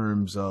both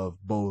terms of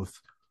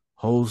both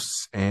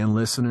hosts and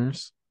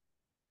listeners.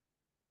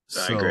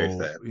 I agree with So,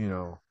 that.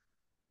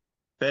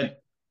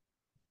 But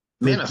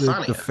men are the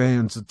funnier.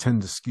 fans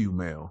tend to skew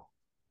male.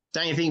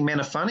 Don't you think men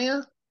are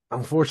funnier?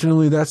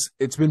 Unfortunately,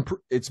 it's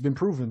been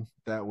proven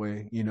that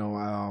way.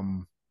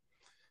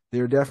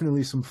 There are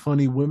definitely some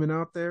funny women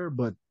out there,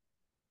 but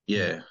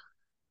Yeah.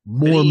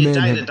 But more in your men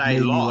day to have day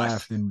made me life,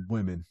 laugh than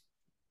women.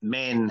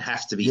 men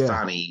have to be Yeah,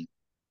 funny,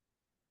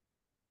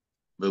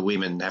 but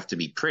women have to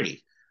be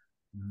pretty.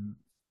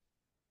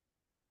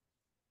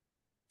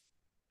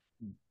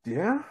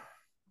 yeah,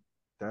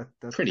 that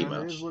Pretty kind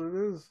of is much. what it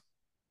is.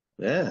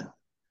 Yeah.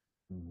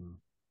 Mhm.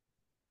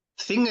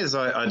 The thing is,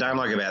 I don't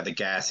like about the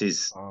gas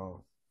is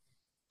Oh,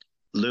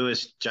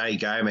 Louis J.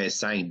 Gomez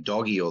saying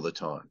doggy all the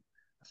time.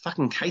 I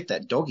fucking hate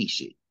that doggy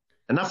shit.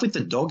 Enough with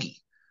the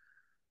doggy.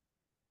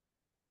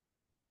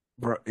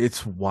 bro,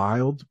 it's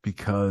wild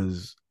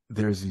because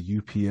there's a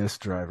UPS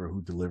driver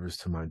who delivers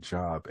to my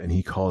job, and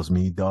he calls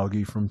me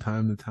doggy from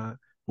time to time.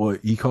 Well,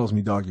 he calls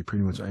me doggy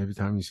pretty much every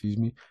time he sees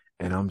me,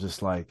 and I'm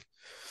just like,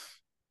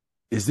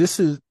 is this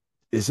a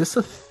is this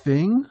a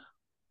thing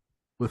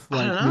with I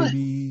don't like know.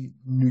 maybe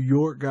New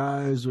York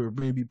guys or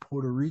maybe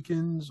Puerto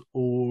Ricans,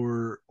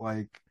 or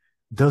like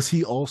does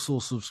he also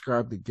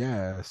subscribe to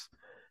gas?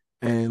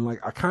 And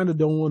like I kind of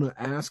don't want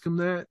to ask him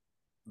that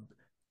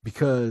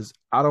because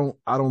I don't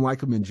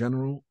like him in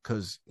general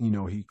because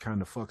he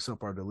kind of fucks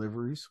up our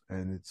deliveries,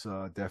 and it's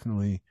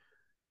definitely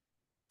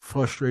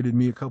frustrated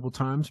me a couple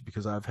times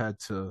because I've had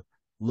to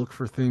look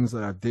for things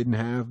that I didn't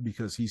have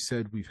because he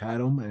said we've had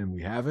them and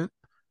we haven't.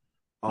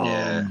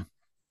 Yeah. Um,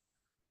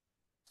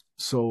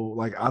 so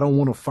like I don't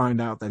want to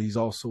find out that he's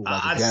also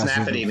like a I'd gas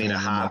snap at digital him in a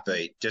fan. I'm like,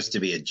 heartbeat just to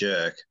be a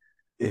jerk.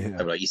 I'd yeah.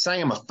 be like, you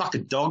saying I'm a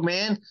fucking dog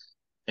man?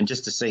 And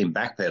just to see him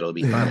backpedal would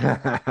be funny.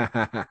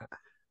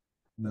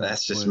 No,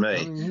 That's just but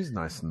I me. mean he's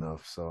nice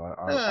enough, so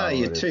Oh, I'll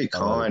you're let it too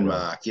I'll let it kind, roll.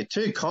 Mark. You're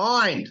too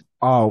kind.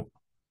 Oh,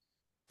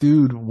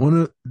 dude, one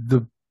of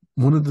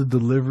the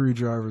delivery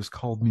drivers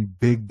called me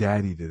Big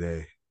Daddy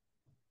today.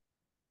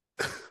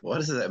 What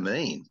does that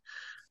mean?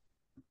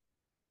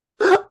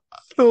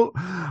 So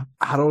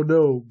I don't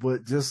know,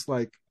 but just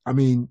like I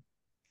mean,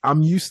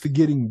 I'm used to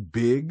getting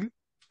big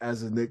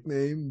as a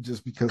nickname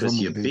just because Because I'm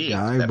a you're big big.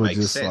 guy, That but makes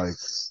just like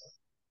sense.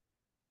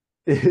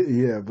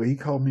 yeah, but he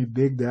called me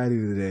Big Daddy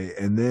today.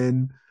 And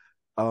then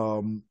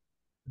um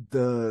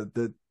the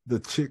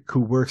chick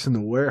who works in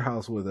the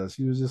warehouse with us,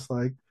 he was just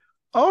like,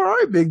 all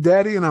right, Big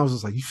Daddy. And I was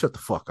just like, you shut the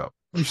fuck up.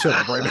 You shut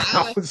up right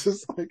now. It's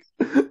just like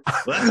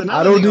Well, that's I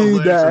another don't thing I've need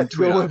learned from that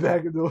Twitter. going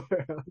back in the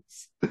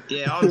warehouse.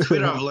 Yeah, on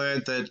Twitter, I've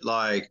learned that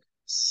like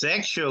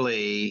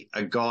sexually,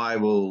 a guy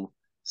will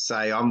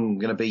say, "I'm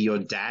going to be your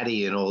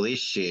daddy" and all this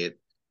shit,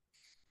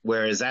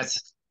 whereas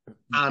that's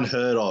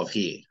unheard of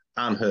here.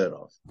 Unheard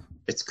of.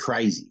 It's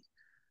crazy.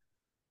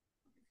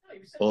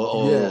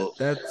 Or Yeah,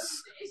 or,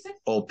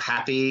 or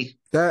pappy.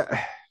 that.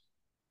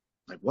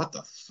 Like, what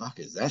the fuck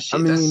is that I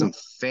shit? That's mean, some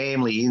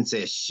family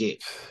incest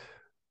shit.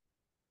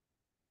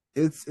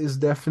 it's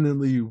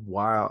definitely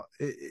wild.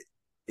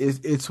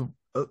 It's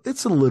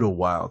a little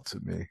wild to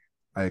me.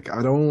 Like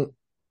I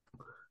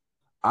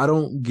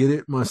don't get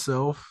it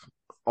myself.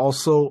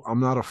 Also, I'm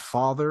not a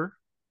father,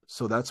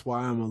 so that's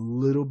why I'm a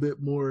little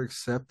bit more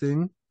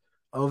accepting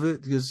of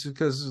it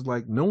because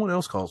like no one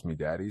else calls me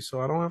daddy, so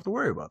I don't have to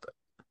worry about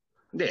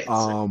Yeah,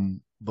 that.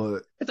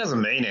 But it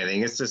doesn't mean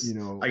anything. It's you just I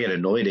know, get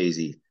annoyed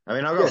easy. I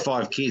mean, I've got yeah,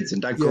 5 kids,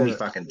 and don't call me yeah,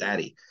 fucking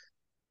daddy.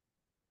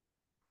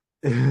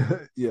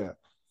 yeah.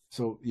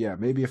 So yeah,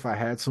 maybe if I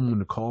had someone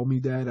to call me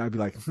dad, I'd be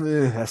like,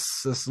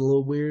 that's a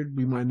little weird.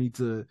 We might need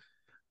to,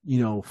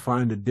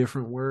 find a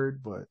different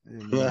word. But I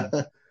mean,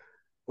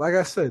 like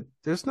I said,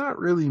 there's not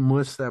really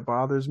much that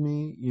bothers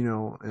me,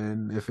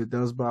 and if it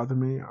does bother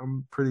me,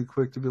 I'm pretty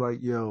quick to be like,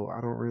 yo,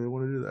 I don't really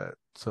want to do that.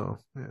 So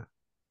yeah.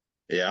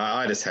 Yeah,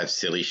 I just have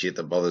silly shit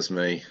that bothers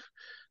me.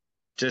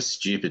 Just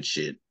stupid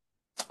shit.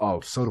 Oh,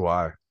 so do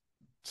I.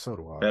 So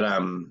do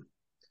But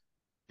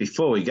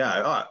before we go,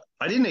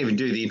 I didn't even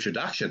do the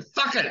introduction.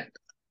 Fuck it.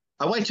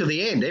 I wait till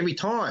the end every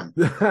time.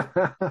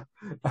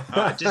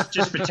 I.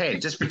 Just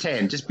pretend. Just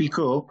pretend. Just be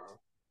cool.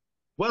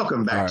 Welcome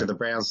All back to right. the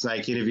Brown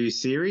Snake interview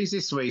series.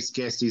 This week's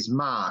guest is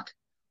Mark.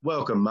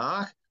 Welcome,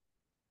 Mark.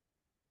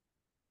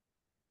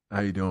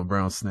 How you doing,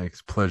 Brown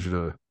Snakes?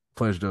 Pleasure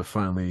to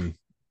finally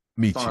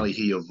meet you. Finally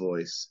hear your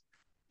voice.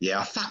 Yeah,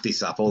 I fuck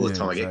this up all the Yeah,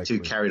 time. I get too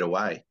exactly. carried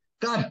away.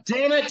 God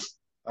damn it!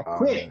 I Oh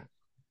quit.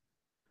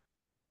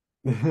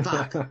 man.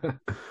 Fuck.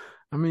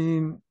 I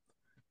mean,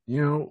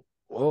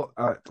 well,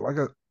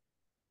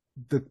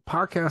 the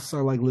podcasts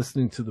I like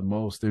listening to the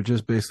most. They're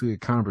just basically a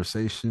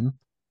conversation.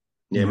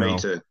 Yeah, You me know,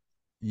 too.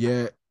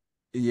 yeah,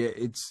 yeah.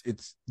 It's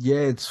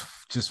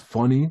just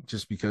funny,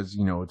 just because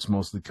it's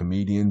mostly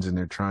comedians and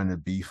they're trying to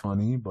be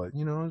funny. But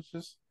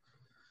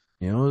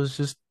it's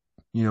just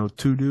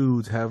two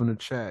dudes having a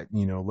chat.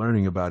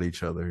 Learning about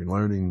each other,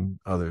 learning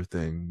other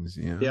things.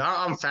 Yeah,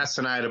 I'm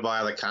fascinated by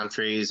other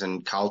countries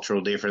and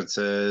cultural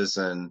differences.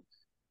 And,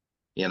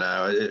 to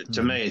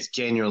Mhm. me, it's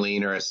genuinely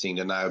interesting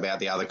to know about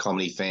the other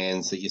comedy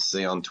fans that you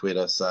see on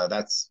Twitter. So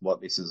that's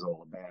what this is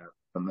all about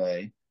for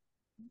me.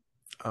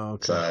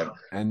 Okay. So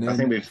And I think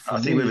then we've for I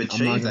think we've me,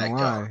 I'm not achieved gonna that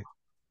goal. lie.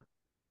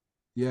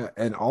 Yeah,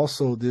 and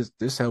also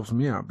this helps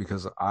me out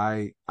because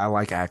I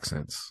like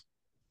accents.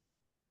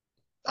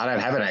 I don't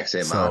have an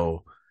accent, Mark.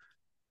 So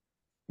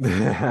you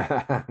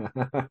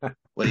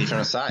What are you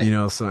trying to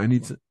say? so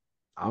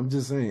I'm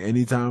just saying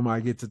anytime I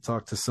get to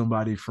talk to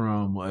somebody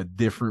from a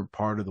different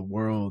part of the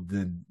world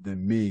than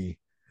me,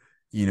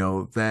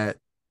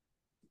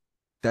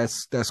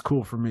 that's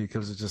cool for me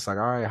because it's just like,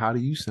 all right, how do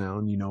you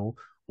sound?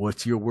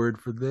 What's your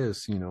word for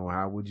this?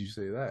 How would you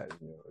say that?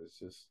 It's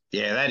just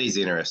Yeah, that is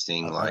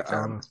interesting. Like I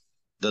don't know.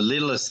 the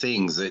littlest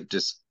things that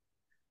just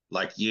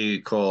like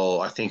you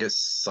call, I think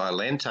it's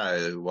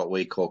Silento, what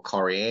we call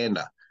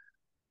coriander.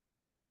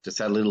 Just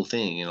that little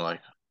thing,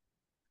 like,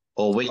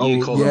 or what you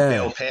Oh call them yeah,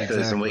 bell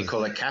peppers and we exactly.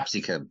 call it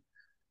capsicum.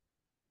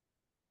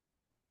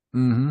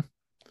 Hmm.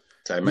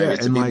 So maybe Yeah,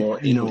 it's a and bit like more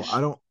I English.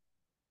 don't.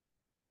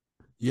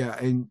 Yeah,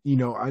 and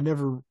I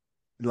never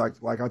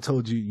like I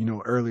told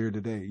you, earlier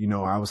today,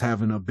 I was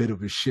having a bit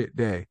of a shit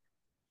day.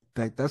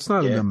 That's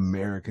not an Yeah.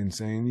 American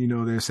saying.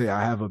 They say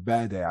I have a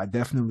bad day. I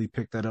definitely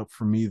picked that up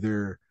from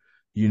either,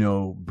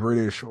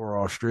 British or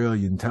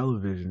Australian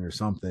television or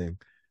something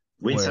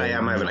We'd say where,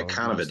 I'm having a it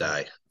cunt of a was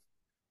like, day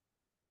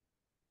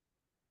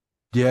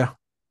yeah.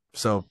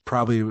 So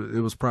probably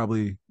it was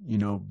probably,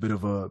 bit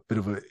of a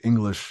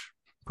English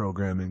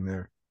programming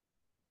there.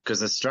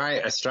 because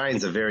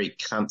Australians are very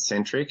cunt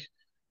centric.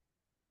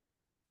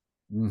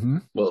 Hmm.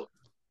 Well,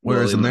 well,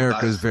 Whereas in the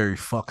America is both. very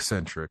fuck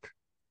centric.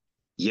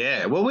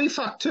 Yeah. Well, we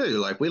fuck too.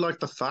 Like we like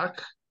to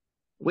fuck.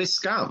 We're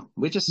scum.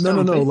 We're just No, no,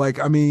 scum no. people. Like,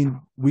 I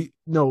mean, we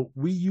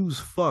use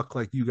fuck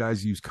like you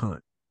guys use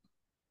cunt.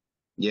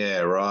 Yeah,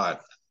 right.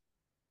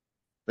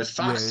 But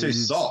Yeah, fuck's too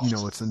it's soft.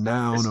 it's a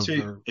noun, It's a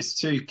too verb. it's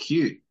too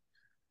cute.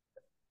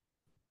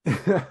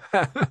 I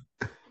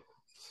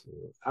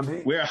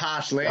mean, We're a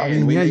harsh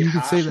land. We yeah, need you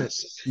could say that.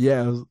 harshness.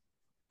 Yeah,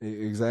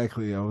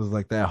 exactly. I was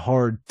like that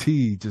hard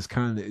T just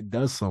kind of it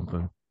does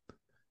something.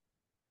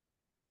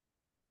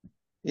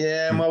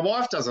 Yeah, It, my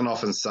wife doesn't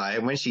often say it.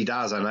 And when she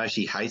does, I know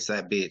she hates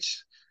that bitch,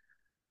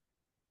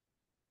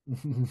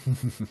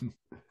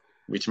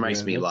 which makes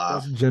yeah, me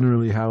laugh.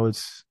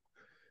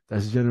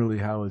 that's generally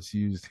how it's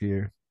used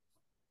here.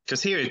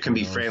 Because here it can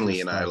be It's friendly,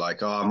 just like,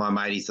 like, oh, my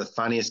mate, he's the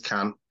funniest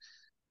cunt.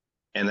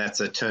 And that's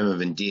a term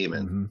of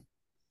endearment. hmm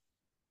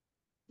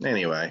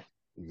Anyway,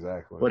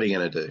 exactly. what are you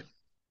going to do?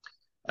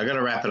 I got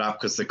to wrap it up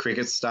because the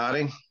cricket's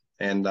starting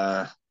and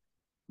my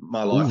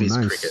life Oh, is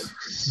cricket.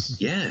 nice.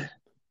 Yeah.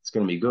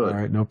 going to be All good.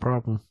 right, no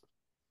problem.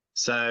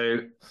 So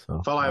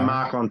So follow all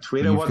Mark right. on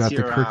Twitter. You've What's got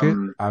your the cricket.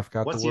 I've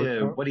got what's the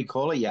your workout. what do you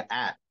call it? Your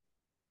at?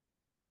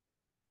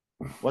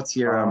 What's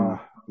your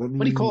Let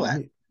what do you call me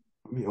that?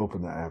 let me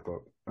open the app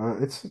up.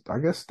 It's I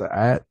guess the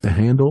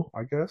handle,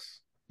 I guess.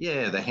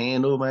 Yeah, the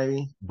handle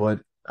maybe.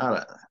 But I don't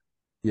know.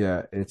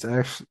 yeah, it's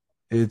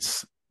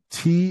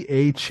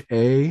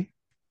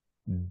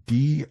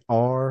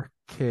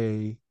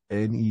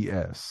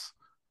THADRKNES.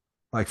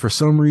 Like for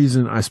some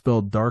reason I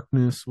spelled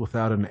darkness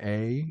without an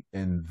A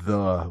and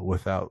the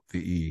without the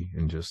E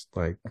and just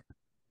like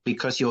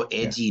Because you're yeah.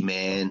 edgy,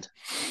 man.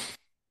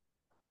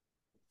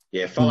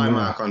 Yeah, follow Yeah.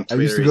 Mark on I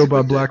used Twitter. to He's go a by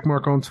good dude. Black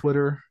Mark on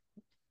Twitter.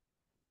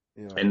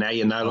 Yeah. And now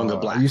you're no longer I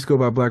black. used to go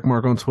by Black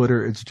Mark on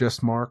Twitter. It's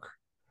just Mark.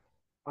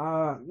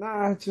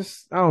 Nah,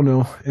 just I don't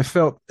know. It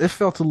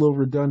felt a little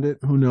redundant.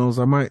 Who knows?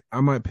 I might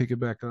pick it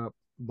back up,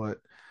 but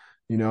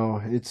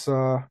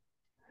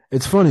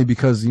it's funny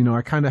because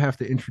I kind of have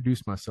to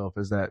introduce myself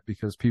as that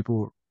because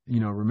people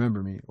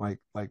remember me like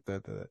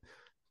that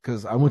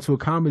because I went to a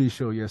comedy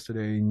show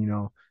yesterday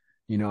and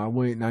I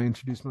went and I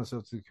introduced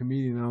myself to the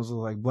comedian and I was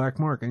like Black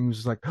Mark and he was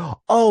just like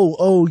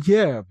oh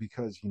yeah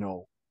because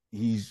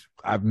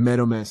I've met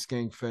him at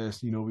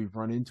Skankfest, we've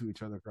run into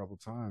each other a couple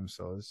times,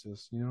 so it's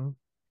just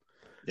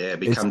Yeah,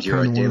 it it's becomes your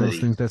kind of one of those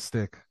identity. things that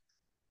stick.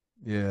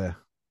 Yeah.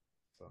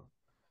 So,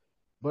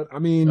 but I All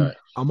mean, right.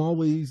 I'm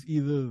always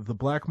either the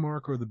Black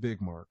Mark or the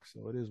Big Mark,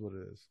 so it is what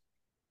it is.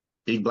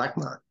 Big black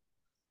Mark.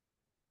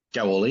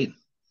 Go all in.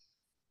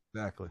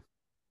 Exactly.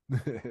 All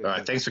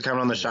right. Thanks for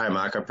coming on the Yeah. show,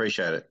 Mark. I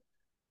appreciate it.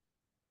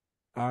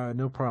 All right,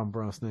 no problem,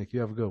 Brown Snake.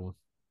 You have a good one.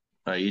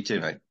 All right, you too,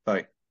 mate.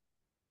 Bye.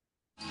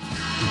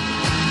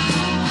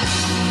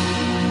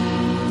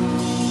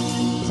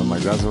 I'm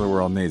like, that's what the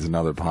world needs,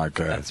 another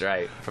podcast. That's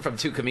right. From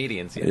two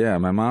comedians. Yeah,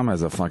 my mom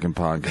has a fucking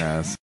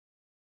podcast.